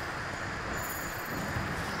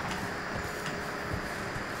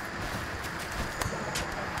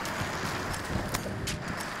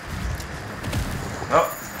 Oh!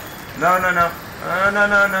 No. No.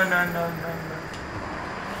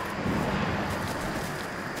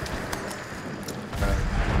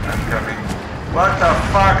 I'm coming. What the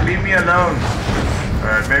fuck? Leave me alone.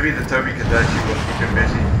 Alright, maybe the Toby Kadachi will keep him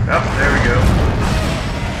busy. Oh, there we go.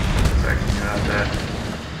 It's actually not that.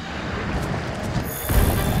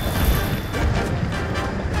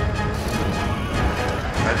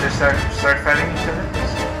 Let's just start fighting each other,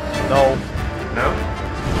 please? No. No?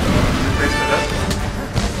 Face with us?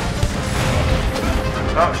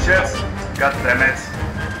 Oh shit! God damn it.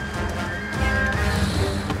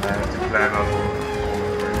 I have to climb up.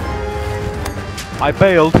 I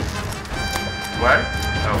bailed. What?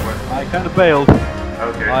 Oh, what? I kind of bailed.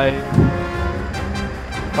 Okay.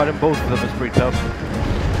 Fighting both of them is pretty tough.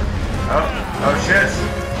 Oh shit!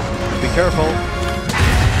 Be careful.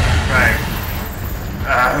 Right.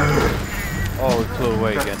 Oh, it flew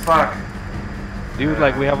away What again. the fuck? Dude,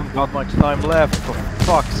 like we haven't got much time left. For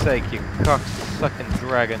fuck's sake, you cock-sucking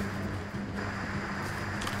dragon.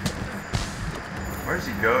 Where's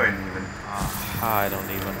he going even? I don't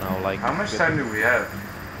even know. Like. How much time do we have?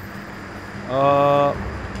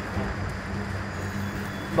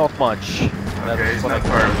 Not much. Okay, he's what not I-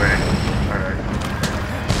 far away. Alright.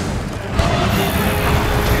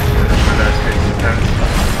 The last pitch attempt.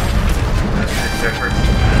 Last pitch effort.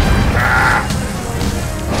 Ah!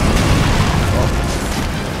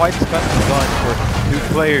 Quite expensive line for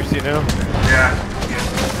 2 players, you know? Yeah,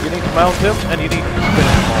 You need to mount him and you need to spin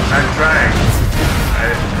him off. I'm trying.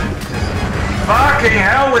 Fucking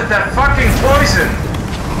hell with that fucking poison!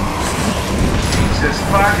 Jesus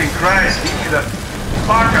fucking Christ, give me the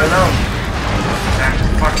fuck alone. Damn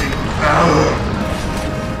fucking... Oh.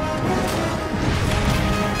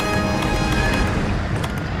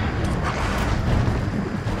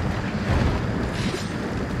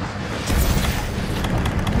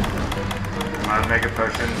 Come on, make a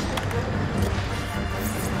potion.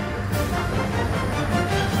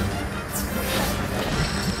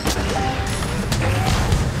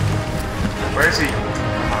 Where is he?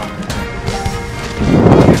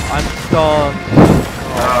 I'm stunned.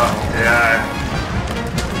 Oh, yeah.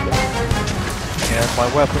 Yeah, my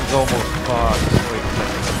weapon's almost fucked. Wait a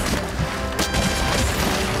second.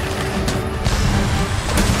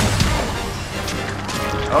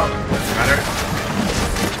 Oh, doesn't matter.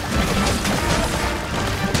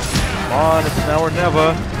 Come on, it's now or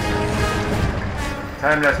never.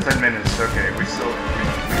 Time left 10 minutes. Okay, we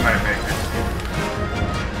might make it.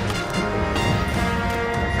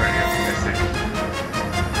 I'm trying to get optimistic.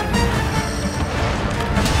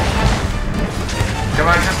 Come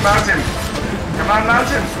on, just mount him! Come on, mount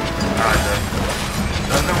him! Ah, it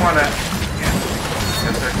doesn't wanna. Yes, I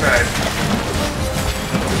tried.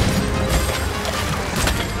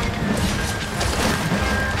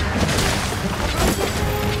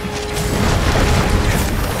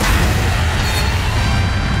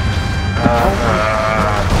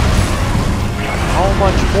 How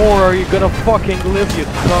much more are you gonna fucking live, you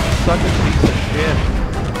cock-sucking piece of shit?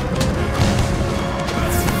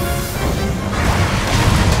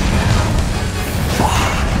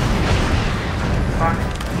 Fuck.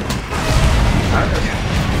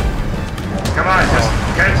 Come on, just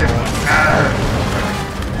catch him.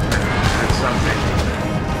 That's something.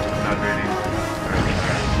 Not really. Alright.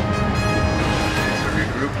 So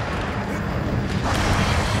regroup.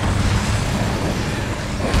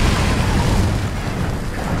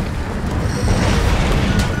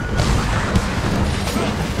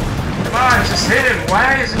 Come on, just hit him.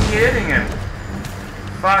 Why isn't he hitting him?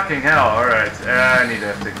 Fucking hell. Alright. I need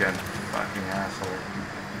to have the gun. Fucking asshole.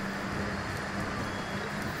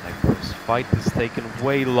 Like, this fight has taken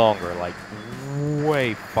way longer, like,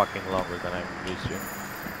 way fucking longer than I'm used to.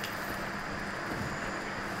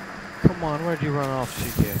 Come on, where'd you run off to,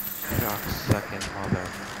 you cock-sucking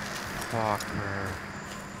motherfucker?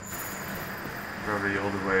 Probably all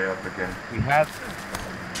the way up again. We had...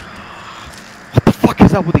 What the fuck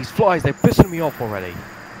is up with these flies? They're pissing me off already.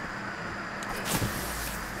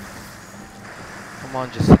 Come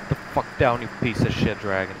on, just sit the fuck down, you piece of shit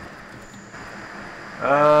dragon.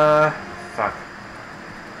 Fuck.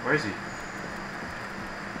 Where is he?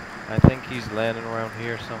 I think he's landing around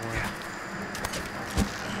here somewhere.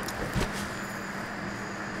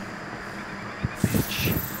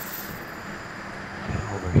 Bitch. Get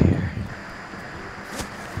over here.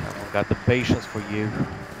 I've got the patience for you.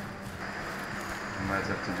 I might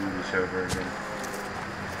have to do this over again.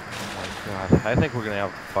 Oh my god. I think we're gonna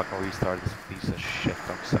have to fucking restart this piece of shit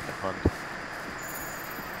cock-sucking hunt.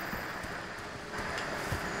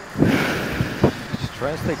 Just try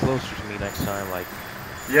and stay closer to me next time, like...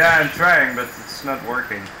 Yeah, I'm trying, but it's not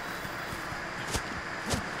working.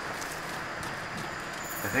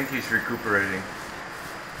 I think he's recuperating.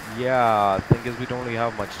 Yeah, the thing is we don't really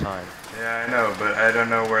have much time. Yeah, I know, but I don't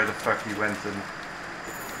know where the fuck he went and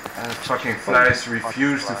fucking flies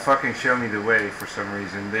refuse to fucking show me the way for some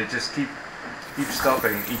reason. They just keep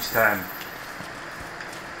stopping each time.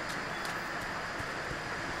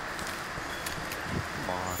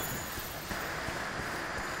 Come on.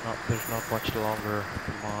 No, there's not much longer.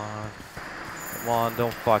 Come on. Come on,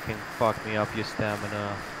 don't fucking fuck me up, your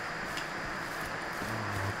stamina.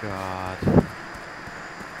 Oh god.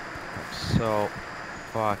 I'm so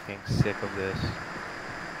fucking sick of this.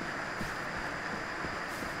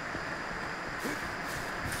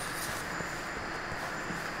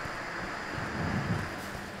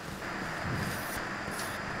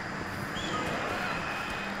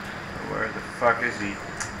 Where the fuck is he?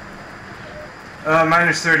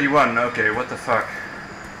 Minus 31. Okay, what the fuck?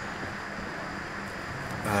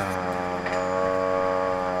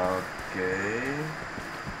 Okay.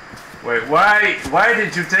 Wait, why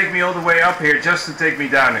did you take me all the way up here just to take me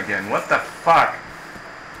down again? What the fuck?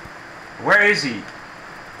 Where is he?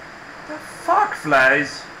 The fuck,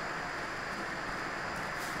 flies?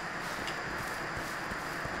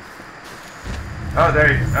 Oh,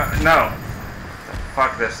 there you... no. The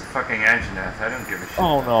fuck, that's the fucking engine death. I don't give a shit.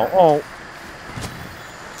 Oh no, oh!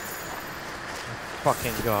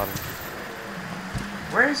 Fucking god.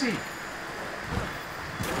 Where is he?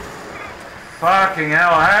 Fucking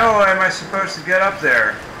hell, how am I supposed to get up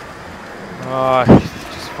there?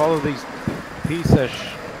 Just follow these pieces.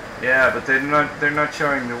 Yeah, but they're not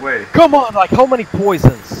showing the way. Come on, like how many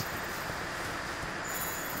poisons?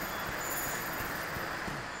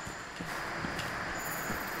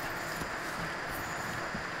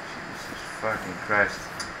 Christ.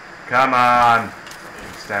 Come on!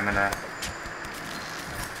 Stamina.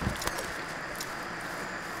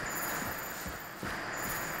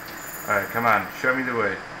 Alright, come on. Show me the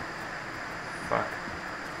way. Fuck.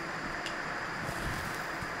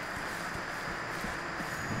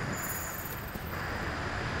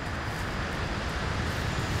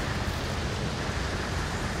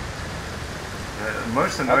 The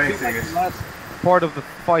most annoying thing is... Last part of the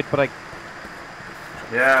fight, but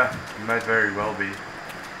Yeah, it might very well be.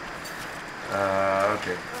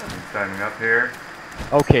 Okay. I'm climbing up here.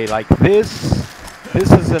 okay, like this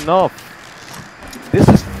is enough. This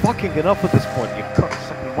is fucking enough at this point, you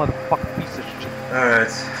cocksucking motherfucking piece of shit.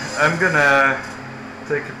 Alright, I'm gonna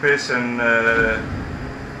take a piss and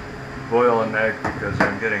boil an egg because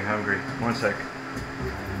I'm getting hungry. 1 sec.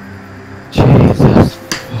 Jesus,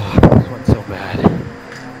 fuck, this one's so bad.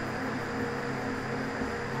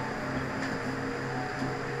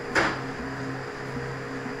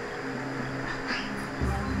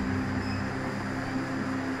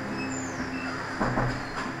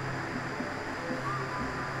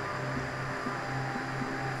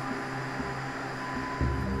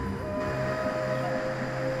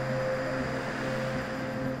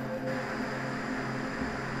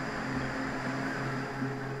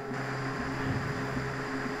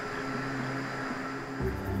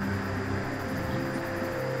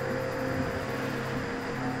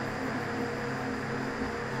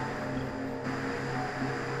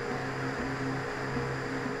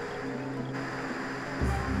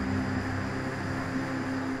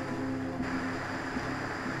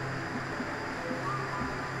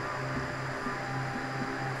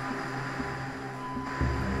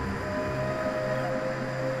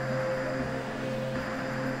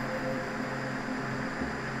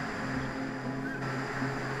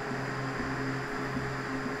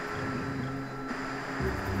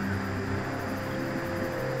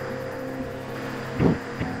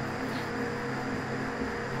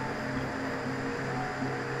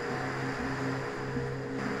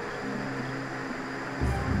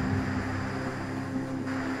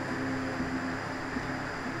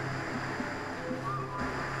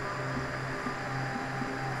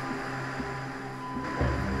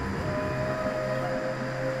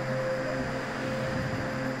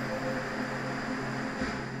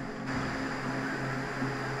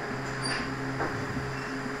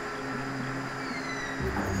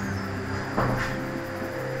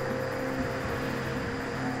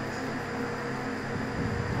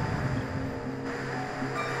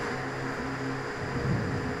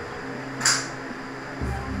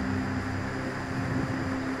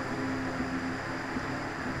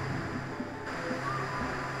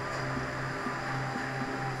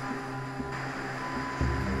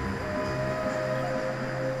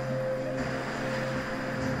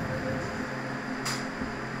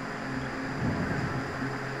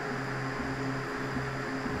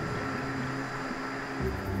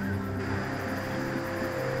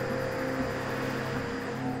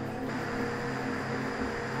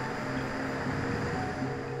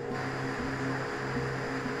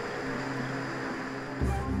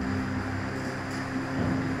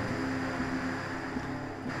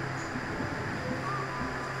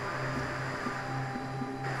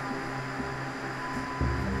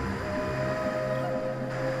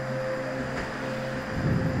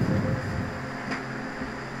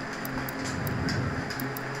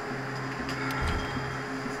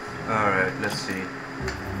 Alright, let's see.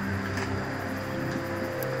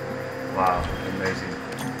 Wow, amazing.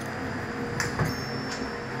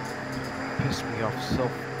 Pissed me off so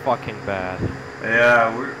fucking bad.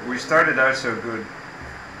 Yeah, we started out so good.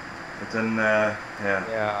 But then, yeah.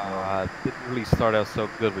 Yeah, didn't really start out so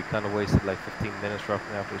good. We kind of wasted like 15 minutes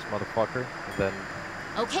roughing after this motherfucker, and then...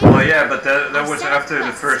 Okay. Well, yeah, but that I've was set up after the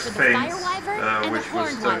quests first for the feint, fire wyvern and which the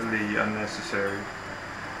was horned totally unnecessary.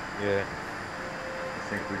 Yeah.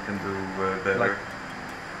 I think we can do better.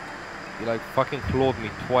 You like fucking clawed me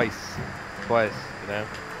twice, you know?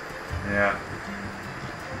 Yeah.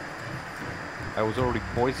 I was already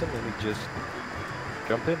poisoned and he just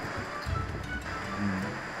jumped in.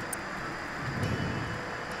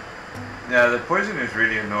 Yeah, the poison is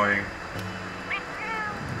really annoying.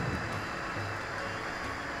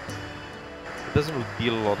 It doesn't really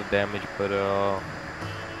deal a lot of damage, but it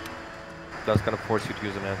does kind of force you to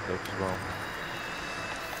use an antidote as well.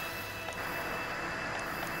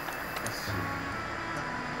 Let's see.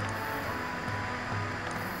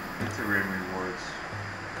 Interim rewards.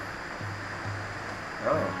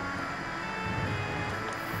 Oh.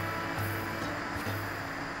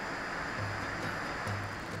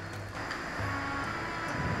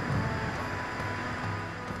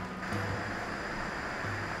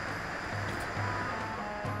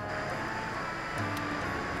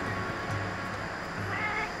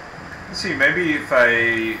 Let's see, maybe if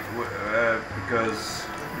I... because...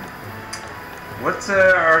 What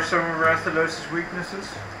are some of Rathalos's weaknesses?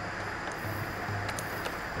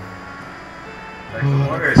 Like the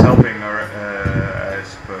water is helping, or I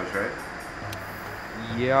suppose, right?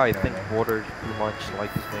 Yeah, I think water is pretty much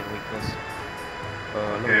like his main weakness.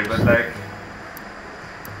 Okay, but like...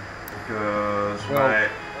 Because well,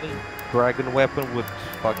 any dragon weapon would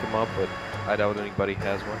fuck him up, but I doubt anybody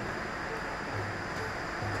has one.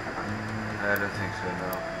 I don't think so,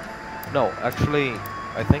 no. No, actually,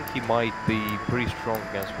 I think he might be pretty strong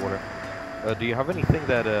against water. Do you have anything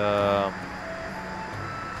that, let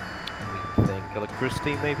me think,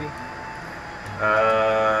 electricity maybe?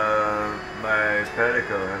 My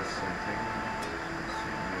Pedico has something.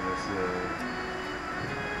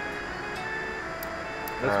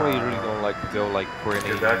 That's why you really don't like to go like for any...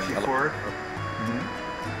 Kadachi Fort?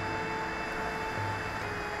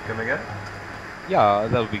 Come again? Yeah,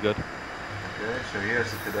 that would be good. Okay, so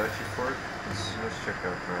here's the Kadachi Fort. Let's check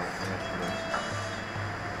out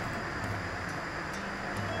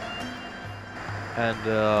And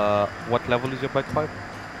what level is your bagpipe?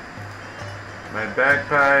 my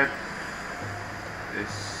bagpipe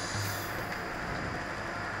is...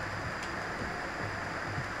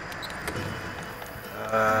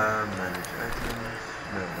 manage items...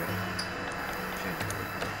 No, wait. Change the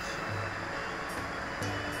weapons.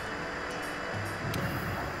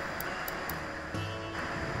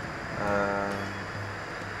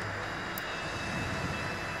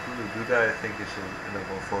 Buddha, I think is a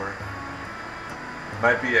level 4.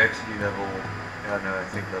 Might be actually level... Yeah, no, I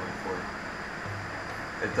think level 4.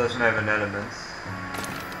 It doesn't have an element.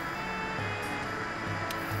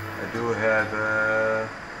 I do have no.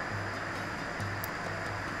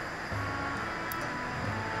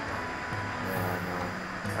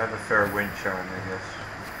 I have a fair wind charm, I guess.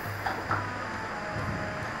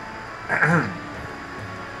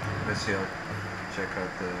 Let's see, I'll check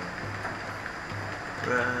out the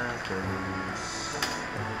Rathalos.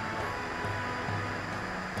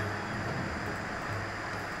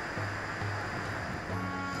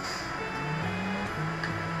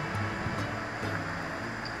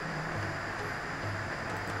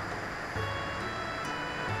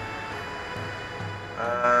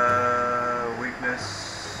 Weakness.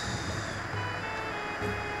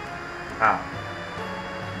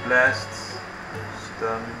 Blast.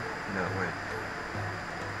 Stun. No, wait.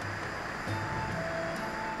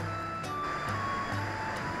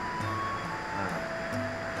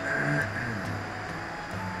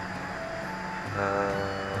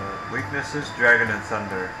 Weaknesses, Dragon and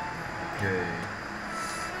Thunder. Okay.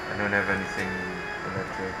 I don't have anything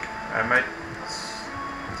electric. I might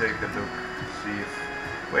take a look, see if...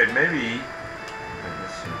 Wait, maybe... Wait,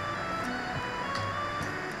 let's see.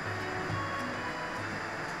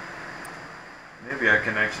 Maybe I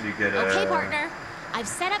can actually get a... Okay, partner. I've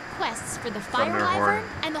set up quests for the Fire Wyvern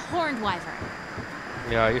and the Horned Wyvern.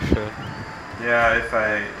 Yeah, you should. Yeah, if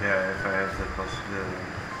I have the possibility.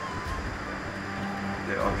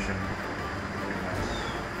 The option. Would be nice.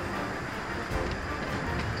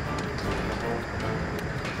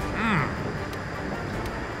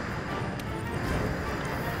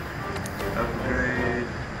 Upgrade.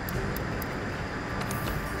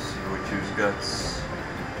 Let's see what you've got.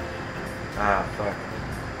 Fuck.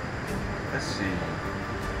 Let's see.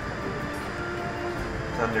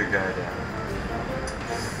 Thunder guy down.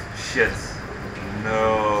 Shit.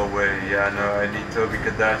 No way. Yeah, no, I need Toby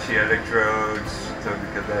Kadachi electrodes, Toby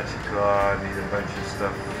Kadachi claw, I need a bunch of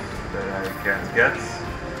stuff that I can't get.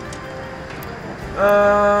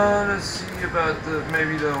 Let's see about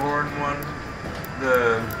maybe the horn one,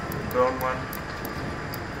 the bone one.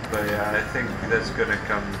 But yeah, I think that's gonna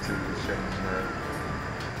come to the same.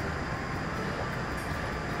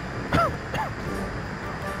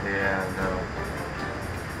 Yeah, no.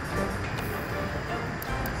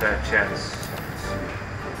 That chance.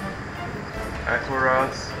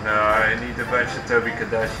 Aquarod? No, I need a bunch of Toby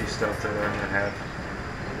Kadachi stuff that I don't have.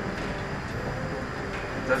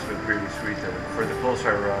 It does look really sweet though, for the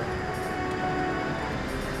pulsar rod.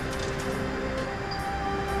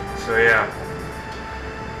 So yeah.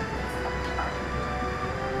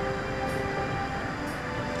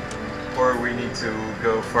 Or we need to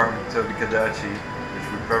go farm Toby Kadachi, which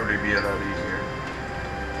would probably be a lot easier.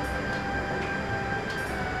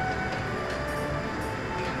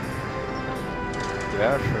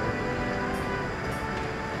 Yeah, sure.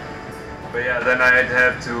 But yeah, then I'd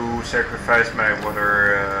have to sacrifice my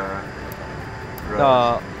water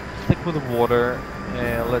rod. Stick with the water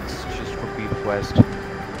and let's just repeat the quest.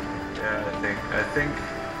 Yeah, I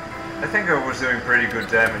think I was doing pretty good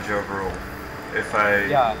damage overall. if I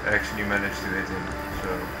Yeah. actually manage to hit him. So,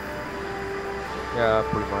 Yeah,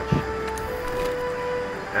 pretty much.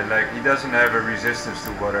 and like he doesn't have a resistance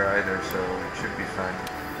to water either, so it should be fine.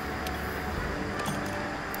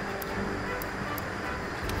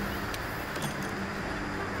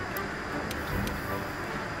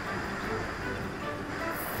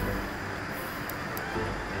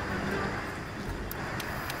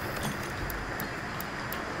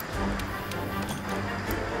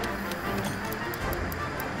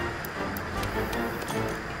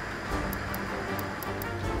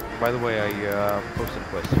 By the way, I posted a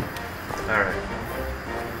quest. Alright.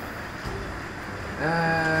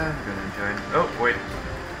 I'm gonna join. Oh, wait.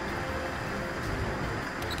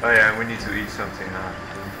 Oh yeah, we need to eat something now.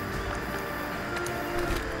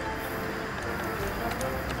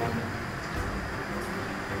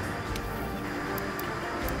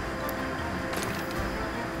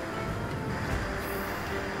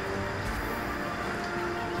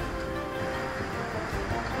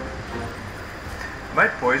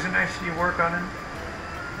 Might poison actually work on him?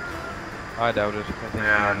 I doubt it. I think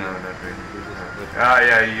Yeah, he no, not really. uses it with- Ah,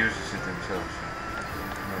 yeah, he uses it himself, so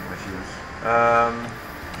not much use.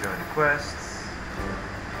 Join the quests.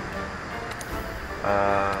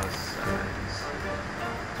 Signs.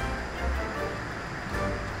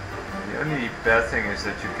 The only bad thing is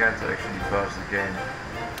that you can't actually pause the game.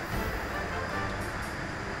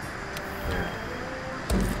 Yeah.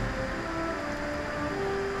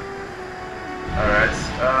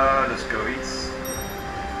 Alright, let's go eat.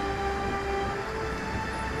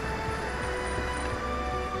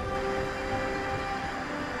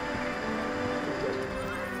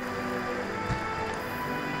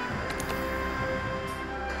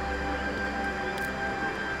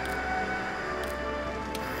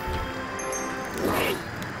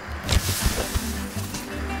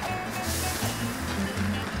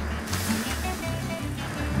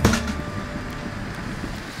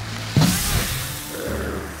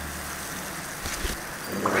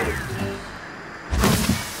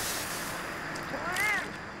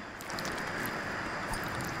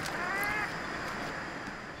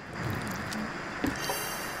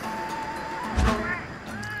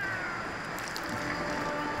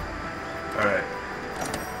 Alright.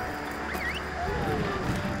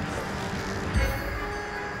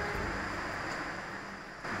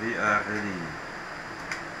 We are ready.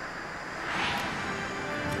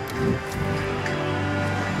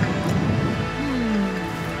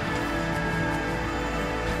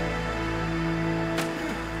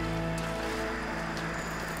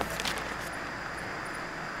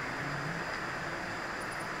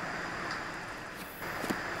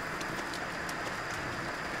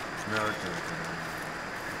 No, it's okay.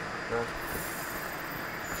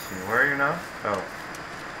 Let's see, where are you now? Oh.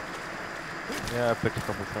 Yeah, I picked a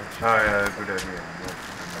couple things. Oh yeah, good idea. Yeah,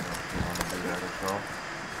 I might actually want to do that as well.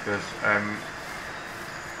 Because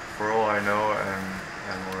for all I know,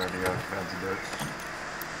 I'm already out of antidotes.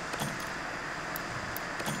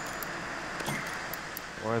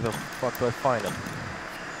 Where the fuck do I find them?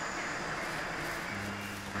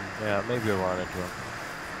 Yeah, maybe around it one.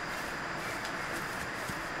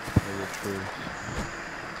 Maybe true.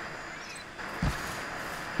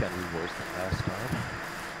 Can't be worse than last time.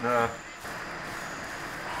 No.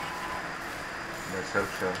 Let's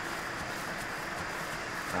hope so.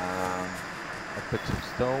 I picked some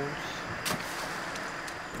stones.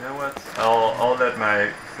 You know what? I'll let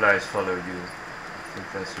my flies follow you. I think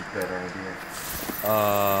that's a better idea.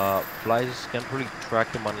 Flies can't really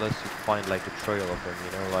track them unless you find like a trail of them,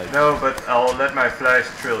 you know, like... No, but I'll let my flies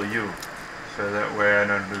trail you. So that way I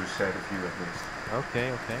don't lose sight of you at least.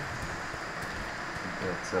 Okay, okay.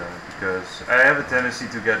 But, because I have a tendency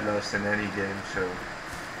to get lost in any game, so...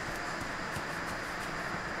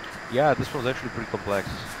 Yeah, this one's actually pretty complex.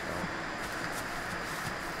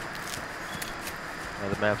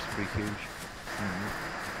 The map's pretty huge. Mm-hmm.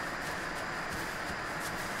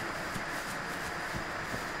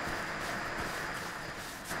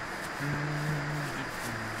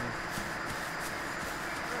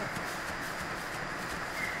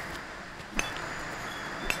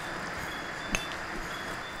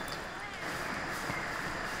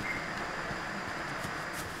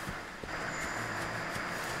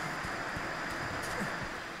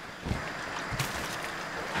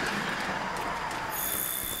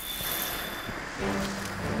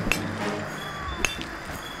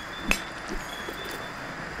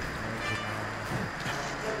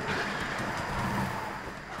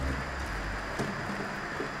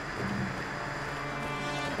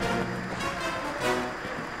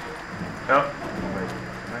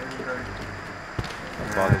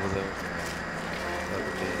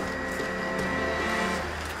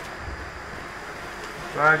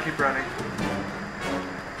 Fine, keep running.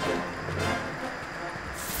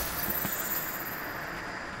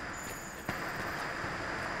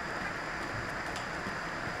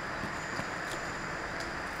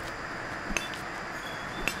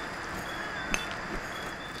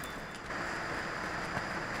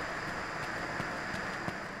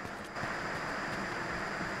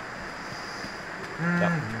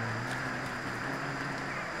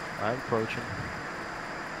 I'm approaching.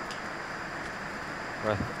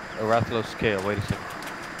 A Rathlow scale, wait a second.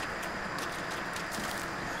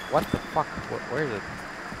 What the fuck? Where is it?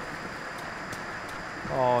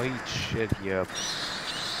 Oh, eat shit, yep. Did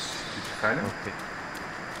you find him? Okay.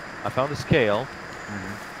 I found a scale,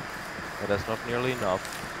 Mm-hmm. but that's not nearly enough.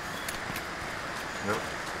 Nope.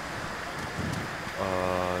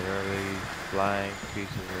 There are these flying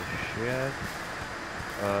pieces of shit.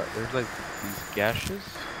 There's like these gashes.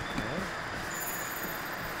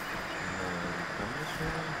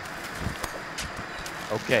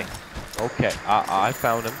 Okay. Okay. I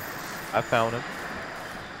found him. I found him.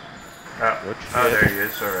 Good shit. Oh, there he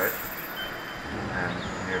is. All right. And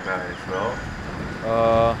nearby as well.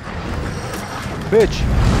 Bitch.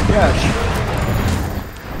 Gash.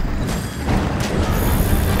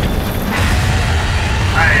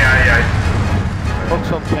 Aye.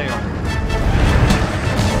 Focus on tail.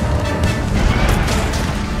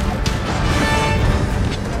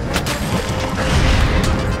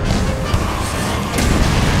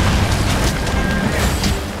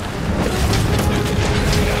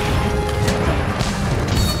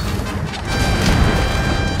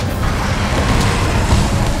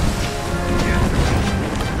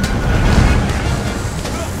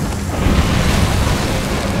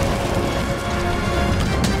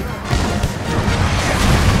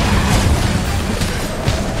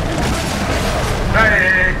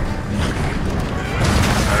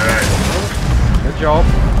 Job.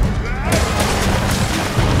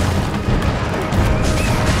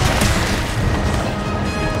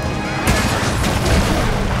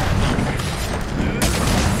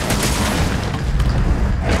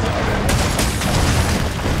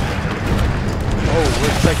 Oh,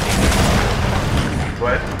 we're checking.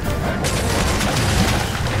 What?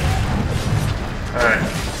 Alright.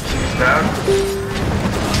 She's down.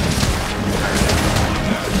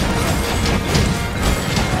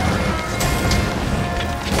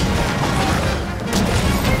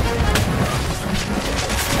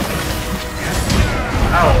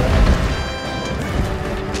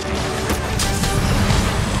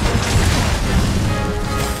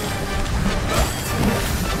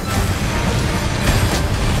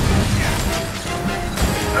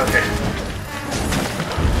 Okay.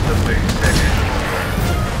 Just wait a second.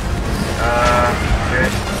 Okay.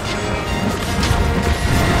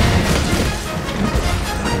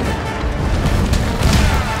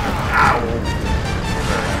 Ow!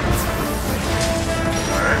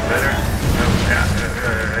 Alright, better. Oh, yeah.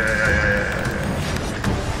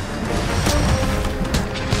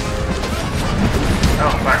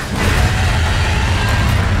 Oh, fuck.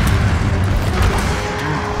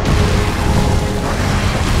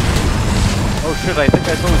 Oh shit, I think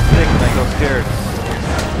I saw his stick and I got scared.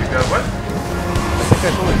 You got what? I think I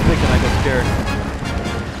saw his stick and I got scared.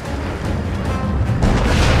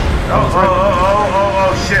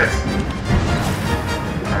 Oh, shit!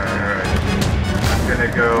 Alright. I'm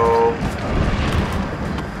gonna go...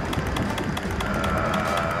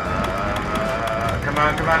 come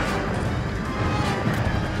on.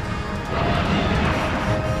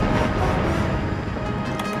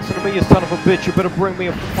 Listen to me, you son of a bitch, you better bring me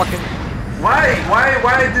a fucking... Why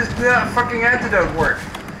does the fucking antidote work?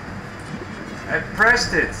 I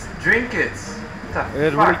pressed it. Drink it. What the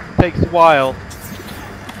It fuck? really takes a while.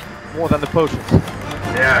 More than the potions.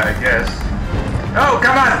 Yeah, I guess. Oh,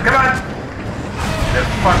 come on! The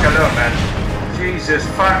fuck alone, man. Jesus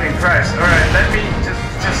fucking Christ. Alright, let me just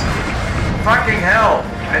fucking hell.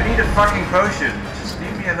 I need a fucking potion. Just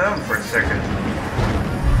leave me alone for a second.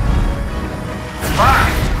 Fuck!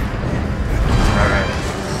 Alright.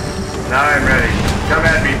 Now I'm ready. Come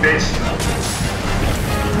at me, bitch.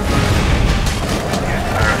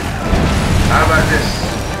 Alright. How about this?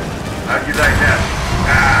 How'd you like that?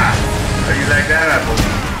 How you like that, apple?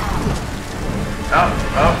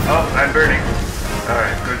 Oh, I'm burning.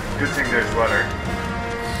 Alright, good thing there's water.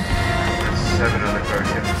 There's 7 other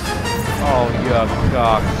potions. Oh, you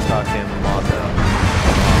cocksucking mother.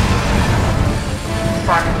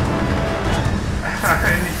 Fuck.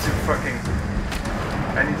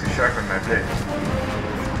 I need to sharpen my blade.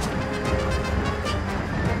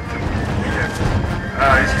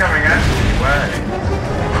 Yeah. He's coming at me. Why?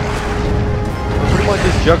 I'm pretty much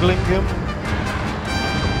just juggling him.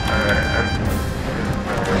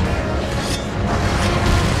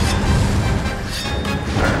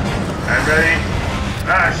 I'm ready.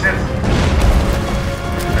 Ah, shit.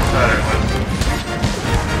 I thought I was.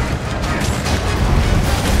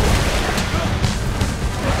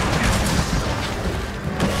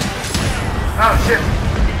 Oh, shit.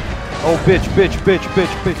 Oh, bitch.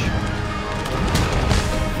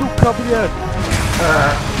 Look up yet.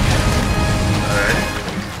 Alright.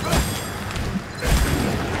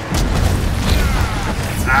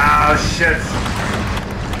 Oh, shit.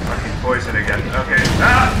 Fucking poison again. Okay.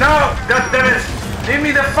 Ah, no! God damn it! Leave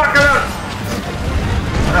me the fuck alone!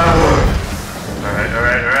 Oh. Alright.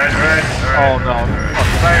 Oh, no.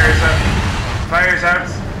 Fire's up. Fire's out.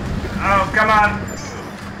 Oh, come on.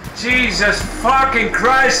 Jesus fucking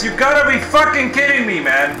Christ, you gotta be fucking kidding me,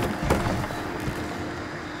 man.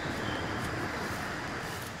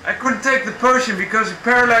 I couldn't take the potion because it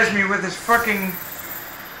paralyzed me with his fucking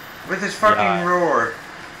roar.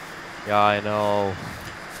 Yeah, I know.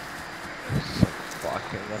 So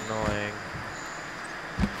fucking annoying.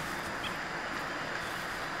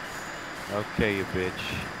 Okay, you bitch.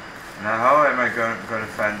 Now how am I gonna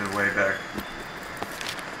find the way back?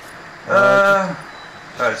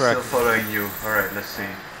 I'm still following you. Alright, let's see.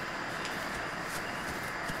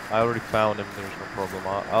 I already found him, there's no problem.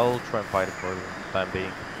 I'll try and find him for the time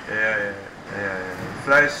being. Yeah. The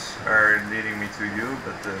flies are leading me to you,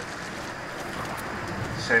 but at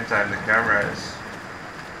the same time the camera is...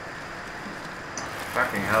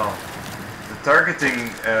 Fucking hell. The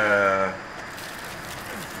targeting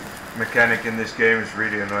mechanic in this game is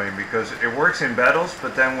really annoying because it works in battles,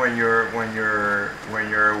 but then when you're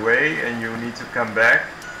away and you need to come back,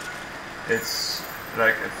 it's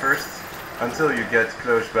like at first until you get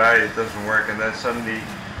close by it doesn't work, and then suddenly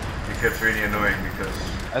it gets really annoying because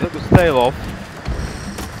I took his tail off.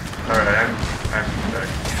 alright, I'm back.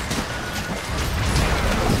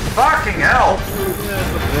 Fucking hell!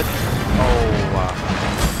 Oh wow.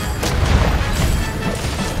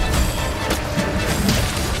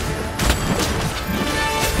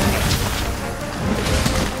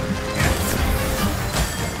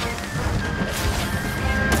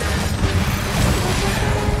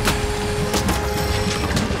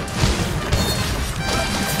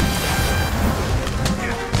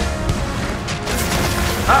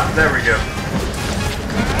 Ah, there we go.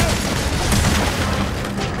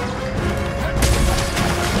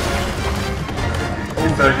 You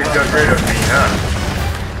thought you got rid of me, huh?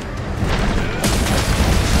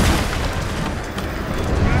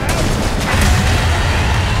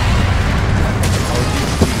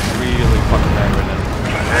 He's really fucking angry now.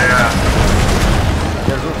 Yeah.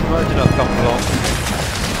 There's also merchant not coming along.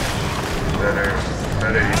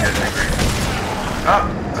 Better you get angry. Oh,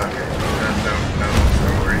 okay. No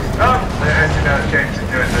worries. Oh, the astronaut came to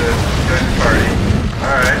join the party.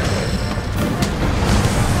 Alright.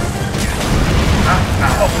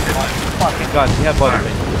 Oh my fucking god, he had buttered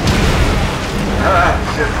me. Ah,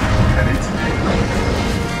 shit. I need to be.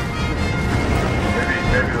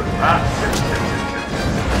 Maybe. Ah, shit.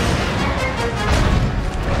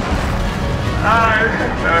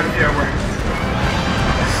 Yeah,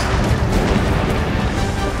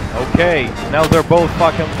 Okay, now they're both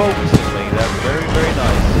fucking focusing me. That's very, very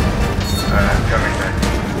nice. I'm coming back.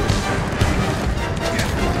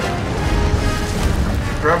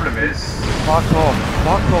 The problem is... Fuck off,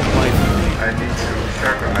 my dude. I need to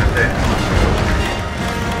sharpen my pen.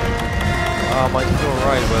 Mine's still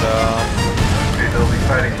alright, but They'll be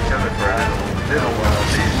fighting each other for a little while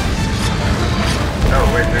at least. Oh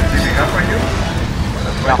wait, they're teaming up on you?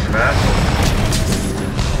 That's a bunch of assholes.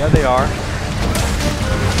 yeah, they are.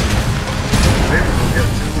 Maybe we'll get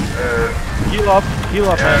to... Heal up,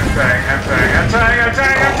 yeah, man. I'm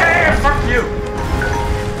trying! Fuck you!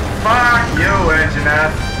 Fuck you,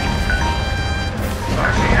 Anjaneth!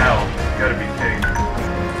 Fucking hell. You gotta be kidding me.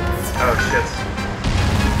 Oh shit.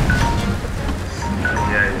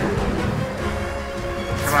 Yeah.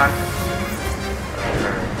 Come on.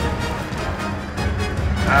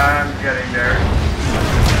 I'm getting there.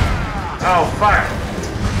 Oh fuck!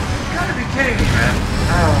 You gotta be kidding me, man.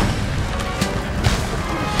 Oh.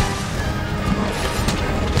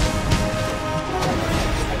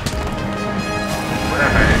 What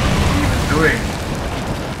am I even doing?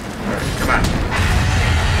 Alright, come on.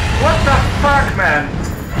 What the fuck, man?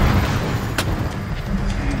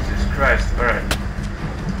 Jesus Christ. Alright.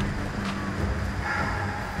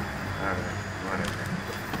 Alright, whatever.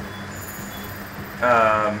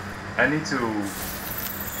 I need to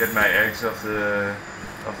get my eggs off the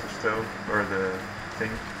stove, or the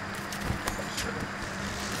thing. So.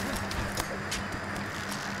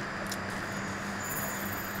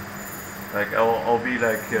 Like I'll be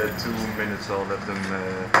like 2 minutes. I'll let them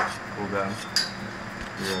cool down.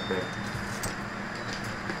 Be right back.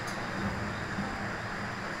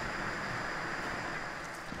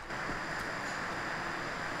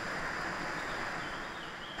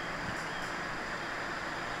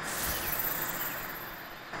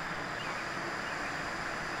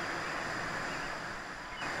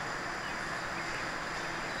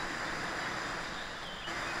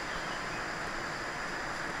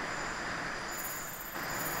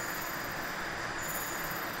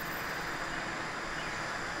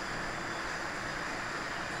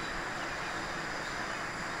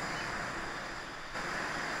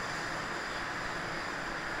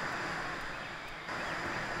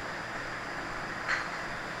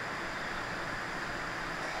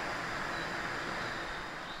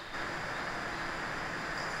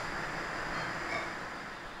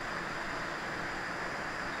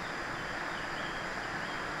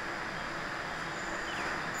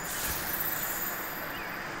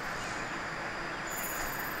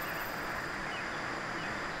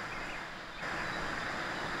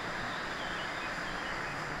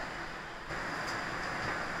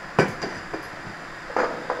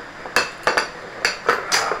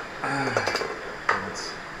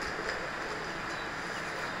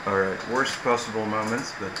 Alright, worst possible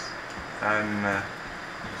moments, but I'm, let's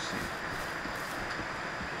see.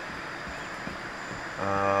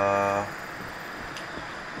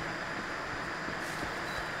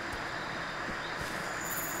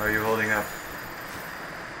 How are you holding up?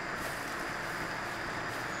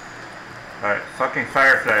 Alright, fucking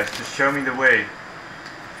fireflies, just show me the way.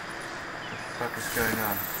 What the fuck is going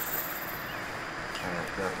on?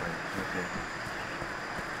 Alright, that way, okay.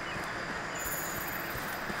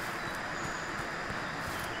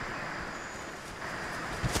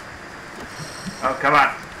 Oh, come on.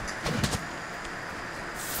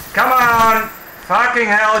 Come on! Fucking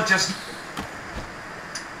hell, just...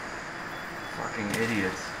 Fucking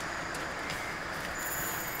idiots.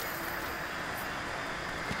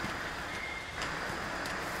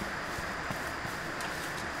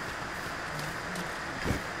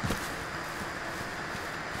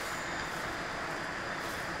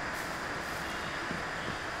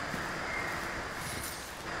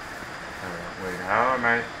 Wait, how am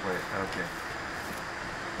I... Wait, okay.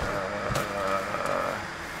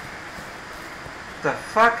 The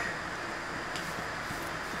fuck?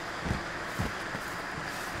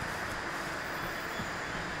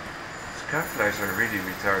 Skyflies are really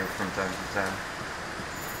retarded from time to time.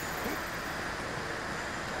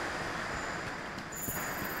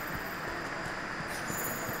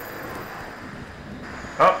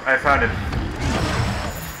 Oh, I found him.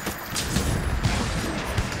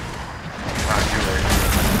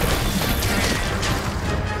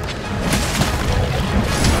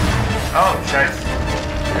 Oh, shit.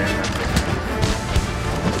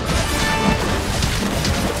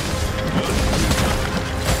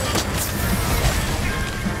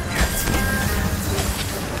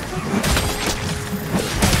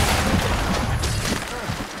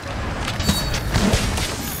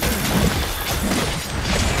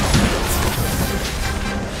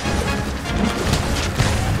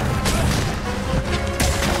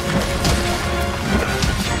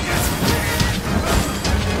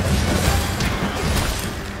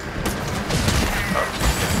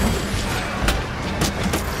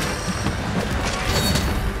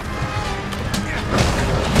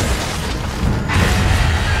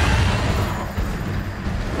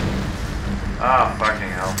 Ah,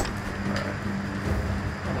 fucking hell. Alright.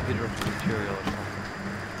 Maybe drop some material or something.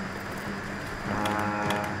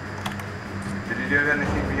 Did he do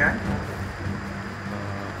anything behind?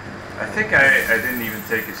 I think I didn't even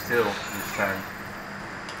take his tail this time.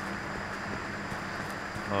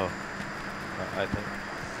 Oh. I think.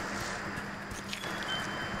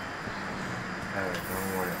 Alright,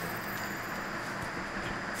 don't worry about it.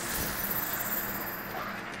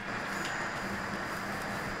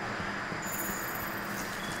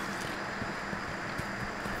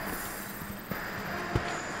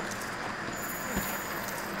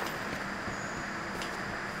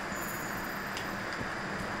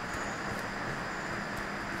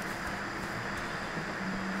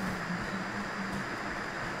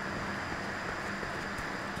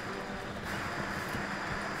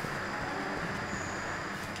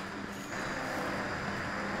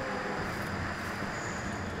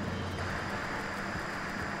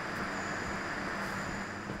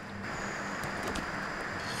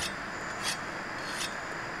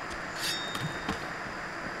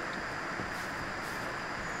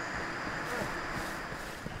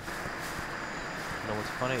 know what's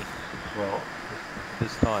funny? Well,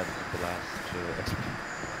 This time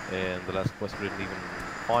in the last quest we didn't even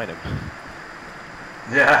find him.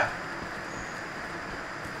 yeah.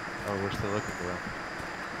 Oh, we're still looking for him.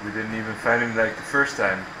 We didn't even find him like the first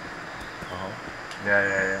time. Uh-huh.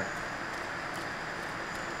 Yeah.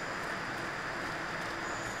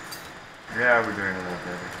 Yeah, we're doing a little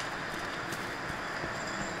better.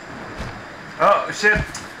 Oh shit!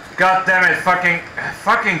 God damn it!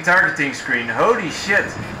 Fucking targeting screen. Holy shit!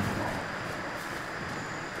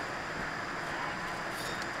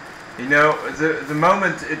 You know, the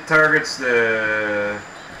moment it targets the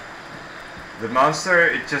monster,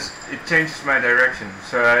 it changes my direction,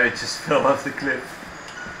 so I just fell off the cliff.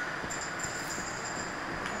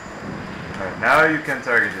 Alright, now you can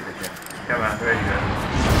target it again. Come on, there you go.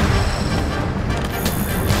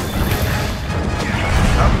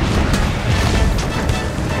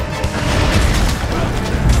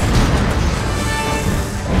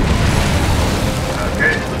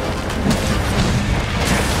 Okay.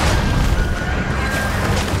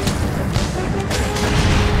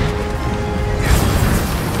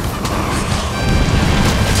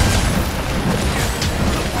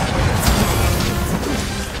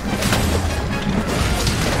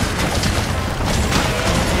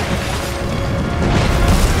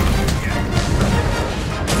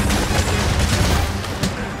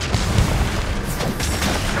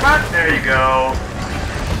 There you go.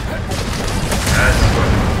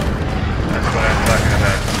 That's what I'm talking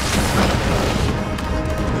about.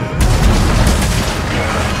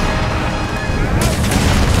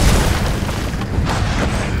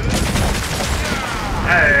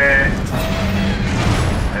 Hey.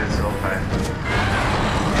 It's all fine.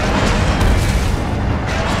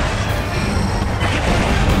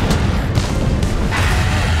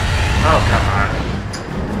 Oh, come on.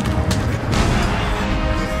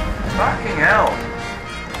 Fucking hell!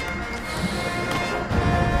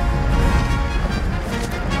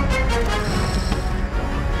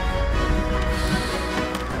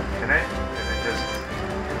 Can I just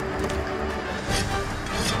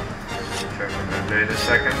check the wait a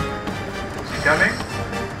second? Is he coming?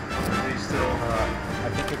 Or is he still? I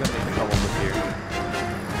think you're gonna need to come over here.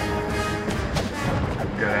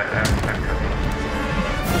 I'm coming.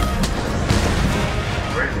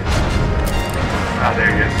 Where is he? Ah,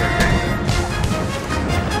 there he is. Okay.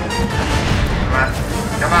 Come on.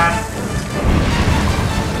 Come on.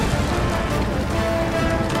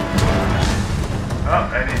 Oh,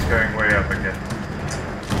 and he's going way up again.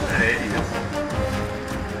 An idiot.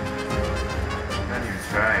 Not even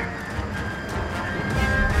trying.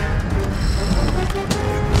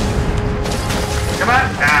 Come on.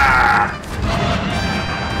 Ah!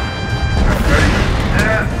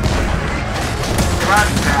 Come on.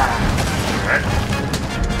 Ah! Right.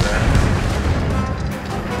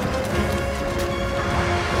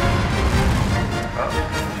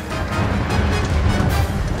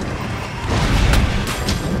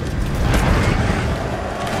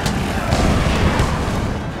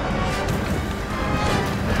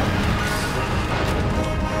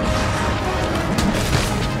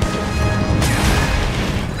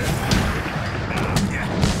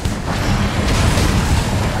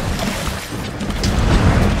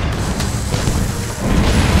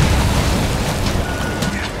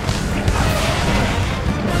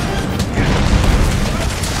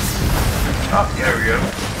 Oh, there we go.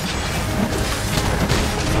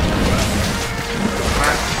 Come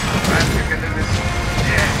on, you can do this.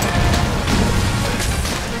 Yeah.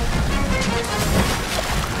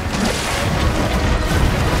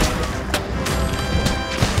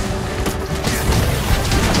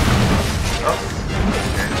 Oh,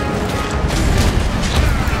 okay.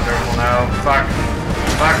 Careful now. Fuck.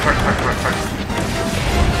 Fuck.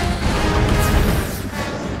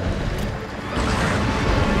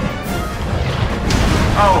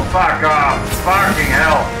 Oh, fuck off. Fucking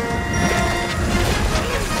hell.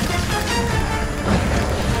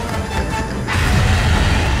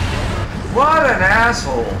 What an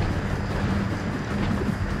asshole.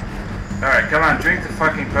 Alright, come on, drink the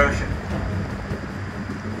fucking potion.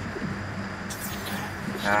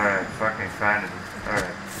 Alright, fucking finally.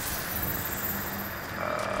 Alright.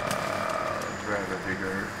 Grab a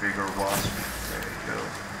bigger wasp. There you go.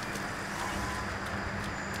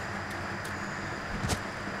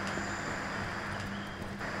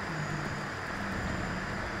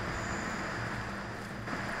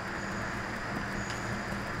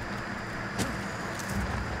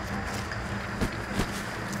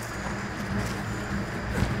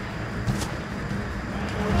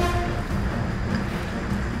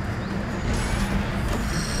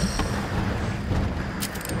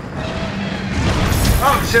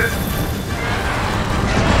 shit!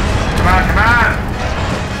 Come on, come on!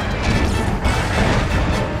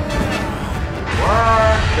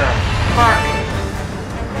 What the fuck?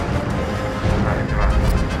 Alright, come on.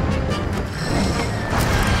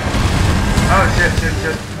 Oh shit, shit,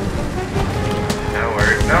 shit. No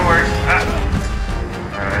worries, no worries. Ah.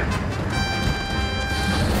 Alright.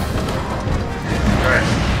 Alright.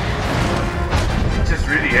 He just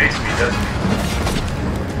really hates me, doesn't he?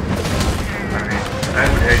 I mean, I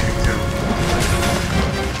would hate him too.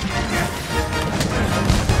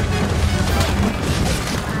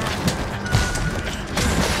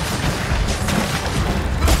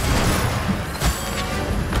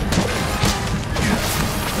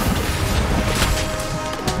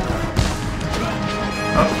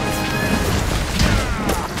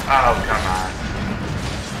 Oh, come on.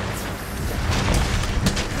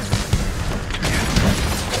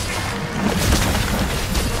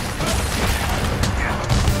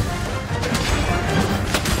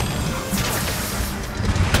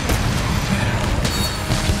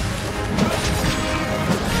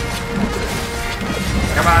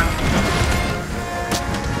 Come on.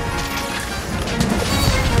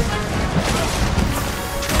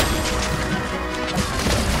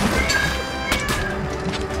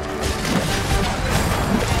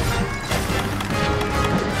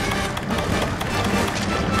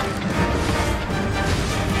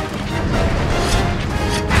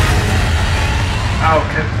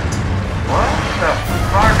 Okay. What the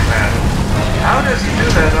fuck, man? How does he do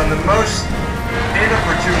that on the most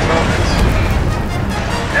inopportune moments?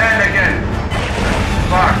 And again.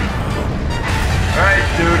 Fuck. Alright,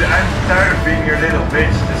 dude, I'm tired of being your little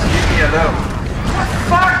bitch. Just leave me alone. What the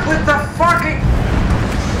fuck with the fucking...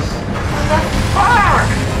 What the fuck?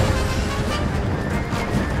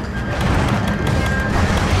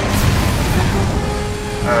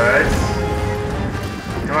 Alright.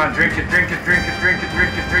 Come on, drink it, drink it, drink it, drink it,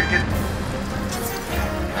 drink it, drink it.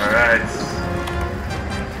 Alright.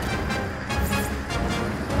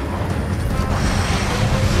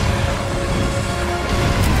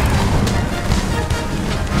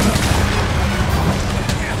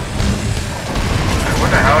 I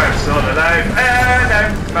wonder how I'm still alive. And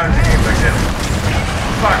I'm mounting him again.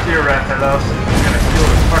 Fuck you, Rathalos. I'm gonna kill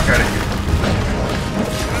the fuck out of you.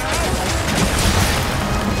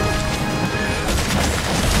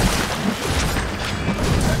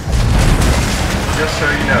 Just so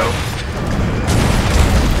you know.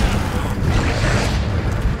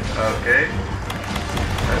 Okay.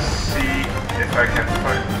 Let's see if I can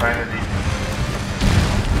finally...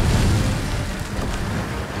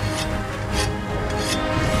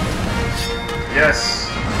 Yes!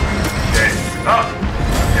 Okay. Oh!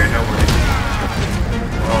 Okay, no worries.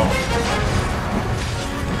 Oh.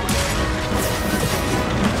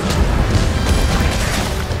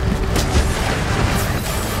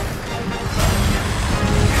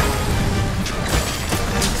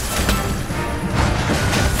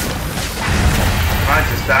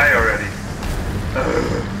 Just die already.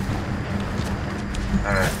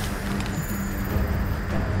 Alright.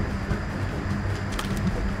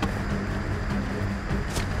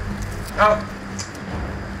 Oh!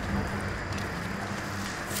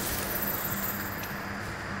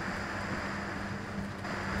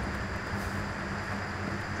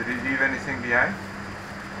 Did he leave anything behind?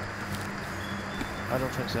 I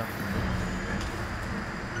don't think so.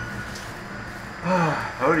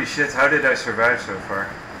 Holy shit, how did I survive so far?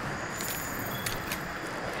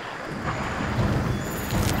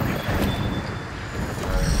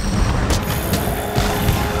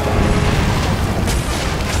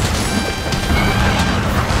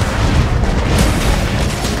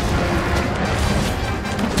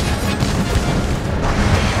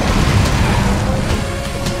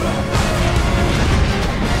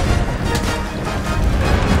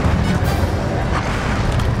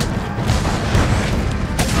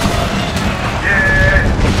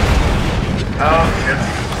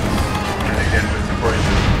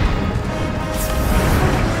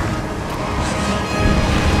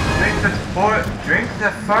 Drink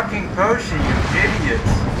the fucking potion, you idiot!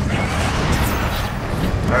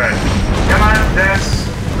 Alright, come on, dance!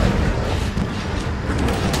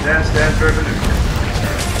 Dance, dance, revolution.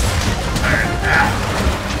 Alright,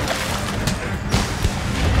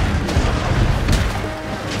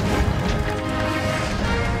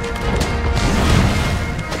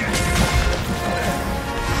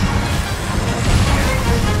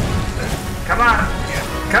 Come on!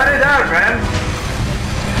 Cut it out, man!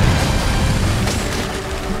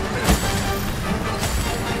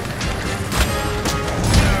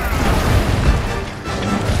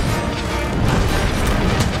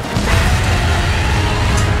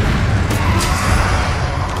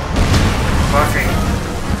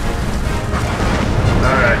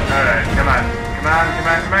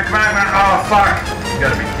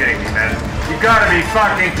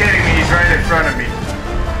 fucking kidding me? He's right in front of me.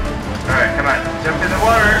 Alright, come on. Jump in the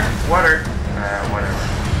water. Water. Whatever.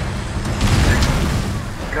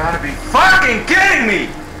 You gotta be fucking kidding me!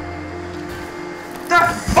 The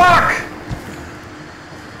fuck?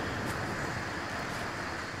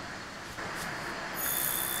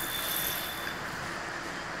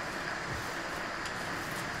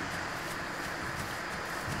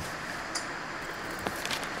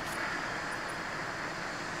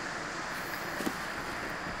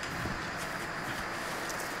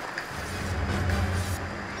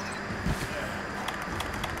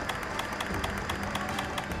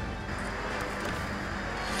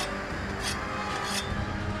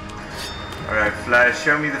 Alright, Flash,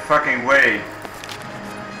 show me the fucking way.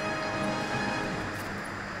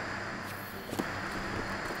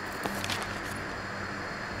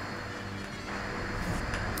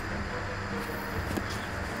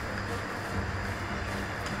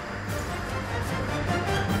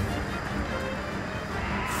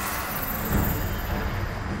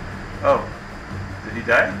 Oh, did he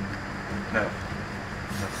die? No.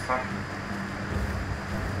 The fuck?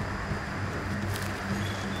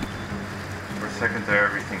 For a second there,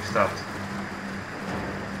 everything stopped.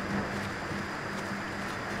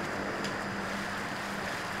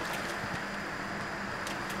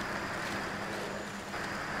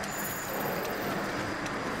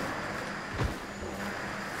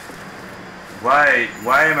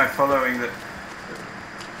 Why am I following the...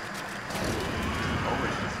 Oh,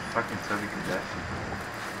 it's just fucking Toby Kardashian.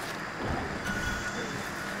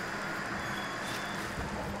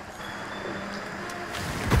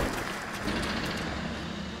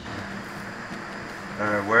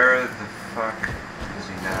 Where the fuck is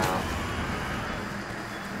he now?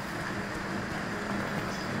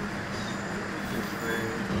 This way.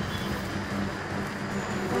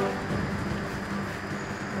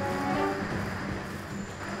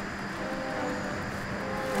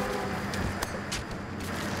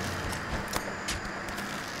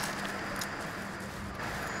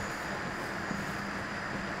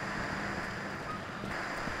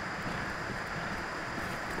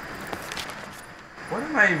 What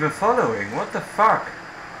am I even following? What the fuck?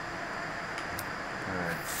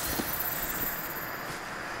 Alright.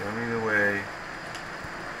 Show me the way.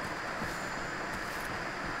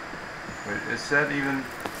 Wait, is that even...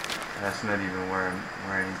 That's not even where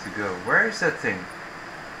I need to go. Where is that thing?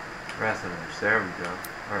 Rattlers, there we go.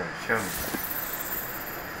 Alright, show me.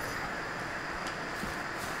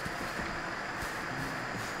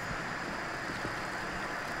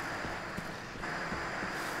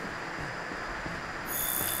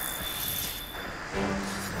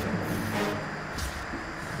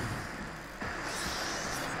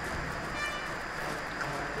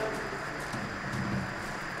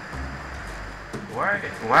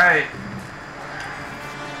 Why?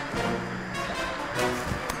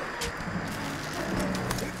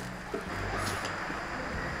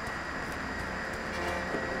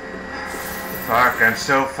 Fuck, I'm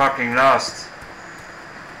so fucking lost.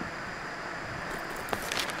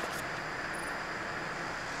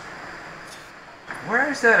 Where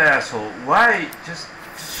is that asshole? Why? Just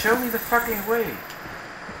show me the fucking way.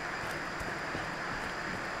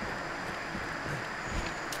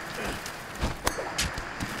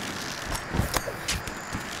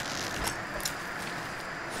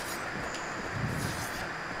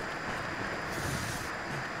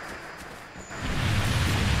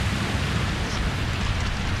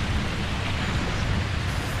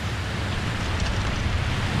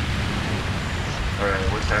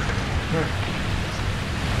 Alright, what's happening?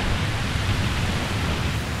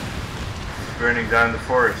 It's burning down the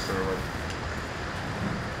forest or what?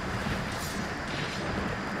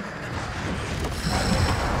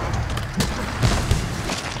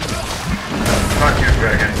 Fuck you,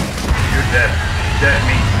 dragon. You're dead. Dead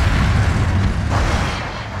meat.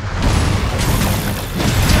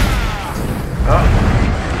 Oh.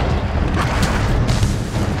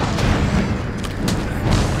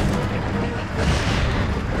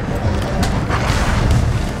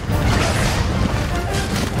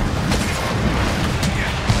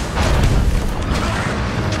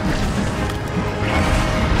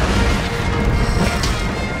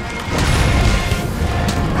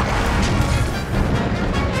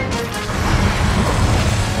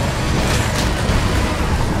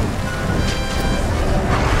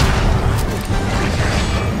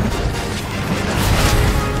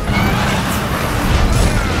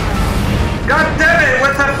 God damn it,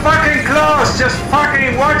 with the fucking claws! Just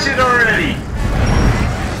fucking watch it already!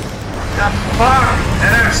 The fuck!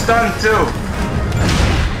 And I'm stunned too!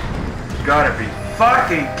 You gotta be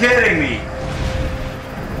fucking kidding me!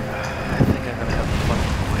 I think I'm gonna have to fuck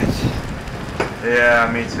Yeah,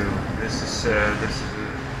 me too. This is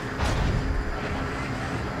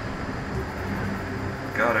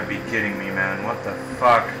gotta be kidding me, man. What the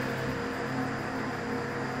fuck?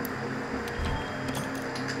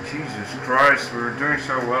 Jesus Christ, we were doing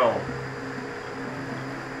so well.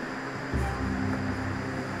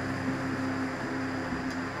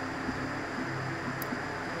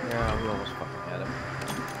 Yeah, we almost fucking had him.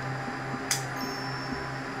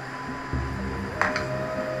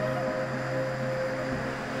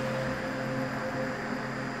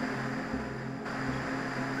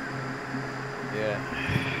 Yeah.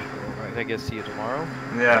 Alright, I guess see you tomorrow.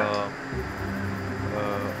 Yeah.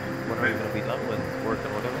 When are you gonna be done with work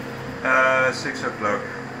and whatever? 6 o'clock.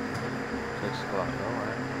 6 o'clock,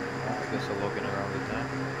 alright. I guess I'll log in around the time.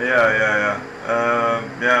 Yeah.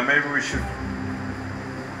 Yeah, maybe we should.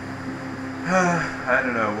 I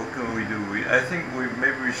don't know. What can we do? I think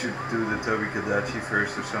maybe we should do the Toby Kadachi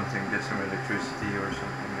first or something. Get some electricity or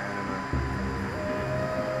something. I don't know.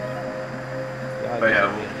 Yeah, But yeah.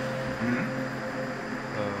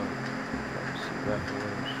 Let's see,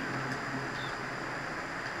 reference.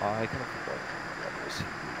 I kind of forgot. Let me see.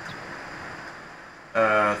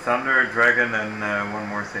 Thunder, Dragon, and one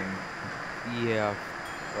more thing. Yeah.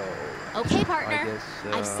 Okay, I partner.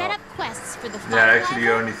 guess, I've set up quests for the Yeah, Fire actually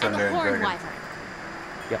Wyvern only and Thunder the and Horn Dragon. Wyvern.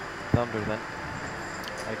 Yeah, Thunder then.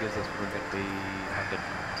 I guess that's where we're gonna be hunted.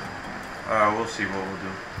 We'll see what we'll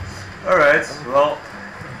do. Alright, well,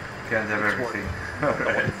 can't have everything.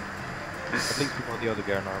 Alright. At least we want the other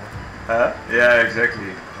Garen armor. Yeah,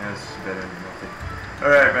 exactly. That's better than nothing.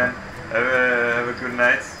 Alright, man. Have a good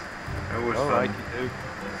night. It was fun. Alright, you too.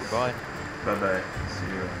 Goodbye. Bye bye.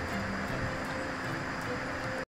 See you.